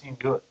I've ever seen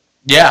do it.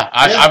 Yeah,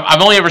 I've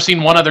only ever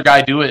seen one other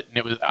guy do it, and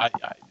it was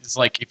it's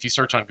like if you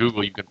search on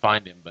Google, you can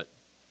find him. But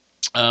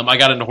I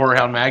got into Horror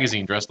Hound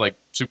magazine dressed like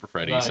Super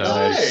Freddy. Nice. So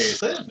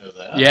Nice. I didn't know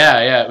that.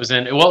 Yeah, it was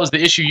in. What was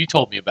the issue you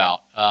told me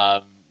about?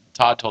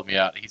 Todd told me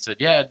out. He said,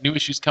 "Yeah, new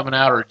issue's coming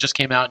out, or it just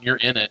came out, and you're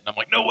in it." And I'm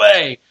like, "No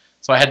way!"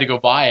 So I had to go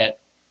buy it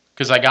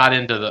because I got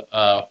into the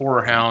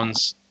Horror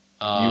Hounds.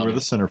 You were the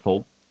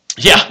centerfold.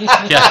 Yeah,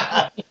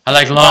 yeah. I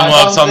like long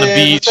walks on the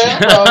beach.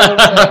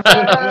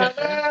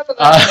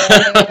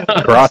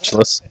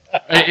 Crotchless.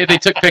 They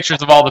took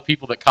pictures of all the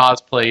people that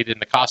cosplayed in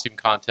the costume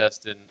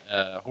contest in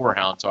Horror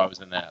Hound, so I was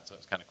in that. So it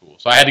was kind of cool.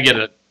 So I had to get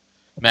a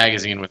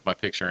magazine with my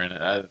picture in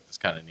it. It's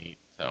kind of neat.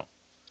 So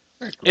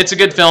it's a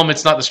good film.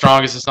 It's not the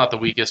strongest. It's not the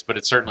weakest, but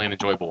it's certainly an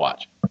enjoyable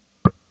watch.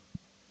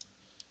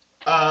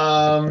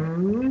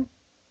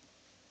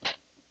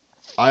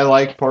 I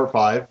like part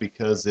 5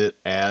 because it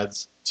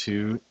adds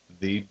to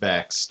the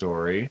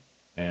backstory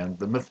and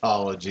the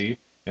mythology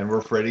and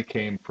where Freddy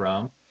came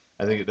from.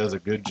 I think it does a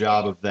good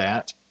job of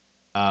that.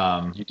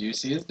 You do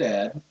see his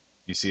dad.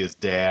 You see his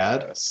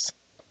dad.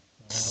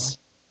 Yes.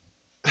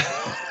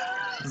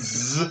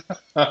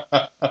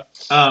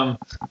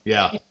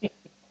 Yeah.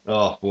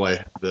 Oh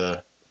boy,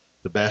 the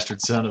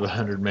bastard son of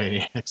 100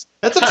 maniacs.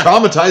 That's a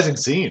traumatizing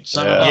scene.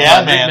 Son of a Yeah,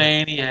 100 man.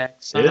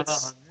 maniacs. Son of a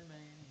It's- 100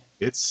 maniacs.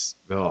 It's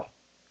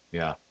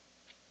yeah.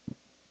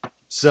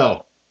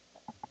 So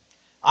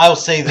I'll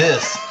say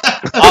this.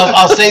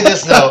 I'll say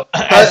this though.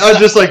 I'm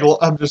just like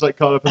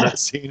caught up in that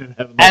scene and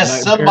having As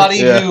nightmares. somebody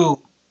Yeah.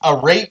 who a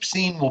rape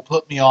scene will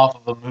put me off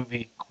of a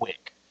movie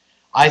quick.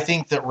 I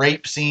think that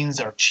rape scenes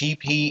are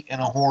cheap heat in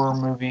a horror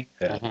movie.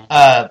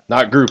 Yeah.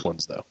 Not group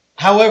ones though.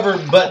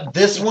 However, but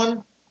this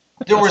one,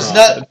 there was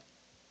not not.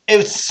 It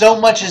was so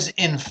much as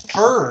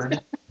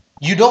inferred.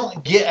 You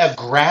don't get a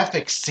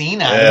graphic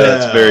scene out Yeah, of it,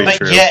 that's very but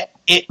true. yet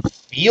it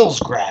feels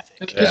graphic.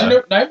 Because Yeah.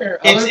 Nightmare.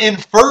 It's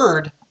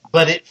inferred,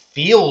 but it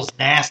feels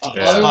nasty.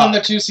 Yeah. as Other than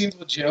fuck. the 2 scenes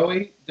with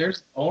Joey,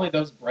 there's only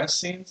those breast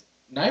scenes.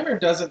 Nightmare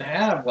doesn't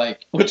have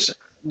like Which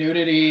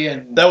nudity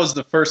and that was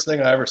the first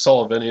thing I ever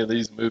saw of any of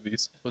these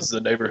movies. Was the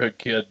neighborhood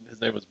kid? His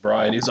name was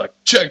Brian. He's like,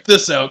 "Check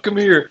this out, come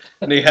here,"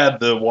 and he had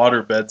the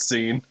waterbed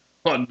scene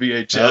on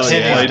VHS. Oh, and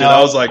yeah. played it.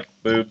 I was like,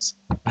 "Boobs."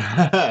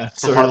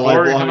 Sort Part of like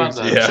four, come belonging on,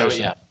 to yeah. so,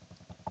 session.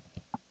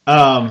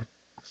 yeah.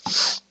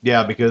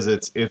 Yeah, because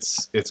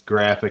it's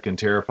graphic and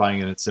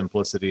terrifying in its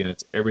simplicity, and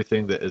it's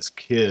everything that as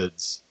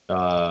kids,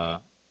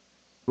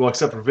 well,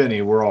 except for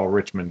Vinny, we're all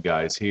Richmond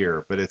guys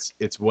here, but it's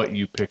what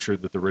you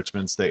pictured that the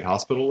Richmond State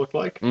Hospital looked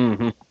like.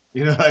 Mm-hmm.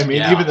 You know what I mean?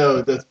 Yeah. Even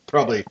though that's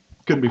probably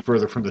couldn't be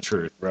further from the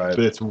truth, Right.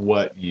 but it's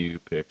what you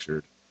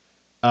pictured.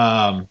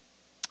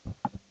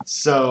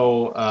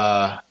 So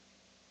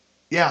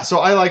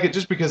I like it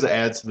just because it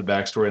adds to the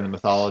backstory and the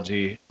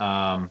mythology.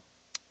 I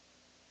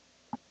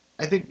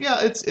think,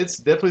 it's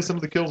definitely some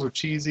of the kills are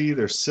cheesy,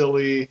 they're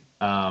silly,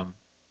 and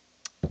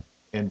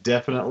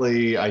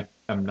definitely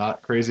I'm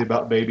not crazy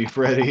about Baby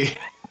Freddy,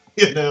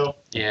 you know.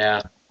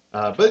 Yeah.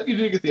 But you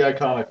do get the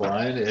iconic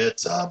line,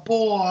 "It's a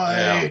boy,"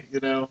 Yeah. you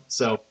know.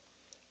 So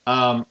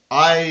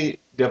I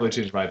definitely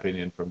changed my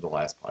opinion from the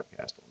last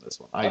podcast on this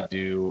one. I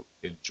do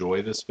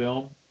enjoy this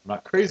film. I'm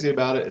not crazy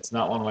about it. It's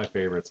not one of my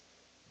favorites,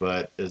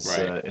 but as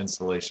Right.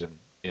 installation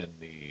in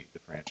the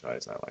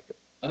franchise, I like it.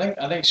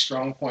 I think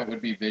strong point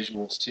would be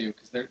visuals too,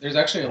 because there's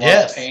actually a lot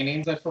Yes. of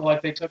paintings I feel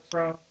like they took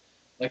from,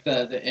 like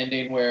the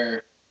ending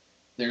where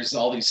there's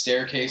all these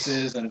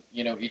staircases and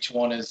each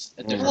one is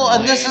a different. Well,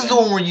 and this lane is the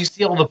one where you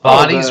see all the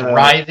bodies the-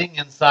 writhing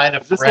inside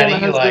of This Freddy.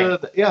 one has Like,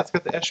 it's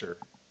got the Escher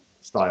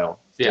style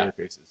Yeah.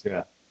 staircases.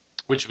 Yeah,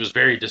 Which was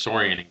very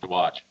disorienting to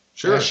watch.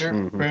 sure. Usher.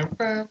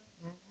 Mhm.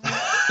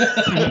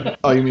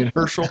 Oh, you mean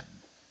Herschel?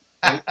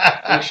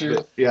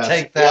 Escher. Yeah,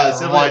 Take that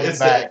and rewind it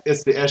back.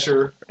 It's the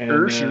Escher, and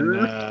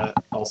Escher. then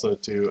also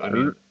too. I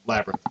mean,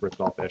 Labyrinth ripped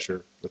off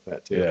Escher with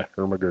that too. Yeah,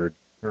 Hermagerd.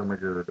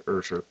 Hermagerd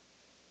Escher.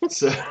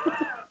 So,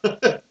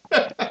 so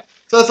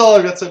that's all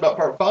I've got to say about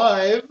part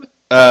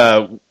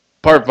 5.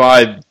 Part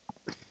 5,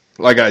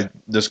 like I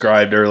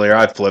described earlier,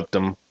 I flipped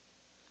them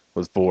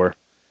with 4.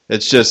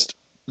 It's just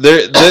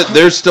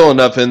there's still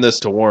enough in this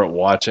to warrant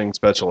watching,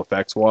 special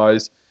effects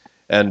wise,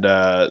 and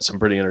some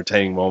pretty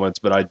entertaining moments.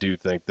 But I do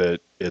think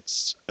that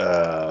it's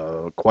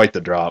quite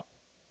the drop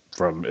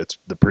from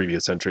the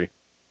previous entry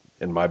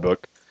in my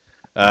book,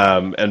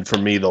 and for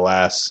me, the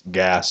last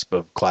gasp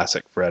of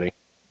classic Freddy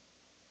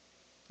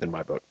in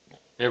my book.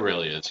 It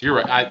really is. You're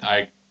right.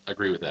 I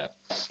agree with that.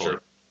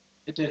 Sure.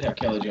 It did have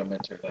Kelly Jo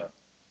Minter though.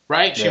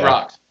 Right? She Yeah.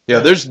 rocks. Yeah,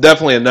 there's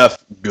definitely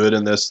enough good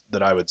in this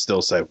that I would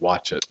still say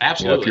watch it.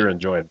 Absolutely. If you're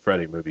enjoying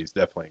Freddy movies,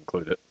 definitely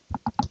include it.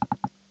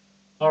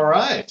 All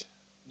right,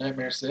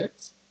 Nightmare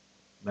 6.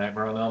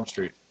 Nightmare on Elm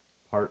Street,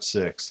 part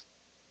 6.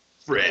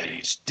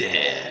 Freddy's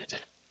dead.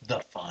 the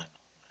final.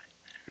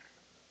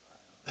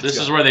 This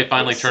is where they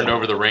finally turned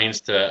over the reins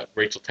to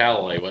Rachel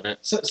Talalay, wasn't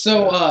it?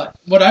 So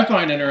what I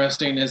find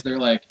interesting is they're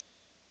like,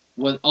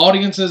 what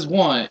audiences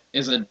want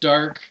is a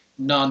dark,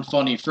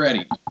 non-funny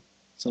Freddy.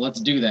 So let's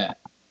do that.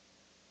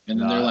 And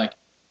then they're like,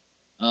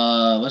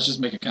 let's just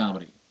make a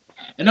comedy.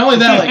 And not only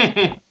that,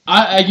 like,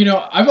 I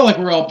feel like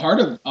we're all part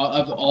of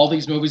all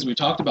these movies we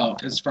talked about,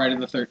 because Friday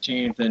the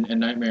 13th and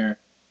Nightmare.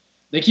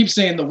 They keep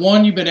saying the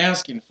one you've been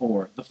asking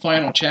for, the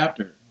final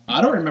chapter. I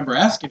don't remember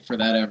asking for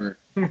that ever.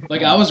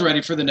 Like, I was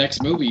ready for the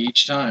next movie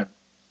each time.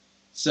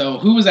 So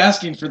who was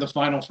asking for the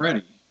final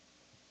Freddy?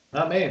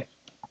 Not me.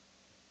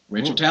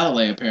 Rachel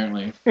Talalay,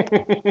 apparently.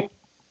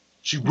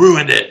 She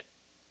ruined it.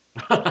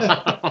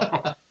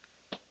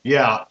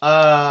 Yeah.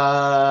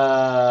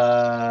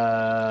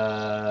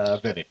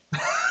 Vinny.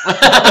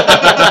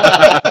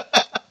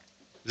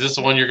 Is this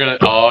the one you're gonna?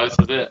 Oh, this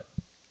is it.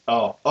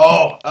 Oh.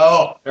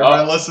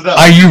 Everybody listen up.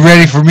 Are you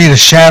ready for me to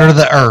shatter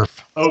the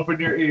earth? Open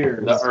your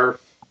ears. The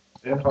Earth.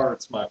 And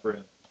hearts, my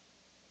friend.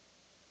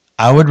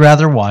 I would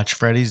rather watch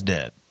Freddy's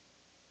Dead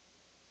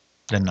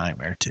than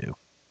Nightmare 2.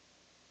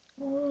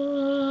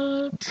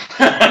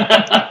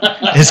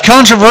 It's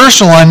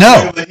controversial, I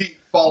know. The heat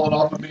falling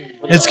off of me.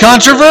 It's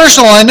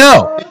controversial, I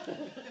know.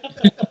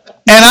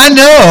 And I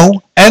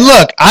know, and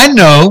look, I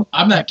know,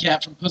 I'm that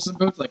cat from Puss in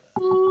Boots, like,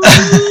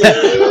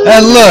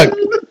 and look,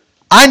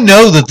 I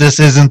know that this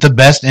isn't the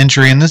best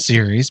entry in the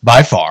series,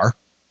 by far.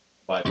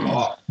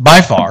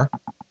 By far.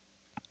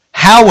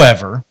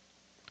 However,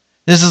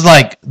 this is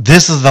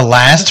the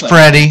last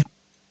Freddy.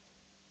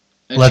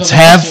 Let's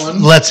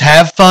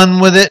have fun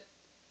with it.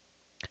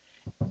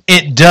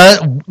 It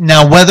does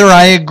now. Whether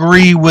I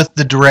agree with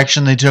the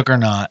direction they took or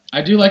not,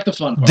 I do like the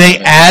fun part. They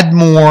add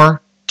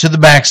more to the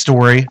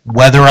backstory.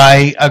 Whether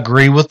I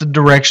agree with the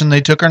direction they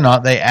took or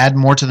not, they add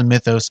more to the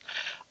mythos.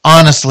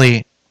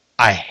 Honestly,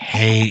 I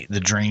hate the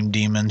Dream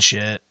Demon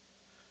shit.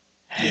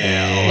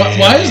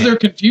 Why is there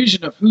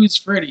confusion of who's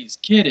Freddy's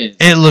kid is?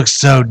 It looks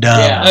so dumb.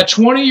 Yeah, a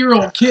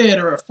 20-year-old kid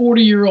or a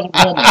 40-year-old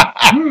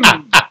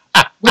woman.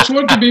 Which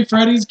one could be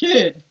Freddy's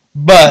kid?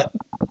 But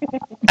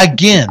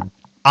again,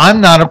 I'm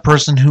not a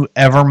person who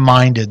ever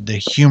minded the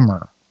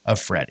humor of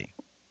Freddy.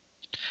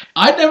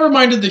 I never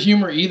minded the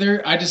humor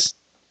either. I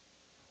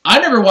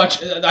never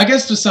watched. I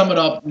guess to sum it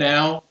up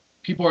now,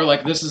 people are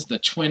like, "This is the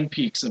Twin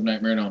Peaks of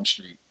Nightmare on Elm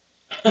Street,"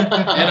 and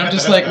I'm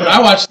just like, when I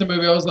watched the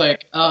movie, I was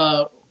like,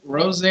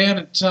 Roseanne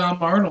and Tom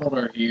Arnold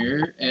are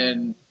here,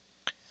 and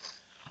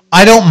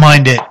I don't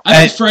mind it.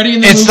 I think Freddy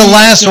in the it's movie the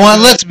last so one.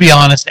 good. Let's be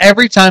honest.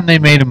 Every time they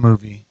made a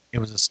movie, it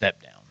was a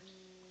step down,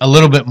 a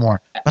little bit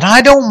more. But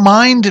I don't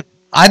mind.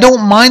 I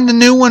don't mind the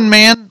new one,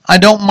 man. I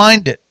don't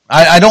mind it.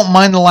 I don't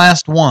mind the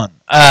last one.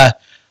 I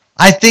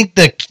think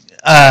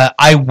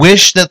I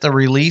wish that the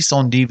release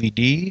on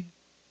DVD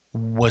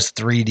was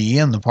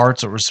 3D and the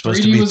parts that were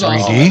supposed to be 3D. Was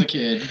awesome as a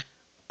kid.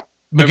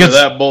 Remember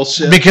that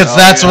bullshit? Because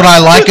that's what I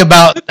like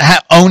about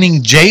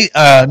owning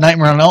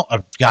Nightmare on Elm.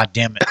 Oh, God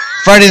damn it,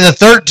 Friday the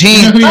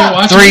 13th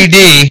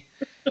 3D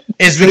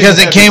is because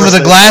it came with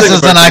the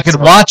glasses and I could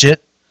watch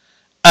it.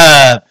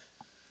 But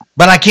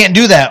I can't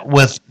do that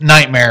with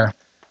Nightmare.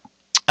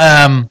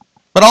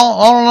 But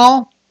all in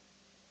all,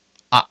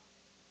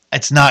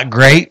 it's not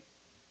great.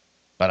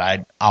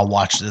 But I'll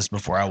watch this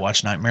before I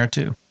watch Nightmare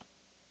 2.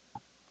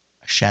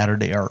 I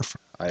shattered the earth.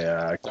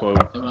 I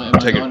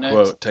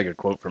take a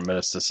quote from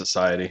Menace to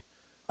Society.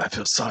 I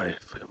feel sorry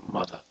for your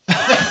mother.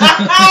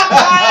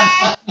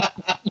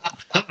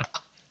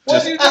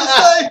 What did you just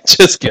say?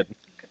 Just kidding.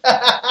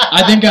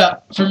 I think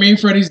for me,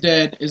 Freddy's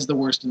Dead is the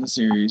worst in the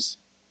series.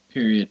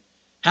 Period.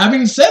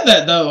 Having said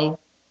that, though,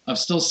 I've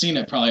still seen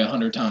it probably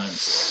 100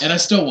 times, and I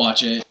still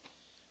watch it.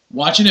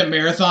 Watching it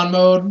marathon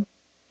mode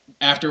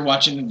after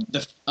watching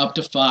up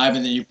to 5,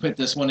 and then you put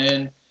this one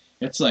in,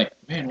 it's like,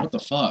 man, what the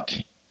fuck?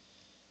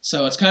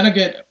 So it's kind of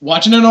good.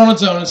 Watching it on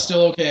its own is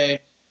still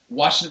okay.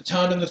 Watched a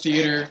ton in the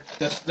theater.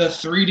 The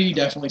 3D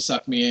definitely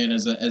sucked me in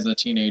as a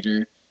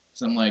teenager.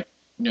 So I'm like,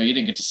 you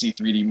didn't get to see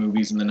 3D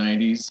movies in the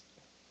 90s.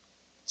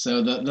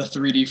 So the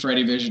 3D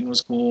Freddy Vision was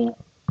cool.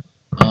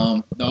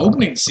 The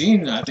opening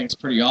scene, I think, is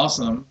pretty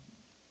awesome.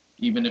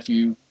 Even if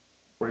you...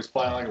 Where he's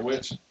flying like a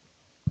witch?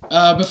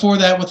 Before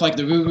that, with like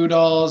the Voodoo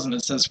dolls, and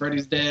it says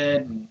Freddy's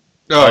dead. And...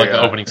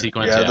 the opening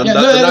sequence.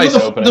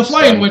 The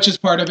flying witch is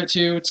part of it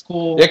too. It's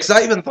cool. Yeah, because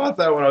I even thought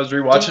that when I was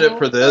rewatching it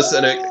for this,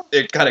 and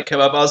it kind of came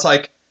up. I was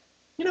like,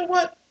 you know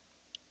what?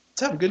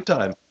 Let's have a good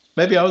time.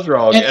 Maybe I was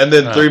wrong. And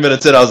then 3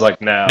 minutes in, I was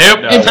like, no. Nope.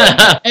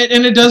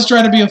 And it does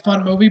try to be a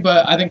fun movie,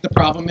 but I think the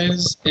problem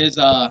is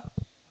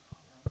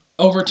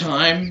over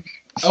time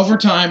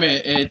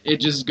it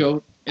just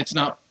it's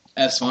not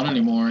as fun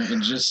anymore.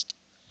 It just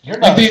You're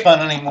not as fun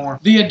anymore.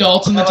 The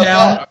adults in the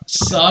town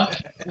suck.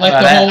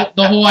 Like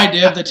the whole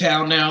idea of the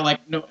town now, like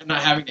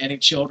not having any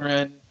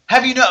children.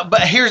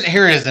 But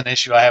here is an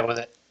issue I have with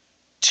it.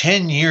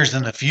 10 years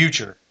in the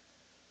future.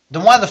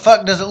 Then why the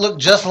fuck does it look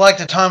just like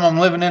the time I'm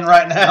living in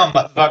right now,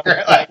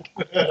 motherfucker? Like,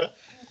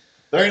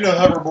 there ain't no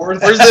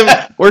hoverboards.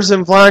 Where's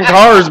them flying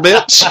cars,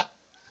 bitch?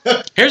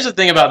 Here's the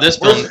thing about this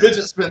film. Where's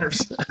fidget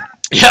spinners?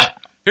 Yeah.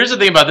 Here's the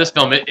thing about this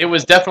film. It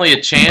was definitely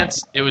a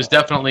chance. It was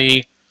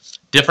definitely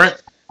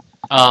different.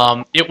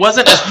 It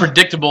wasn't as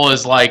predictable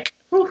as like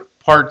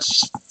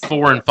parts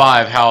 4 and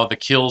 5, how the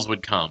kills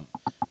would come.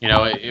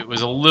 It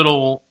was a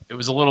little.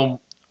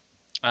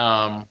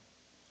 I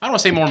don't want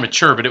to say more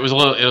mature, but it was a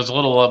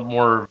little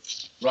more.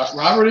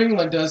 Robert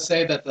Englund does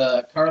say that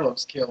the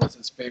Carlos kill is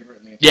his favorite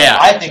in the entire. Yeah,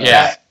 I think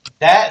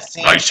that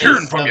scene. Nice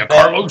hearing from you,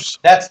 Carlos.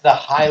 That's the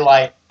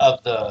highlight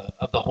of the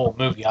whole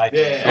movie. I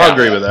think. I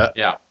agree with that.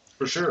 Yeah,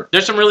 for sure.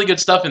 There's some really good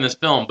stuff in this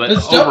film, but the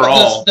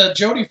overall, the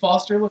Jodie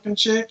Foster looking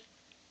chick.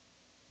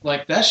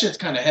 Like, that shit's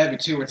kind of heavy,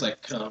 too, where it's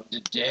like, come to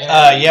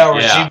daddy.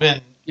 Where she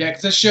been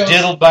because it shows...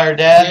 diddled by her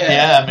dad.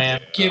 Yeah,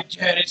 man. Give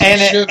daddy some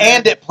sugar.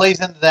 And it plays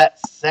into that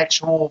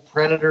sexual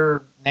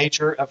predator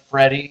nature of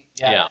Freddy.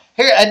 Yeah.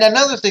 Here, and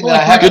another thing that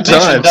I haven't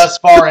mentioned thus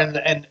far,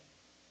 and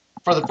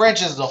for the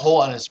franchise as a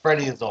whole, and as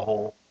Freddy as a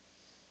whole,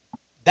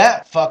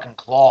 that fucking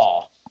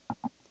claw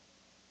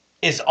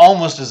is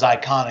almost as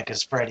iconic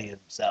as Freddy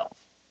himself.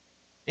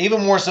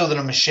 Even more so than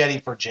a machete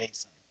for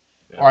Jason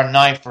or a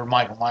knife for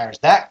Michael Myers.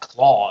 That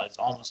claw is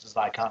almost as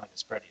iconic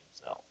as Freddy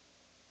himself.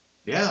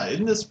 Yeah,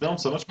 isn't this film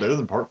so much better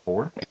than Part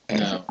 4?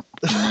 No.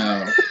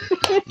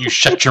 You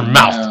shut your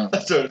mouth. No.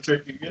 That's what I'm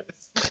tricking you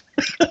guys.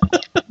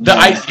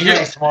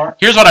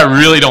 Here's what I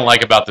really don't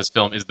like about this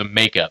film is the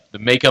makeup. The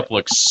makeup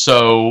looks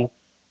so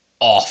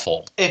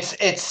awful.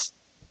 It's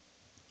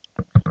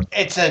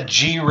a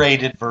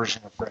G-rated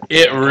version of Freddy.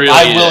 It really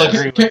I will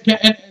agree with you.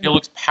 It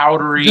looks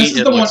powdery. This is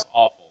It the looks one-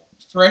 awful.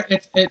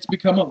 It's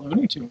become a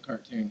Looney Tune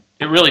cartoon.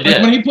 It really did.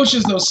 Like, when he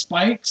pushes those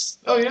spikes,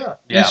 Oh, yeah.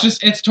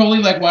 it's totally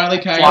like Wile E.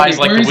 Coyote. Flies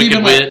like Where's the Wicked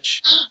even,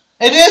 Witch.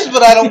 It is,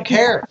 but I don't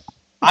care.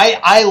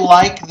 I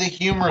like the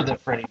humor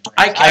that Freddy brings.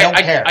 I don't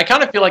care. I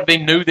kind of feel like they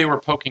knew they were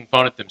poking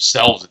fun at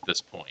themselves at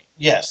this point.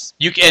 Yes.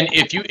 You can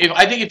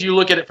I think if you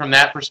look at it from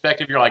that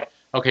perspective, you're like,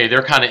 okay,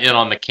 they're kind of in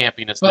on the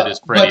campiness that is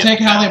Freddy. But take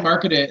how they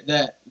market it,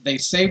 that they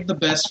saved the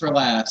best for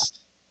last.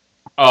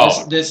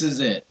 Oh, this is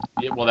it.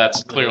 Yeah, well,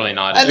 that's clearly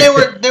not. And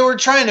they were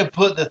trying to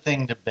put the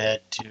thing to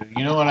bed too.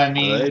 You know what I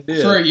mean? They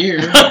did. For a year.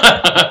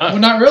 Well,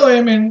 not really.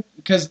 I mean,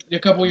 because a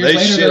couple years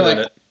later, they're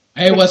like,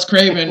 "Hey, Wes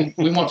Craven,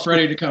 we want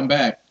Freddy to come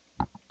back."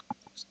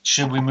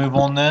 Should we move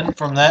on then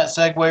from that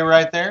segue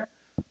right there?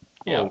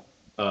 Yeah.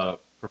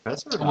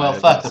 Professor? Well,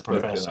 fuck the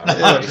professor.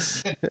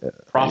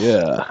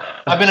 Yeah.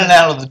 I've been in and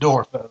out of the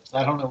door, folks.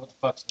 I don't know what the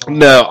fuck's going on.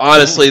 No,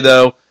 honestly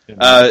though,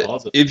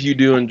 if you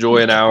do enjoy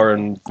an hour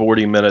and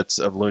 40 minutes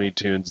of Looney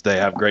Tunes, they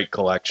have great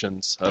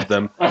collections of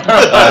them.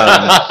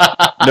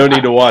 No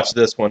need to watch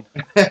this one.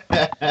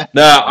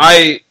 No,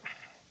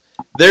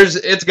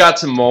 it's got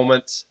some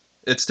moments.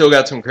 It's still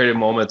got some creative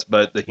moments,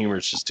 but the humor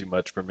is just too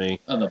much for me.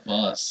 On the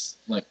bus,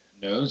 like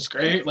nose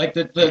great. Like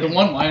the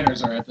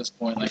one-liners are at this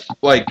point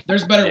like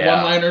there's better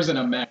one-liners than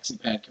a Maxi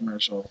Pad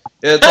commercial.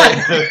 It's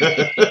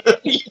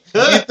like you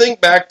think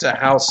back to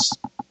how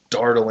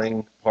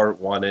startling Part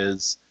 1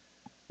 is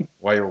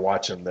while you're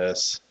watching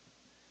this.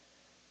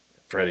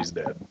 Freddy's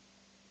dead.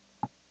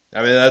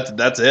 I mean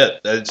that's it.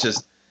 It's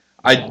just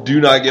I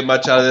do not get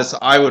much out of this.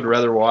 I would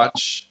rather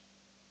watch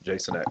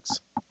Jason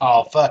X.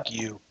 Oh, fuck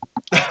you.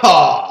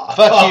 Fuck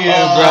you,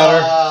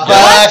 brother.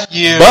 Fuck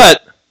you.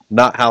 But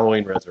not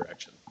Halloween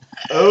Resurrection.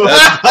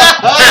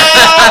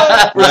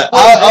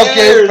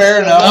 Okay,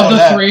 fair enough. Of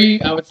the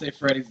three, I would say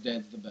Freddy's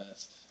Dead's the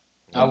best.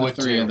 I would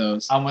three too. of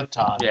those. I'm with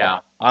Todd. Yeah.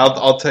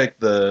 I'll take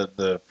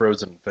the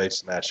frozen face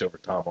smash over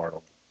Tom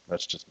Arnold.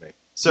 That's just me.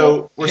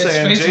 So we're His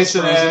saying face was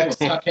Jason frozen X,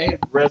 with cocaine.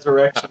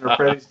 Resurrection, or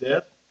Freddy's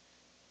Dead?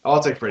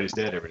 I'll take Freddy's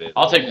Dead every day.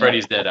 I'll take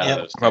Freddy's Dead out of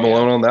those. I'm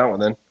alone on that one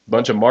then.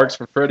 Bunch of marks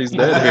for Freddy's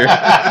Dead here.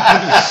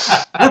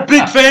 We're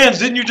big fans,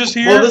 didn't you just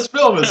hear? Well, this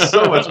film is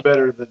so much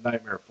better than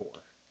Nightmare 4.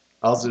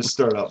 I'll just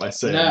start out by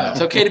saying that.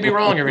 It's okay to be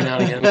wrong every now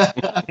and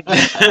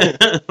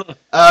again.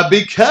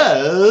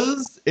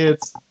 Because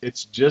it's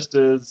just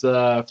as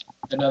Another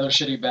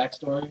shitty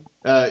backstory.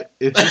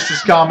 it's just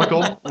as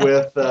comical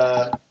with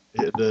the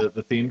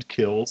themed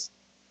kills.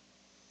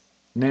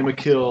 Name a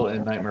kill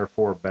in Nightmare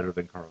 4 better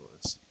than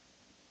Carlos.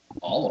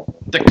 All of them.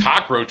 The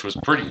cockroach was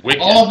pretty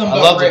wicked. All of them. I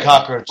but love Rick. the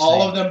cockroach All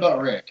scene. of them, but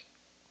Rick.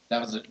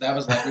 That was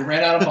like we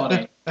ran out of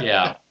money.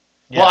 Yeah.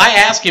 Well, I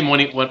asked him when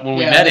we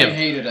met they him.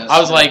 hated us. I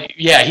was like,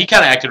 yeah, he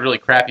kind of acted really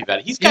crappy about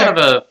it. He's kind of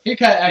a he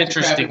kind of acted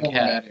interesting crappy when we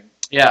met cat. him.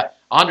 Yeah,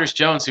 Andres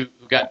Jones, who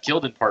got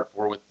killed in Part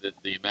 4 with the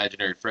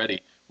imaginary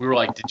Freddy. We were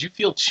like, did you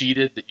feel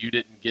cheated that you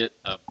didn't get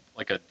a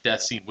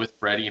death scene with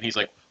Freddy? And he's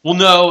like, well,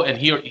 no. And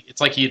it's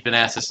like he had been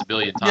asked this a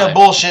billion times. Yeah,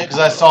 bullshit, because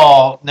I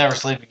saw Never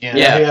Sleep Again.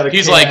 Yeah,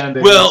 he's like,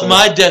 well,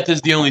 my death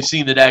is the only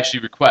scene that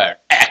actually required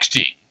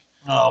acting.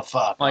 Oh,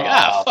 fuck. I'm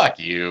like, fuck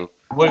you.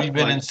 What have you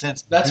been in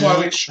since? That's why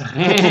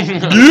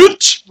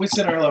Bitch. we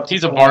sent our love.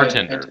 He's a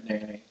bartender.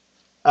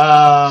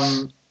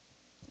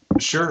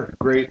 Sure.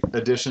 Great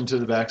addition to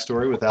the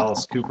backstory with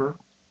Alice Cooper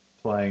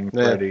playing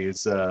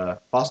Freddy's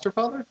foster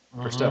father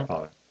or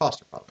stepfather?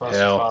 Foster father. Foster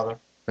father.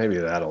 Maybe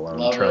that alone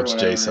Lover, trumps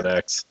whatever. Jason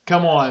X.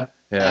 Come on,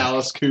 Yeah.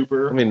 Alice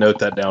Cooper. Let me note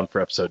that down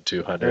for episode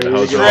 200. There I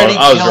was you wrong. go. Freddy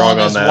I was killing wrong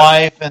on his that.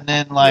 wife, and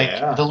then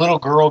Yeah. the little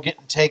girl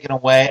getting taken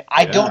away.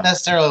 I Yeah. don't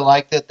necessarily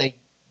like that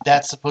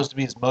that's supposed to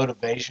be his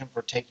motivation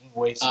for taking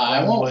away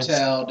I won't Springwood's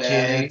tell,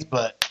 Daddy. kids,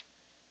 but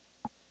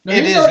No,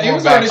 it he is was already- more he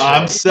was already-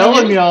 backstory. I'm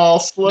selling y'all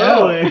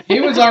slowly. No,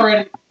 he was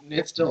already.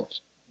 It's still.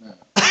 No.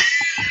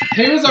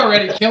 He was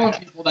already killing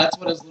people. That's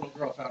what his little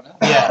girl found out.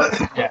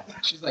 yeah.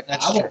 She's like,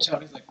 That's I won't true. tell.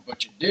 He's like,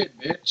 but you did,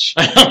 bitch.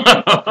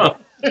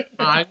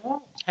 I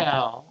won't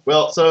tell.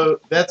 Well, so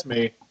that's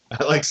me.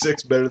 I like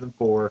 6 better than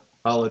 4.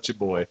 I'll let you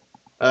boy.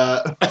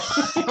 Moving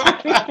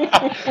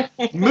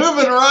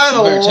right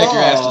You better along. take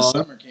your ass to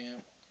summer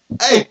camp.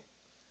 Hey,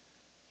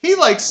 he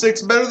likes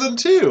 6 better than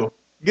 2.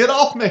 Get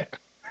off me.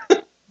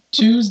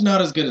 2's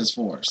not as good as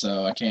 4,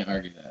 so I can't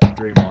argue that.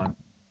 Dream on.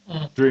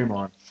 Dream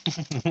on.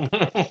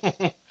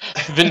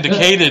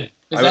 Vindicated.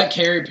 Is that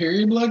Carrie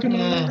Period blood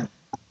coming on?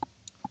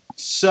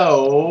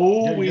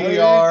 So we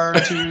are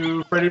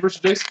to Freddy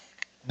vs. Jason?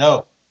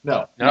 No.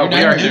 No. No,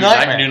 we are New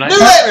Nightmare. New New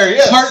Nightmare,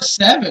 yes. Part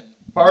 7.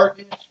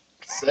 Part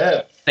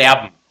 7. Stab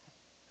him.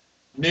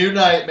 New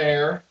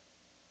Nightmare.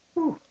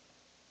 Whew.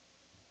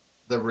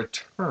 The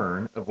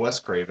return of Wes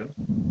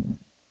Craven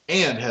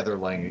and Heather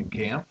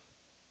Langenkamp.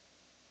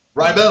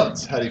 Rye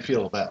Bones, how do you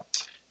feel about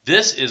it?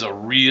 This is a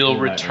real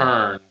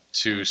return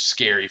to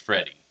Scary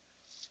Freddy.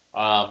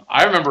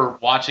 I remember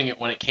watching it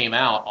when it came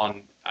out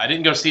on. I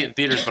didn't go see it in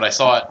theaters, but I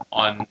saw it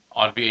on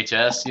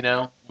VHS. You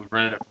know, we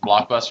rented it from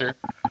Blockbuster,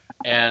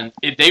 and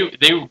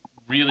they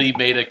really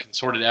made a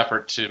concerted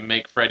effort to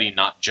make Freddy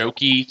not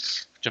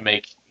jokey, to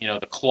make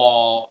the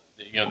claw,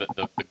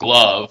 the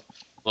glove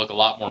look a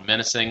lot more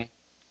menacing.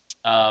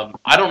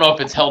 I don't know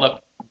if it's held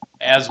up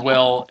as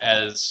well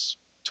as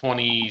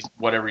 20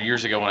 whatever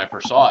years ago when I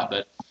first saw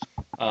it,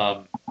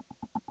 but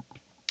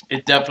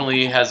it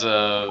definitely has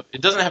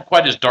it doesn't have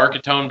quite as dark a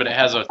tone, but it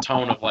has a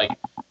tone of like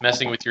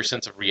messing with your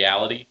sense of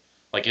reality.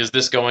 Like, is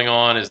this going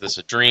on? Is this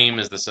a dream?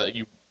 Is this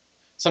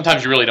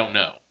sometimes you really don't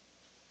know.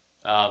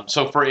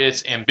 So for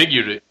its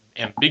ambiguity,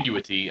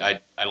 I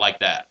like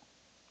that.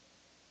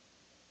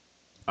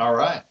 All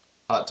right.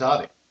 Hot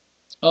Toddy.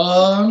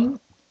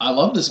 I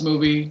love this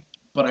movie,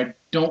 but I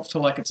don't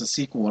feel like it's a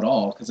sequel at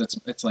all because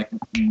it's like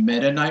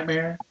meta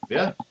Nightmare.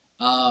 Yeah.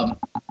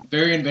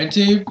 Very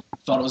inventive.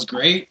 Thought it was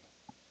great,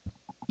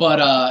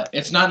 but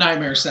it's not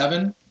Nightmare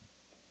 7.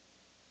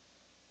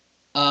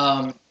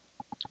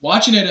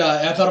 Watching it,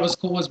 I thought it was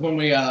cool was when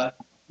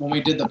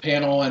we did the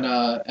panel and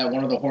at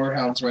one of the horror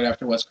hounds right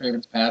after Wes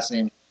Craven's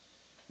passing,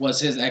 was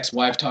his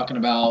ex-wife talking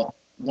about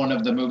one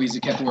of the movies he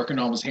kept working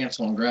on was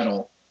Hansel and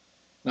Gretel.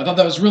 And I thought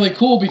that was really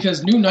cool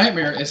because New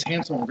Nightmare is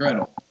Hansel and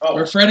Gretel,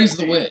 where Freddy's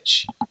the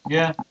witch.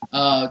 Yeah.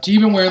 To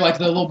even where like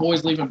the little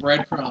boy's leaving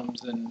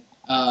breadcrumbs and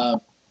I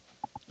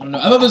don't know.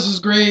 I thought this was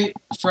great.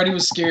 Freddy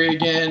was scary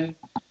again.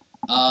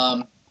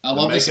 I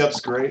love this.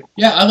 Makeup's great.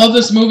 Yeah, I love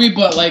this movie,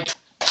 but like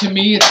to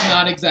me, it's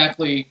not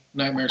exactly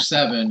Nightmare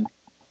 7.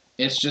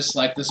 It's just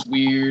like this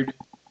weird,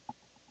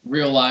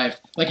 real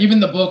life. Like even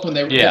the book when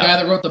the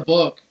guy that wrote the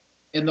book,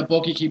 in the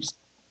book he keeps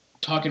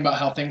talking about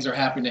how things are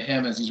happening to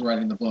him as he's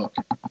writing the book.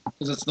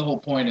 Because that's the whole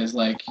point is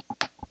like,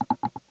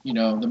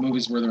 the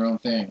movies were their own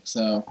thing.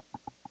 So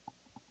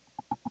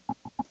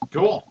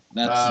cool.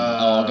 That's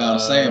all I gotta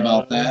say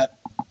about that.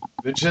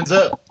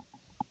 Vincenzo.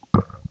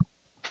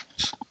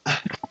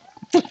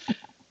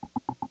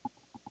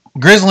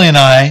 Grizzly and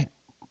I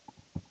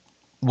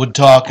would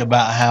talk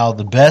about how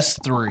the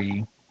best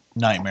 3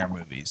 Nightmare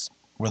movies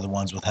were the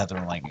ones with Heather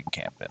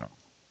Langenkamp in them.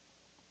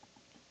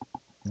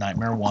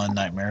 Nightmare 1,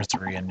 Nightmare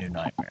 3, and New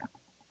Nightmare.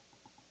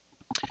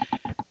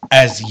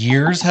 As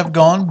years have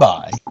gone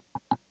by,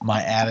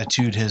 my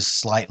attitude has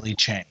slightly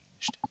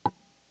changed.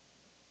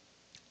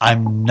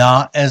 I'm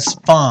not as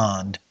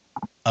fond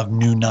of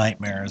New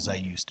Nightmare as I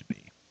used to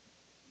be.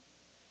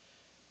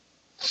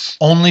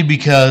 Only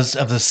because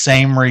of the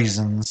same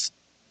reasons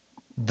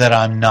that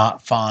I'm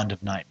not fond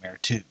of Nightmare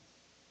 2.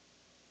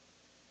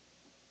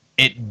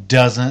 It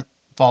doesn't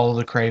follow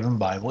the Craven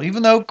Bible.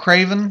 Even though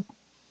Craven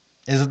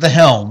is at the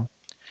helm,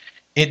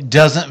 it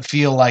doesn't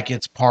feel like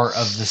it's part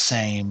of the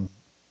same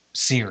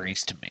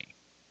series to me.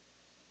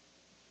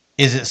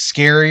 Is it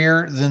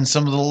scarier than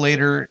some of the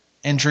later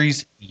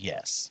entries?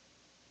 Yes.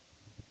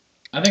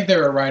 I think they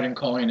were right in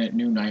calling it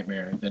New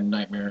Nightmare than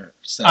Nightmare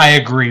 7. I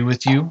agree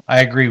with you.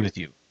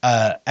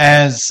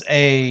 As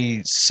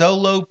a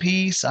solo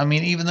piece, I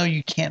mean, even though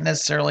you can't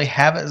necessarily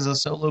have it as a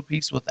solo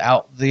piece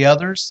without the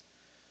others,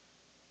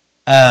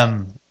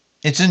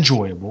 it's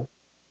enjoyable.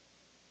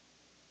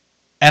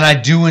 And I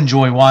do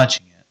enjoy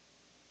watching it.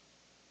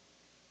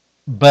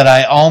 But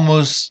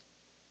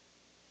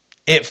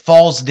it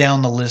falls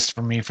down the list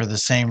for me for the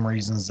same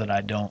reasons that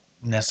I don't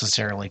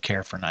necessarily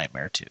care for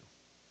Nightmare 2.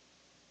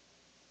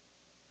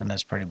 And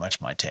that's pretty much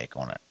my take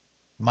on it.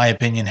 My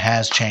opinion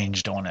has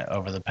changed on it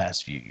over the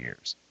past few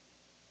years.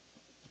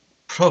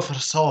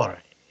 Professore.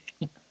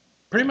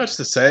 Pretty much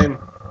the same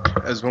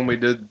as when we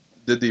did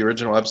the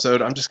original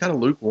episode. I'm just kind of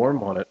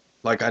lukewarm on it.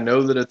 Like, I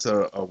know that it's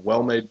a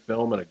well-made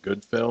film and a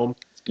good film.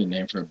 It's a good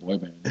name for a boy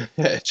band.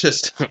 it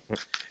just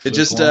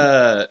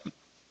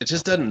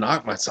doesn't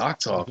knock my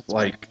socks off.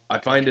 Like, I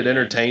find it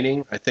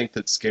entertaining. I think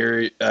that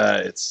scary.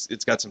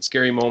 It's got some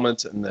scary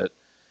moments, and that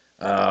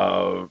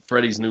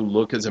Freddy's new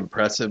look is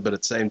impressive, but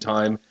at the same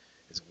time,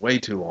 it's way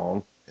too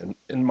long,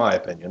 in my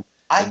opinion.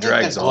 I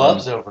think the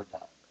glove's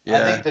overdone.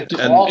 Yeah, I think the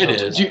claws it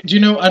is. Do you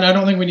know? And I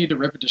don't think we need to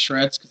rip it to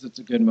shreds because it's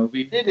a good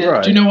movie. It is.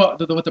 Right. Do you know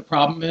what the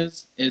problem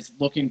is? Is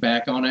looking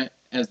back on it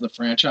as the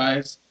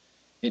franchise,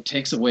 it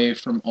takes away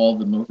from all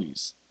the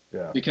movies.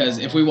 Yeah. Because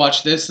if we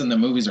watch this, then the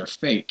movies are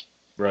fake.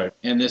 Right.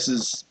 And this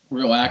is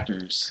real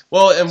actors.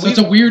 Well, and so it's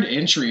a weird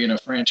entry in a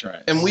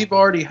franchise. And we've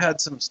already had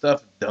some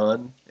stuff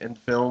done in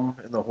film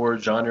in the horror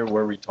genre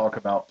where we talk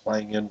about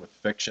playing in with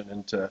fiction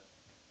into.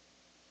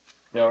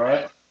 You all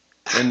right?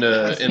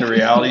 into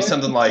reality.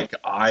 Something like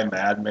I,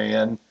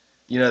 Madman.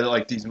 You know,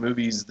 like these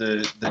movies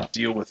that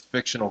deal with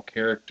fictional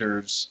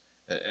characters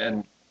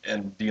and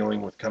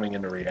dealing with coming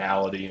into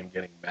reality and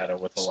getting meta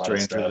with a lot of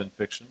stuff. Stranger than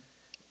fiction.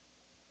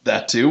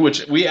 That too,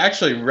 which we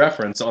actually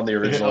reference on the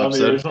original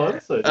episode. The original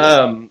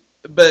episode.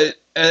 But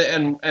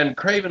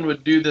Craven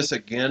would do this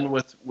again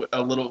with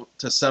a little,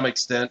 to some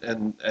extent,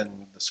 and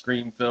the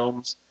Scream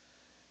films,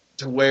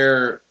 to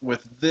where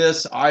with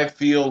this I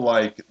feel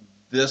like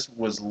this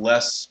was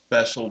less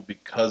special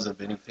because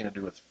of anything to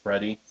do with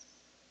Freddy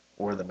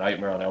or the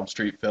Nightmare on Elm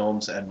Street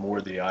films, and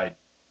more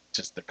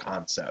just the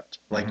concept.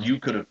 Like you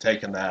could have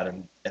taken that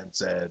and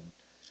said,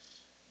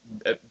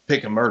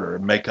 pick a murder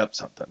and make up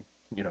something.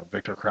 You know,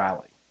 Victor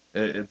Crowley.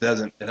 It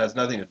doesn't. It has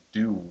nothing to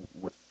do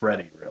with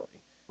Freddy, really.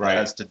 Right. It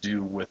has to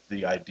do with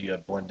the idea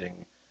of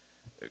blending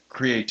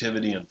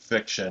creativity and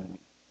fiction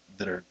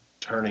that are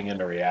turning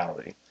into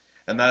reality,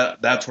 and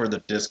that's where the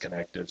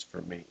disconnect is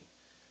for me.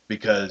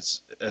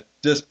 Because at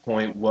this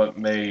point, what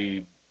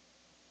made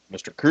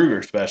Mr.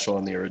 Krueger special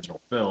in the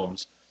original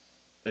films,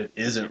 it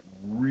isn't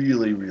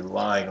really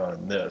relying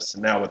on this.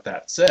 And now, with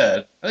that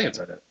said, I think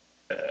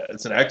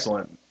it's an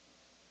excellent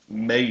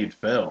made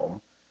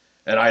film.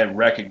 And I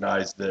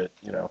recognize that,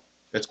 you know,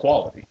 it's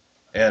quality.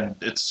 And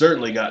it's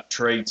certainly got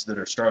traits that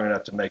are strong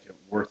enough to make it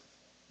worth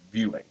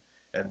viewing.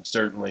 And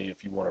certainly,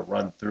 if you want to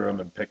run through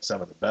them and pick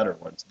some of the better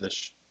ones,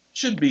 this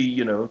should be,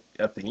 you know,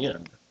 at the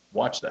end.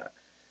 Watch that.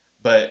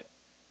 But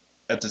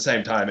at the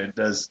same time, it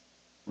does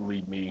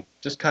leave me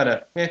just kind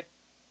of,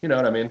 you know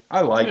what I mean?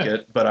 I like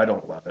it, but I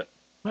don't love it.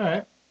 All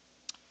right.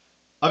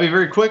 I'll be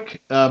very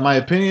quick. My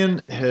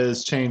opinion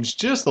has changed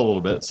just a little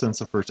bit since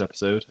the first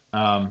episode.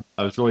 I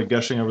was really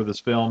gushing over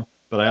this film,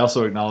 but I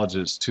also acknowledge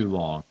it's too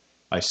long.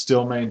 I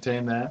still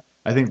maintain that.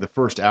 I think the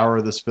first hour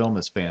of this film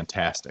is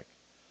fantastic.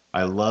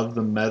 I love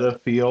the meta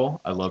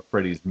feel. I love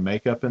Freddy's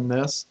makeup in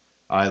this.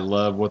 I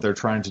love what they're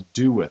trying to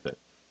do with it.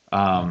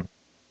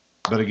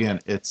 But again,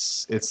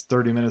 it's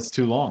 30 minutes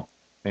too long.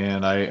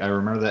 And I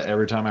remember that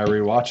every time I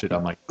rewatch it,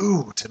 I'm like,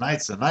 ooh,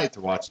 tonight's the night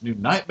to watch New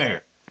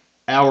Nightmare.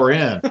 Hour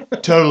in,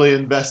 totally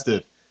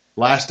invested.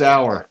 Last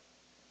hour,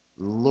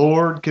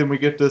 Lord, can we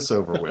get this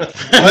over with?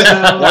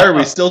 Why are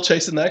we still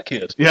chasing that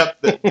kid?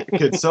 Yep.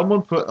 Could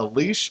someone put a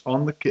leash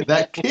on the kid?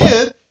 That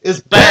kid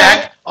is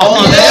back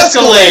on the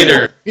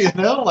escalator. You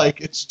know, like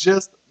it's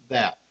just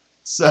that.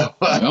 So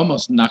I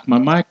almost knocked my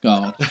mic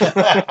off.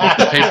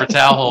 The paper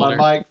towel holder.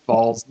 My mic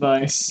falls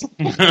nice.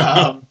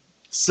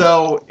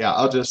 So yeah,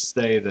 I'll just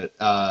say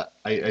that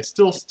I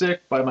still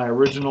stick by my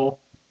original,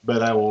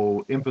 but I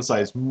will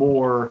emphasize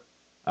more.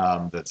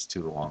 That's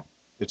too long.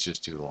 It's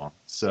just too long.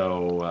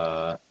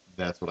 So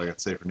that's what I got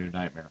to say for New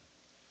Nightmare.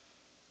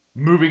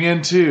 Moving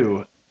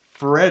into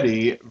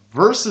Freddy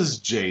versus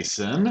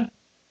Jason.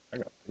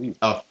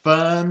 A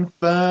fun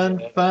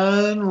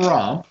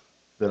romp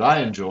that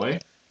I enjoy.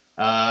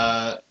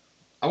 I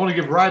want to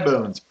give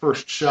Rybones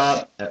first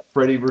shot at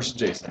Freddy versus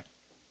Jason.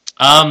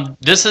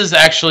 This is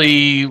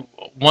actually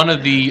one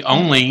of the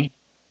only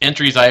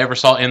entries I ever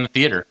saw in the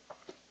theater.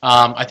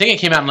 I think it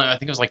came out in, I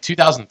think it was like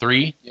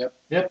 2003.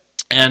 Yep.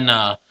 And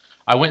I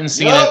went and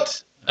seen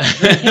it.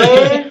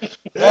 I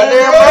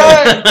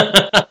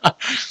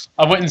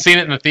went and seen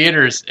it in the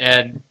theaters,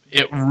 and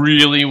it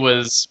really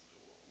was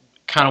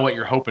kind of what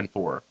you're hoping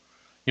for.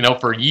 You know,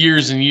 for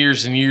years and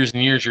years and years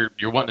and years,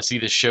 you're wanting to see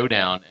this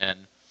showdown.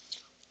 And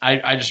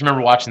I just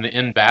remember watching the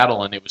end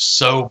battle, and it was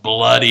so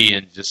bloody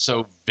and just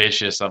so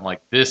vicious. I'm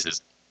like, this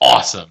is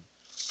awesome.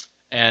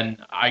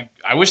 And I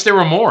wish there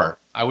were more.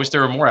 I wish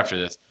there were more after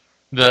this.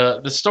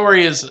 The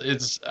story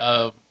is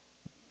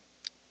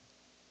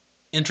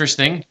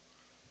interesting.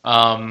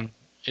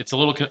 It's a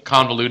little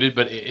convoluted,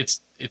 but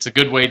it's a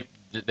good way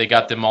that they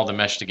got them all to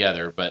mesh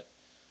together. But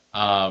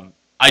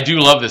I do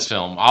love this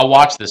film. I'll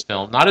watch this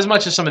film. Not as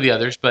much as some of the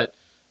others, but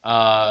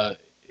I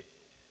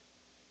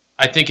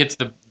think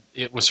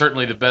it was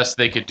certainly the best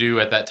they could do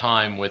at that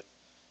time with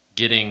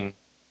getting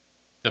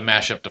the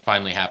mashup to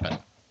finally happen.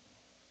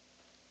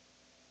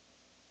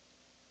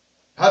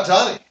 Hot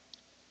toddy.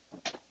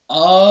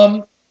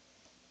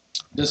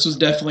 This was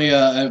definitely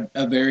a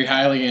very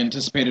highly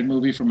anticipated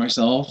movie for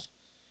myself,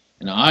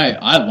 and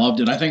I loved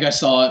it. I think I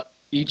saw it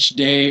each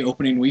day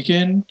opening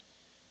weekend.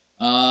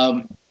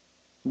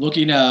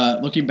 Looking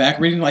back,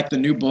 reading like the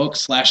new book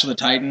Slash of the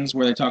Titans,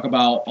 where they talk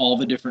about all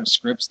the different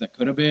scripts that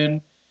could have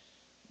been.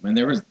 I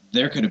mean,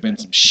 there could have been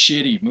some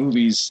shitty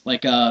movies.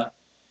 Like at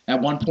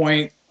one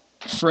point,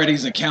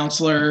 Freddy's a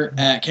counselor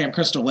at Camp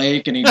Crystal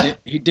Lake, and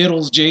he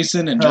diddles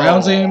Jason and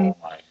drowns him. Oh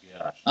my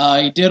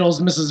gosh! He diddles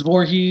Mrs.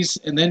 Voorhees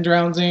and then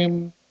drowns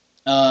him.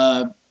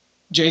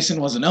 Jason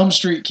was an Elm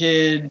Street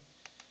kid.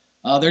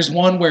 There's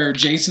one where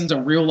Jason's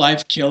a real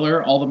life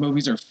killer. All the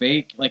movies are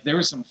fake. Like there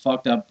was some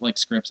fucked up like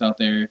scripts out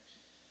there.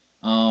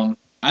 I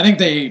think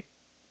they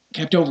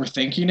kept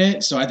overthinking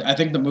it, so I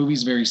think the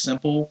movie's very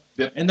simple,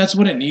 and that's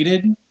what it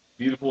needed.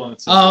 Beautiful in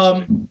its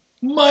simplicity.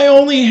 My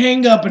only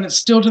hang up, and it's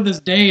still to this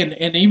day,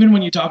 and even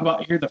when you talk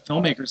about here the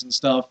filmmakers and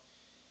stuff,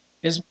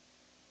 is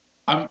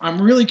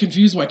I'm really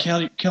confused why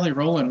Kelly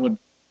Rowland would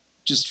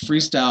just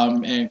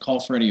freestyle and call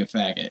Freddy a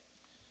faggot.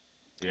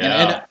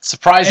 Yeah, and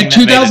surprising. In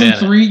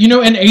 2003, in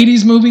an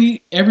 '80s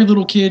movie, every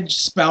little kid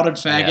spouted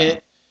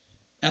faggot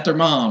at their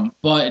mom.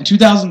 But in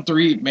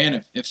 2003,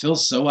 man, it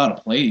feels so out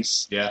of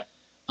place. Yeah.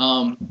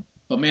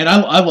 But man,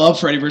 I love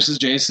Freddy vs.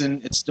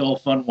 Jason. It's still a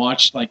fun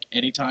watch. Like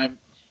anytime,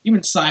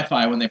 even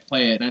sci-fi when they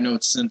play it. I know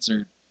it's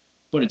censored,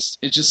 but it's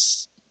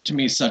just to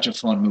me such a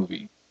fun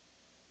movie.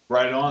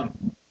 Right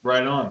on.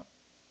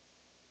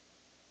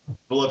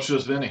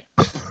 Voluptuous Vinny.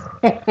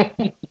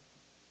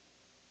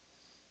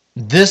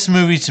 This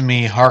movie to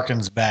me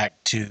harkens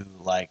back to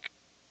like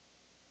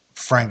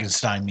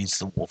Frankenstein meets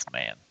the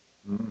Wolfman.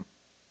 Mm.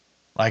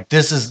 Like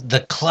this is the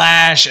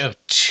clash of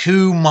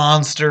two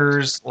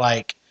monsters,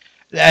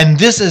 and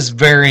this is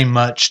very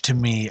much to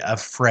me a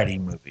Freddy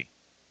movie.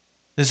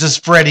 This is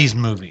Freddy's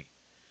movie.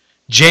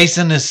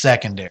 Jason is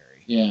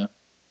secondary. Yeah.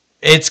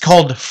 It's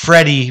called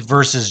Freddy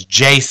versus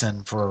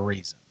Jason for a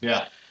reason.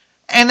 Yeah.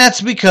 And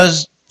that's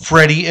because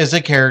Freddy is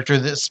a character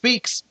that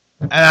speaks.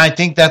 And I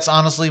think that's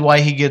honestly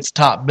why he gets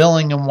top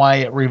billing and why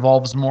it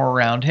revolves more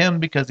around him,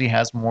 because he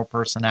has more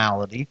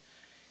personality.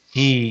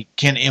 He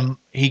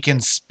can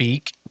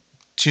speak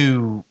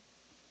to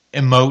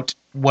emote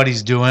what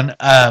he's doing.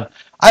 I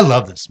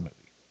love this movie.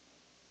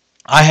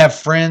 I have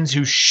friends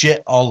who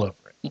shit all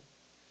over it.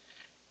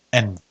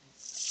 And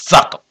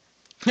fuck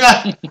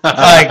them.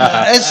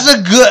 It's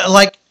a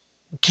good,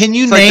 can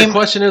you name... the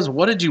question is,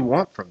 what did you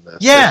want from this?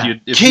 Yeah.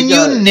 Can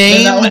you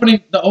name...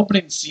 The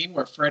opening scene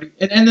where Freddy...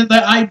 And then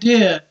the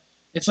idea,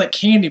 it's like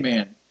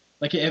Candyman.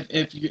 Like,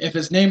 if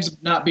his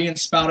name's not being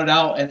spouted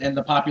out and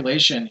the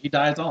population, he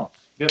dies off.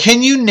 Yep.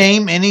 Can you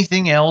name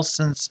anything else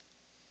since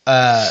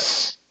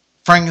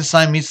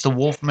Frankenstein meets the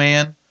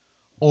Wolfman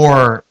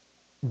or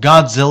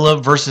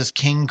Godzilla versus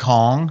King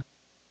Kong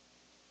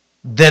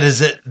that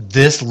is at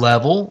this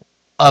level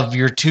of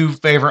your two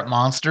favorite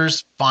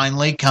monsters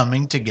finally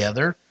coming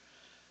together?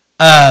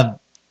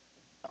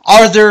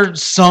 Are there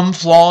some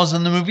flaws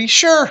in the movie?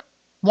 Sure.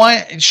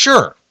 Why?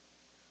 Sure.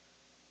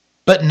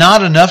 But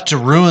not enough to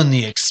ruin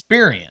the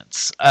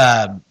experience.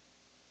 I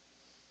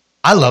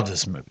love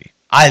this movie.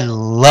 I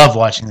love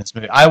watching this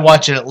movie. I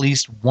watch it at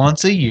least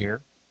once a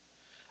year.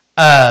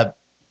 I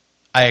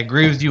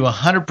agree with you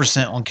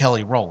 100% on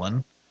Kelly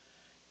Rowland.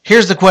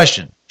 Here's the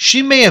question.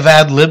 She may have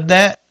ad-libbed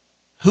that.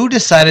 Who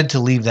decided to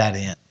leave that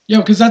in? Yeah,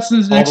 because that's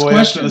the next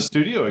question. To the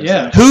studio.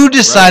 Yeah. Who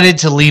decided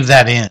to leave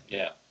that in?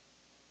 Yeah.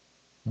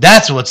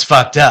 That's what's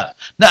fucked up.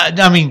 Now,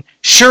 I mean,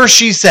 sure,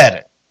 she said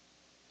it.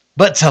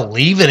 But to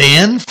leave it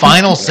in?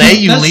 Final say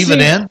you leave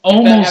it in?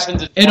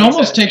 It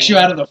almost takes you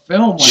out of the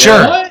film.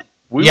 Sure. What?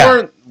 We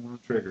weren't...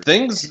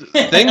 Things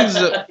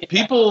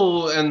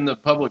people and the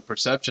public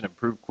perception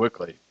improved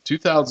quickly.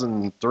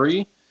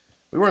 2003,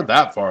 we weren't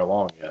that far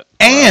along yet.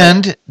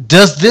 And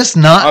does this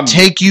not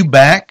take you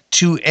back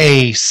to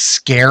a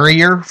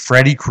scarier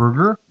Freddy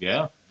Krueger?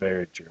 Yeah,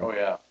 very true. Oh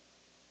yeah.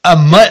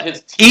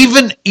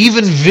 Even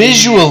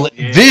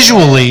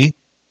visually,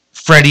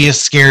 Freddy is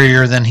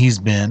scarier than he's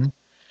been.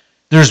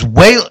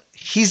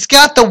 He's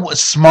got the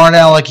smart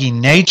alecky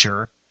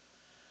nature,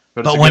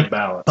 but it's a good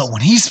balance. But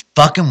when he's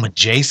fucking with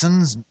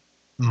Jason's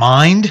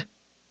mind,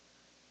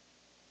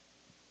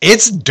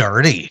 it's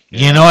dirty.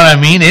 Yeah. You know what I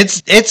mean?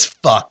 It's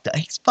fucked.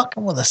 He's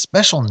fucking with a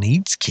special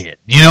needs kid.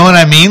 You know what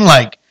I mean?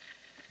 Like,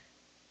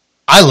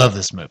 I love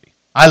this movie.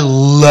 I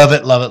love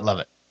it, love it, love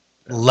it.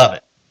 Love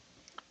it.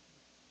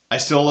 I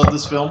still love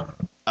this film.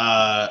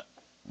 I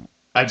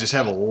just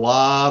have a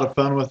lot of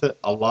fun with it.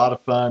 A lot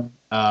of fun.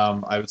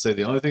 I would say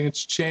the only thing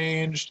that's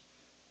changed,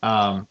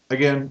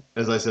 again,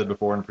 as I said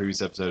before in a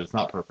previous episode, it's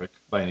not perfect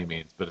by any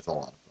means, but it's a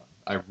lot of fun.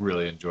 I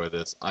really enjoy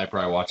this. I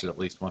probably watch it at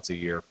least once a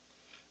year.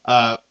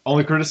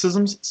 Only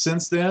criticisms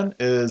since then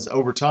is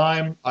over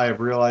time, I have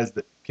realized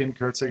that Ken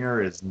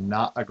Kurtzinger is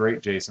not a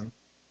great Jason.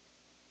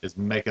 His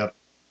makeup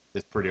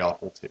is pretty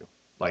awful too.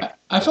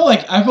 I feel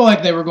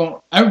like they were going.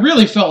 I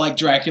really felt like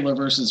Dracula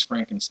versus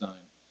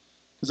Frankenstein,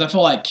 because I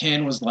feel like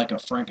Ken was like a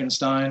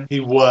Frankenstein. He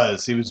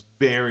was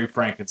very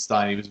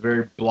Frankenstein. He was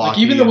very blocky. Like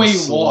even the way he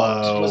slow.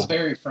 Walked was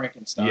very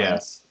Frankenstein.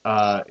 Yes,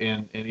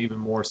 and even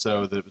more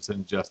so that it was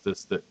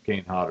injustice that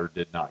Kane Hodder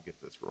did not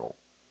get this role.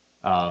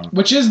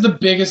 Which is the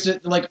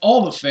biggest. Like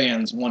all the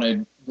fans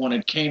wanted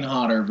Kane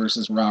Hodder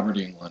versus Robert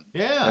Englund.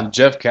 Yeah, and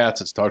Jeff Katz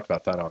has talked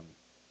about that on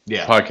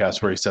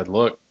podcast where he said,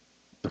 "Look,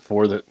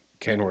 before that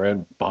Kane were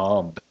in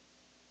bombed,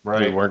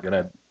 right? We weren't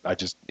gonna.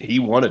 He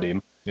wanted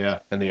him, yeah,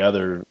 and the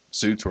other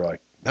suits were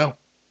like, no,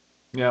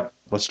 yeah,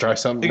 let's try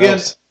something again."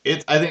 else.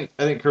 I think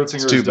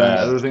Kurtzinger has done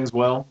other things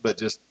well, but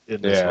just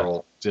in this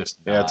role, just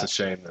it's a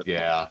shame.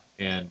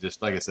 And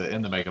just like I said,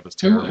 in the makeup is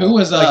terrible. Who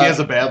was he has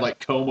a bad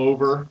comb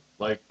over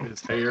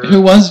his hair. He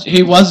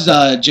was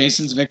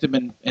Jason's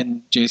victim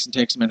in Jason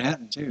Takes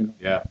Manhattan too.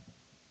 Yeah.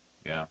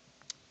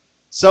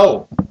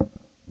 So,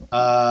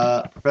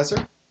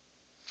 Professor,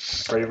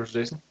 Freddy vs.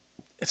 Jason.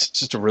 It's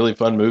just a really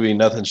fun movie.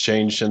 Nothing's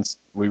changed since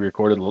we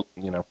recorded,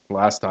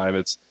 last time.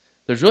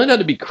 There's really nothing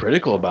to be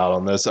critical about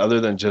on this other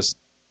than just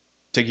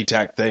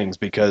ticky-tack things,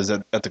 because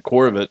at the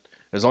core of it,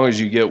 as long as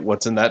you get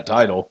what's in that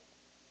title,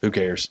 who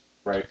cares?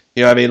 Right.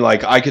 You know, I mean,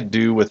 like, I could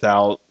do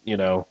without, you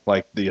know,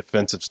 like the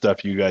offensive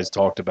stuff you guys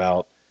talked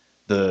about,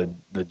 the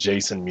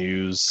Jason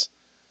Mewes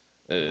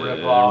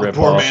Rip-off.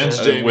 Poor man's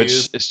Jamie which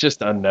is- it's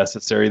just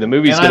unnecessary. The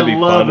movie's And going to I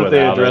be love fun that they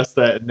without address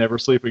that in Never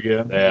Sleep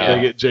Again. Yeah.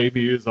 They get J.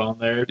 Hughes on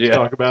there to Yeah.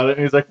 talk about it,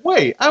 and he's like,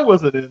 "Wait, I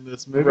wasn't in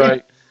this movie."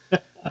 Right.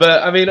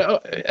 But I mean,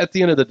 at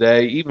the end of the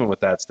day, even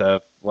with that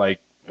stuff, like,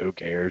 who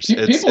cares?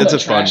 People It's that a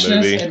fun trash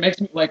movie. This, it makes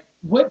me like,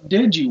 what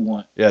did you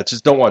want? Yeah,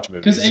 just don't watch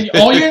movies. Because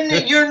all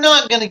You're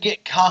not going to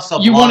get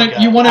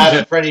Casablanca you wanted out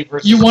of Freddy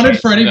versus you wanted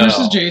Jason. Freddy No.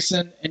 versus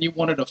Jason, and you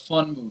wanted a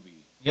fun movie.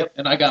 Yep.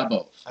 And I got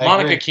both. I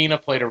Monica agree. Keena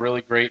played a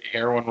really great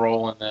heroine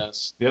role in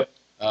this. Yep.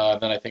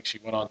 Then I think she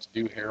went on to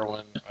do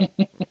heroin. I'm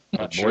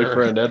not sure.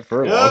 Boyfriend Ed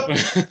Furlong.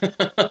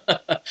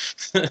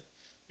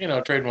 You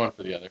know, trade one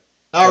for the other.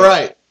 All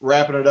right,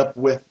 wrapping it up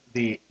with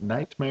the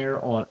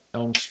Nightmare on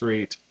Elm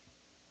Street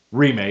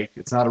remake.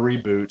 It's not a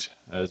reboot,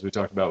 as we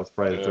talked about with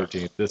Friday the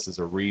 13th. This is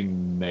a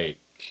remake.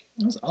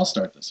 I'll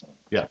start this one.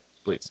 Yeah,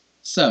 please.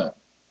 So,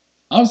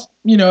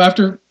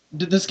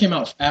 this came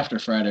out after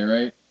Friday,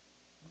 right?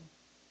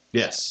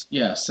 Yes.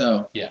 Yeah,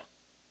 so. Yeah.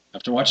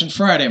 After watching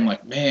Friday, I'm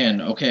like,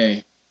 man,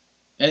 okay.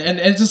 And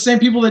it's the same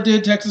people that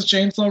did Texas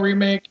Chainsaw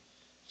Remake,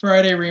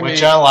 Friday Remake.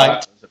 Which I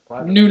liked.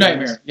 New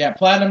Nightmare. Yeah,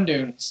 Platinum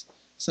Dunes.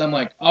 So I'm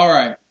like, all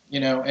right,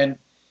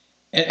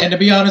 and to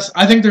be honest,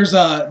 I think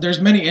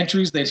there's many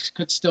entries they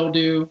could still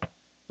do,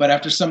 but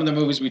after some of the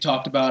movies we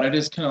talked about, it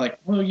is kind of like,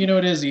 well,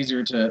 it is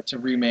easier to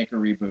remake or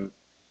reboot.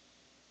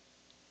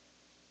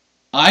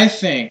 I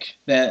think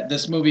that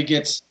this movie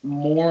gets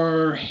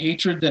more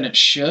hatred than it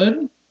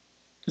should,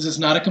 because it's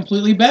not a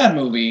completely bad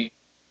movie,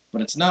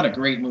 but it's not a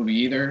great movie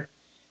either.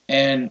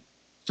 And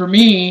for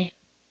me,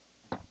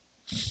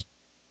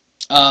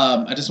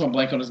 I just went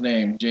blank on his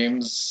name,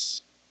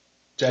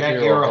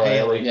 Jackie Earle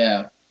Haley.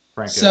 Yeah.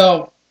 Franco.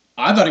 So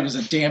I thought he was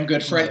a damn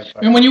good Freddy.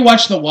 I mean, when you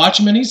watch The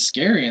Watchmen, he's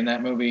scary in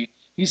that movie.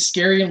 He's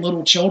scary in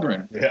Little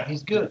Children. Yeah.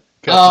 He's good.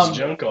 Cuts his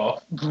junk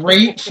off.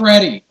 Great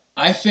Freddy.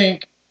 I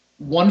think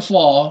one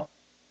flaw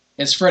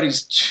is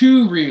Freddy's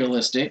too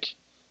realistic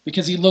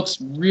because he looks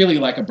really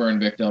like a burn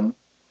victim,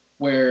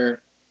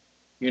 where,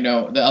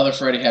 the other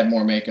Freddy had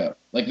more makeup.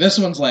 Like, this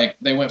one's like,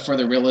 they went for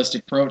the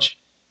realistic approach.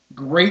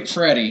 Great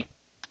Freddy.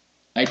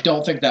 I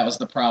don't think that was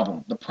the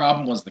problem. The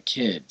problem was the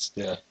kids.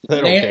 Yeah.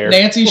 They don't care.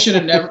 Nancy should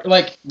have never,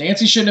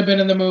 Nancy shouldn't have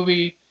been in the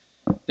movie.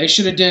 They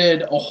should have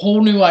did a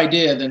whole new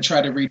idea than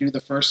try to redo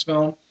the first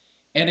film.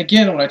 And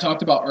again, what I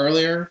talked about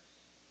earlier,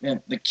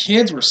 man, the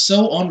kids were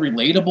so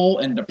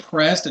unrelatable and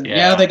depressed, and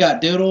yeah they got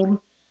diddled,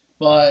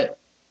 but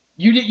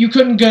you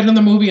couldn't get in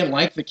the movie and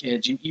like the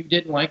kids. You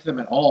didn't like them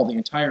at all the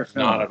entire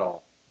film. Not at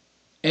all.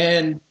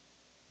 And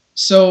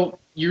so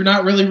you're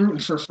not really rooting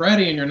for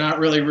Freddy, and you're not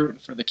really rooting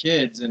for the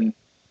kids. And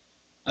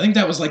I think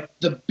that was like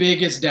the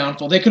biggest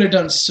downfall. They could have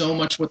done so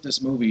much with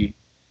this movie.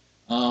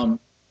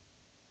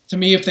 To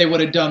me, if they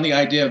would have done the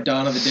idea of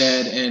Dawn of the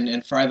Dead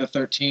and Friday the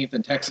 13th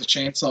and Texas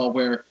Chainsaw,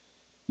 where,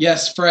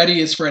 yes,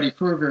 Freddy is Freddy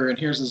Krueger, and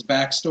here's his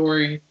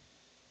backstory,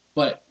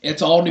 but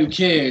it's all new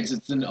kids.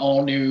 It's an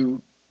all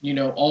new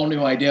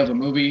idea of a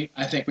movie.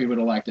 I think we would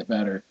have liked it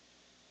better.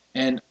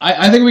 And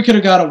I think we could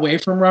have got away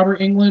from Robert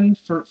Englund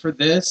for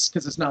this,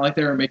 because it's not like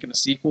they were making a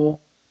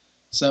sequel.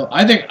 So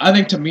I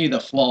think to me the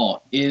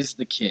flaw is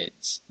the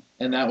kids,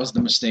 and that was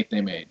the mistake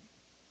they made.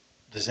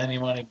 Does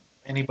anybody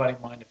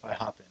mind if I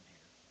hop in here?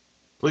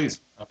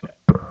 Please. Okay.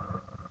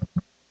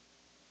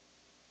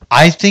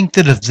 I think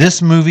that if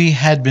this movie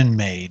had been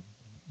made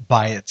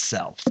by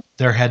itself,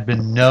 there had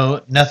been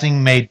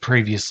nothing made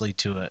previously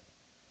to it,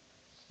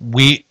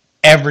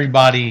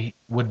 everybody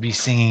would be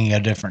singing a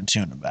different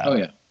tune about it. Oh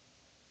yeah.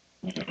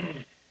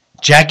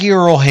 Jackie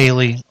Earle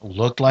Haley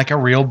looked like a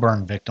real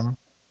burn victim.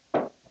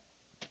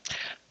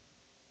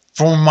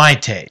 For my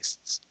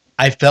tastes,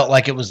 I felt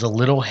like it was a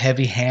little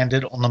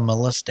heavy-handed on the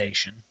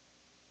molestation.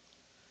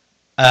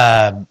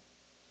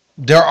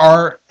 There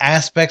are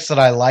aspects that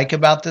I like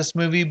about this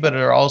movie, but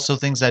there are also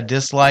things I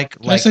dislike.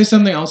 Can I say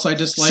something else I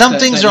dislike? Some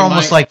things are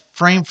almost like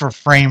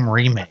frame-for-frame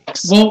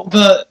remakes. Well,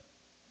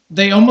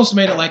 they almost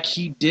made it like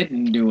he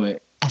didn't do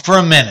it. For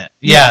a minute,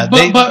 yeah.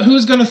 But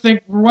who's going to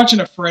think, we're watching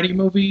a Freddy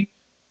movie,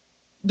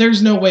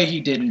 there's no way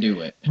he didn't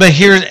do it. But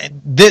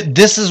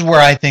this is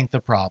where I think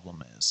the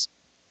problem is.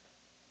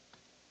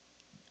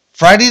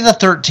 Friday the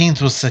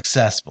 13th was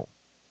successful.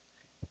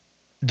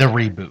 The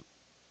reboot.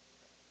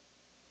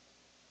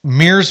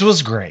 Mears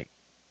was great.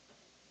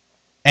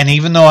 And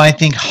even though I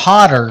think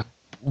Hodder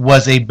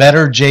was a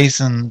better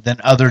Jason than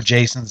other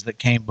Jasons that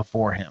came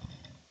before him,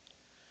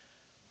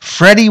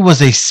 Freddy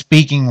was a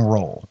speaking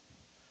role.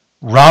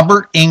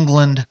 Robert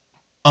Englund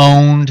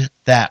owned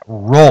that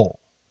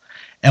role.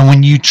 And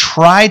when you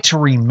try to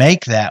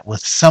remake that with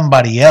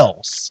somebody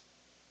else,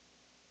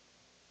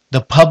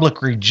 the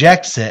public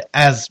rejects it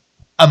as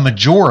a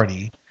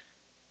majority.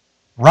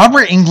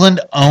 Robert Englund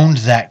owned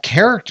that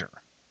character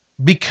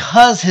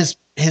because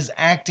his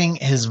acting,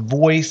 his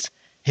voice,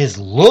 his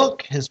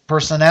look, his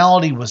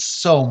personality was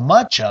so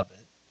much of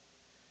it.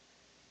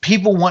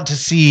 People want to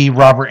see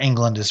Robert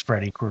Englund as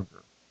Freddy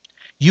Krueger.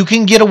 You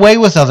can get away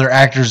with other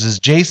actors as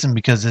Jason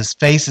because his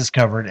face is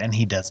covered and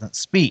he doesn't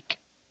speak.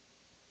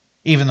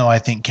 Even though I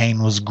think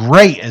Kane was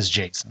great as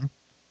Jason.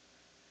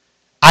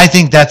 I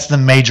think that's the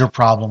major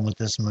problem with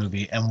this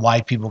movie and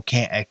why people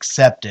can't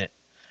accept it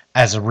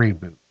as a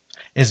reboot.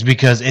 Is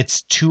because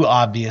it's too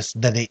obvious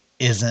that it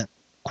isn't,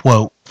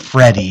 quote,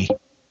 Freddy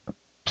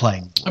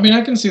playing. I mean,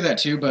 I can see that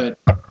too, but...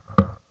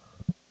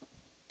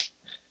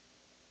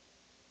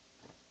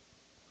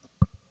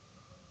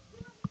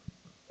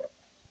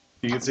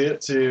 You can see it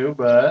too,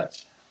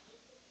 but...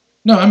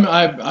 No,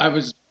 I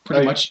was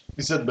pretty much...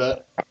 You said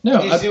but.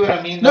 No, You see what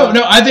I mean? No,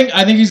 I think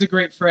he's a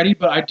great Freddy,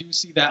 but I do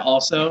see that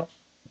also.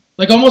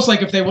 Like, almost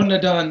like if they wouldn't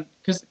have done...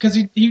 Because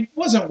he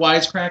wasn't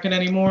wisecracking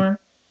anymore.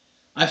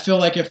 I feel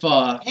like if...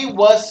 He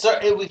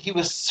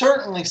was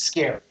certainly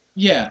scary.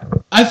 Yeah.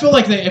 I feel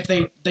like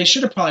they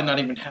should have probably not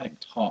even had him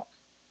talk.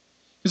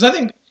 Because I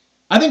think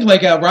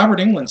like Robert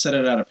Englund said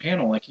it at a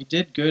panel, like he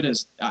did good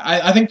as...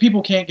 I think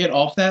people can't get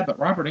off that, but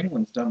Robert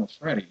Englund's done with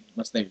Freddy,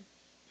 unless they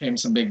pay him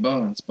some big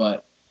bones.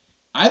 But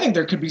I think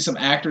there could be some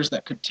actors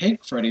that could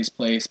take Freddy's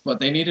place,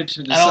 but they needed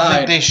to decide... I don't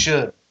think they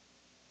should.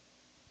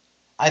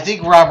 I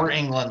think Robert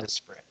Englund is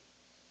Freddy.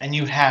 And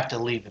you have to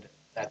leave it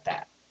at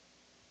that.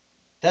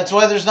 That's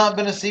why there's not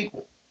been a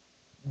sequel.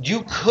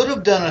 You could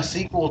have done a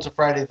sequel to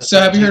Friday the 13th. So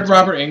have you heard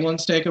Robert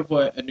Englund's take of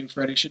what a new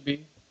Freddy should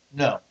be?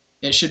 No.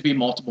 It should be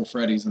multiple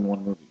Freddys in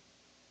one movie.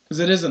 Because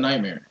it is a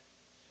nightmare.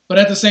 But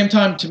at the same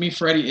time, to me,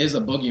 Freddy is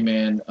a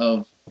boogeyman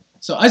of...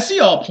 So I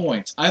see all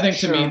points. I think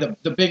to me,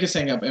 the biggest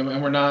thing up, and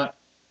we're not...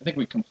 I think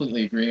we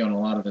completely agree on a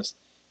lot of this.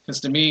 Because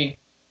to me,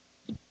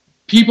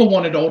 people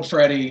wanted old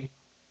Freddy.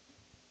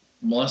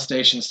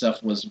 Molestation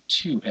stuff was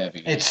too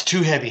heavy. It's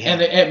too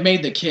heavy-handed. And it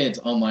made the kids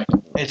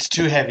unlikable. It's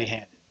too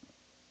heavy-handed.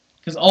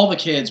 Because all the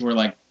kids were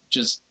like,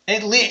 just...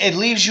 It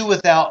leaves you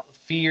without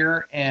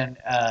fear and...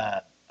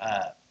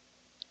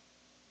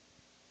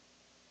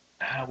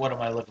 what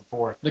am I looking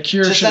for? The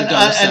Cure just should have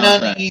done a an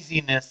soundtrack.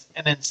 uneasiness,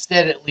 and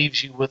instead it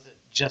leaves you with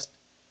just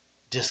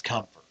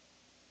discomfort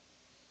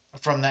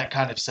from that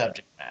kind of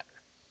subject matter,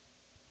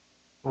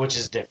 which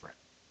is different.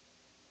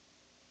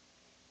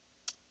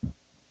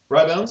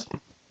 Right, Bones?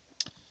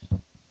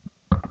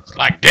 It's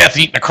like death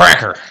eating a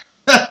cracker.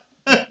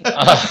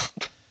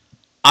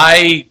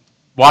 I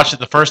watched it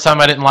the first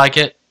time. I didn't like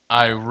it.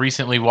 I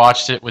recently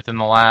watched it within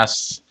the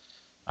last,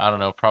 I don't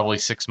know, probably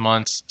 6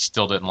 months.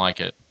 Still didn't like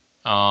it.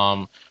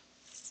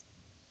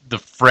 The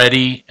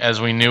Freddy,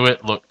 as we knew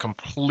it, looked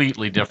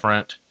completely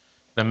different.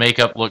 The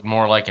makeup looked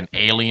more like an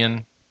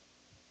alien.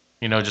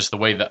 You know, just the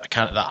way the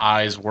kind of the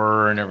eyes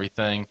were and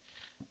everything.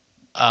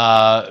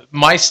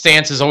 My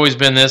stance has always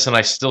been this, and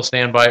I still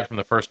stand by it from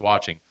the first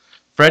watching.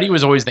 Freddy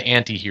was always the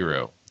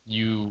anti-hero.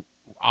 You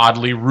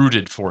oddly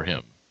rooted for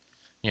him.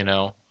 You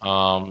know,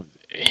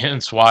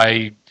 hence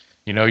why,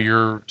 you know,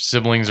 your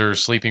siblings are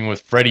sleeping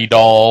with Freddy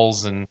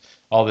dolls and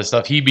all this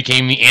stuff. He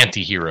became the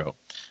anti-hero.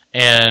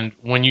 And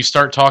when you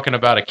start talking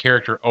about a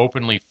character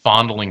openly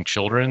fondling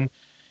children,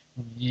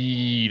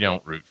 you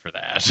don't root for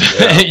that.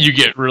 Yeah. You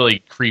get really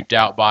creeped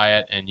out by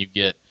it, and you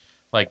get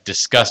like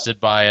disgusted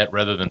by it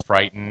rather than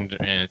frightened.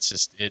 And it's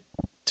just, it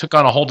took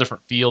on a whole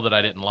different feel that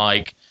I didn't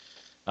like.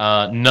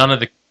 None of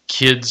the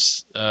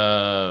kids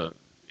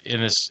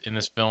in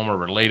this film are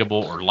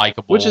relatable or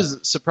likable, which is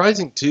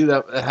surprising too.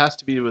 That it has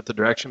to be with the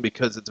direction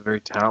because it's a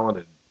very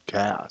talented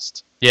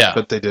cast. Yeah,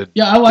 but they did.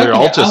 Yeah, I like they're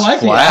all just I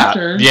like flat.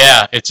 the actors.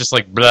 Yeah, it's just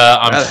like blah.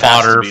 I'm That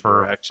fodder has to be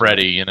for direction.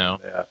 Freddy. You know.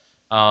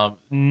 Yeah.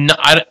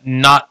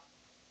 Not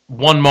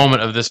one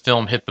moment of this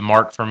film hit the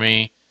mark for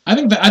me. I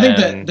think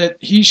that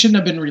he shouldn't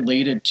have been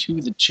related to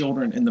the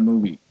children in the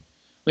movie.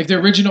 Like the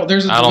original, I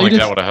don't think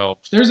that would have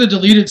helped. There's a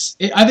deleted.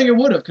 I think it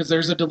would have because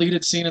there's a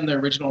deleted scene in the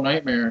original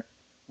Nightmare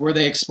where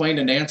they explained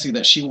to Nancy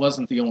that she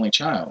wasn't the only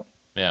child.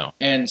 Yeah.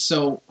 And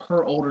so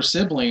her older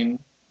sibling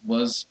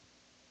was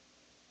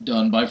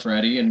done by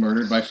Freddy and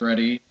murdered by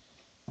Freddy,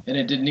 and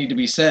it didn't need to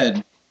be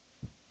said.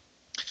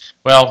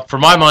 Well, for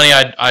my money,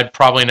 I'd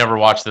probably never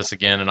watch this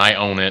again, and I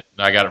own it.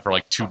 I got it for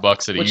like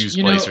 $2 at a used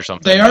place or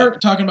something. They are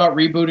talking about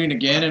rebooting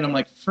again, and I'm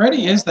like,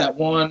 Freddy is that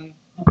one.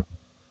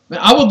 Man,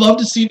 I would love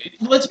to see.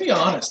 Let's be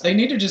honest. They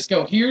need to just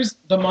go. Here's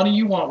the money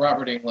you want,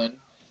 Robert Englund.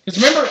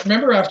 Because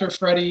remember after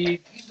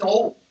Freddy. He's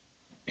old.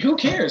 Who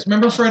cares?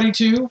 Remember Freddy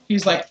 2?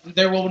 He's like,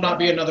 there will not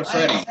be another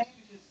Freddy.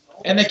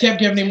 And they kept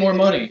giving him more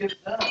money.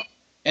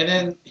 And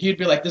then he'd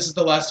be like, this is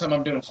the last time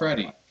I'm doing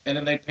Freddy. And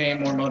then they'd pay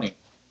him more money.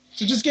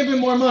 So just give him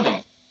more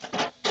money.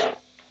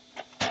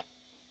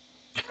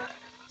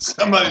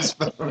 Somebody's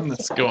phone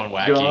It's going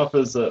wacky. going off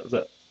as is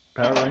that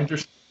Power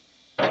Rangers?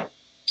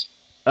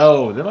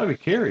 Oh, that might be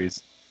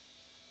Carrie's.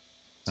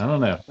 I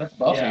don't know. That's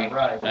Buffy. Yeah,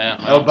 right.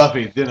 Yeah. Oh,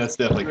 Buffy. Then it's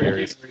definitely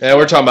Carrie's. Yeah,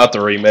 we're talking about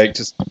the remake.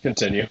 Just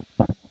continue.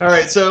 All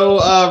right,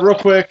 so real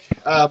quick,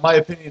 my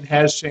opinion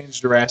has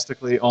changed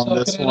drastically on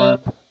this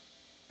one.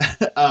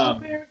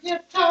 I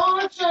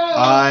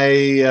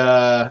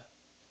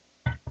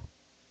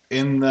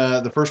in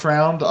the first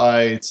round,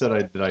 I said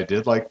I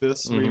did like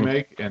this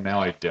remake, and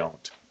now I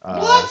don't.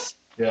 What?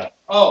 Yeah.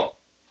 Oh.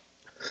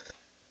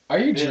 Are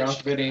you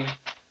drunk, Vinny? A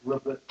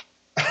little bit.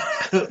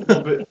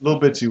 little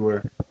bit you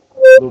were.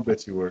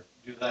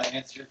 Do that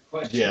answer your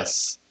question?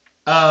 Yes.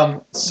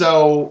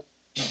 So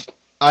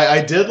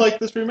I did like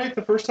this remake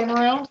the first time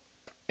around,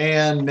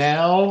 and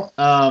now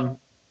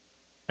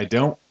I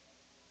don't.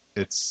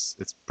 It's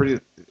pretty.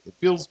 It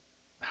feels,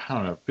 I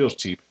don't know. It feels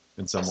cheap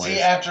in some ways. See,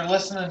 after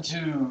listening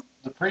to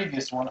the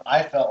previous one,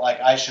 I felt like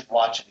I should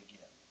watch it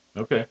again.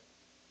 Okay.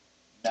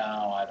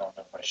 Now I don't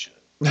know if I should.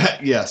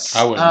 Yes.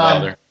 I wouldn't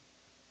bother.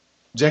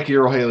 Jackie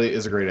Earle Haley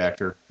is a great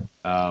actor.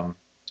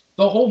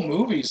 The whole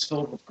movie's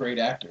filled with great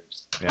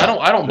actors. Yeah.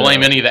 I don't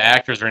blame any of the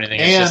actors or anything.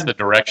 It's just the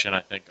direction,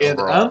 I think, And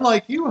overall.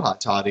 unlike you, Hot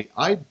Toddy,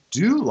 I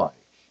do like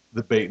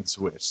the bait and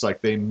switch.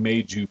 Like, they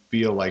made you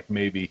feel like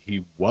maybe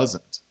he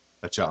wasn't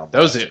a child.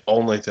 That was the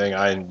only thing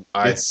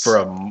I for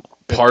a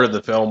part of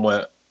the film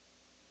went,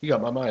 you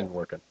got my mind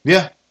working.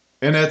 Yeah.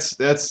 And that's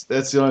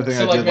the only thing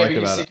So I like did maybe like he's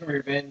about it. seeking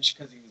revenge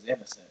because he was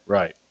innocent.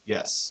 Right.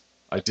 Yes.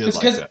 I did like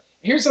Because that.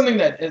 here's something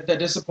that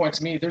disappoints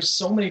me. There's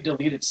so many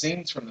deleted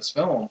scenes from this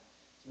film,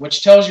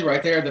 which tells you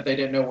right there that they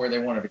didn't know where they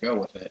wanted to go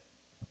with it.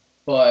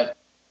 But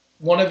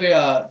one of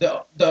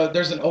the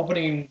there's an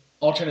opening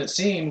alternate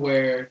scene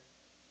where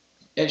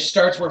it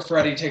starts where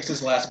Freddy takes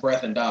his last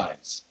breath and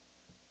dies.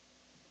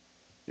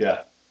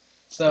 Yeah.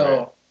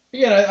 So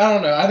again, I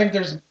don't know. I think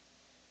there's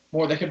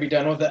more that could be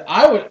done with it.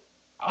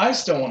 I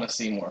still want to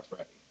see more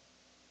Freddy.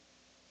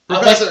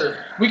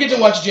 Professor. We get to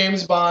watch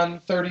James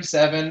Bond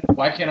 37.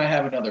 Why can't I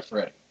have another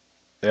Freddy?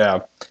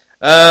 Yeah.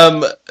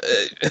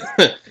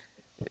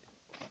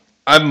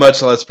 I'm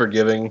much less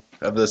forgiving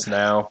of this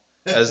now.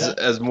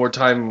 As more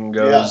time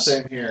goes, Yeah,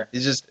 same here.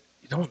 you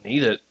don't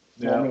need it.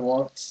 Only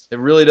once. It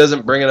really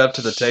doesn't bring it up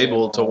to the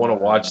table to want to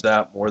watch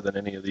that more than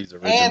any of these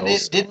originals. And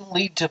it didn't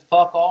lead to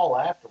fuck all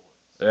afterwards.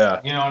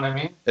 Yeah. You know what I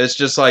mean? It's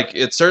just like,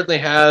 it certainly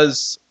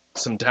has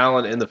some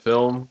talent in the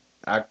film,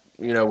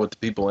 with the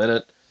people in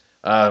it.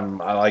 I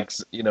like,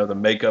 the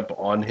makeup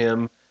on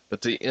him. But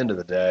at the end of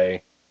the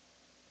day,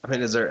 I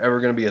mean, is there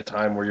ever going to be a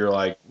time where you're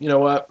like, you know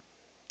what?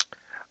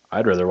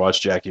 I'd rather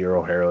watch Jackie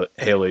Earle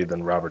Haley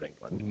than Robert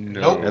Englund.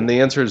 No. And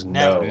the answer is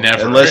no.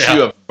 Never. Unless Yeah.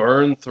 you have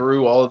burned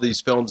through all of these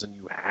films and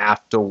you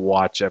have to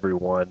watch every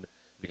one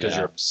because Yeah.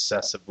 you're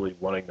obsessively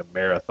wanting to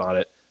marathon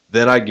it,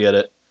 then I get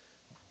it.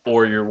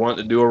 Or you're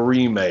wanting to do a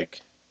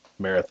remake,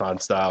 marathon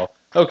style.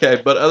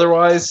 Okay, but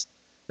otherwise,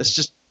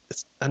 it's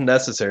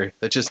unnecessary.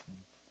 They just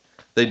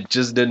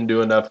didn't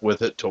do enough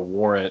with it to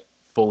warrant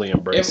fully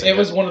embracing it. It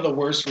was one of the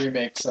worst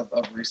remakes of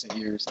recent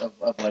years of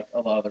like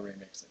a lot of the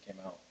remakes that came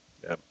out.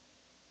 Yep.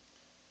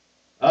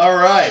 All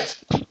right.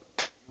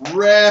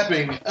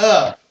 Wrapping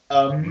up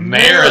a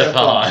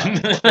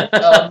Marathon.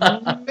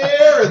 A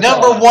marathon.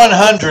 Number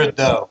 100,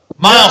 though.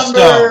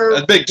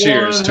 Milestone. A big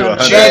cheers to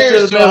 100.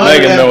 Cheers to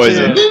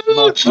 100. Making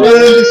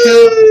noises.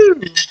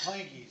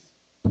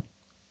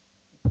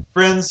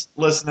 Friends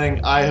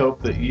listening, I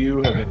hope that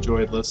you have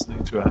enjoyed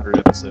listening to 100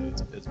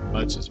 episodes as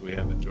much as we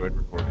have enjoyed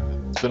recording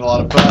them. It's been a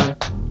lot of fun.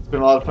 It's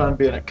been a lot of fun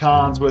being at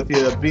cons with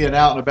you, being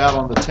out and about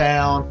on the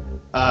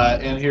town,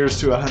 and here's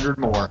to 100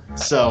 more.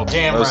 So,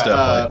 Damn Most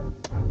right.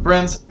 definitely.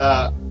 Friends,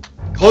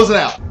 closing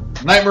out.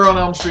 Nightmare on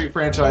Elm Street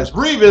franchise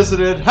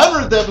revisited,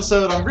 100th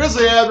episode. I'm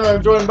Grizzly Abner.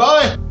 I'm joined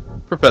by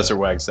Professor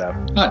Wagstaff.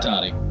 Hot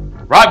Toddy.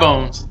 Rye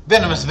Bones.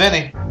 Venomous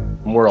Vinny.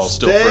 And we're all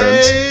still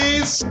friends.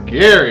 Stay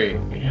scary.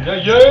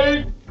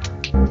 Yay!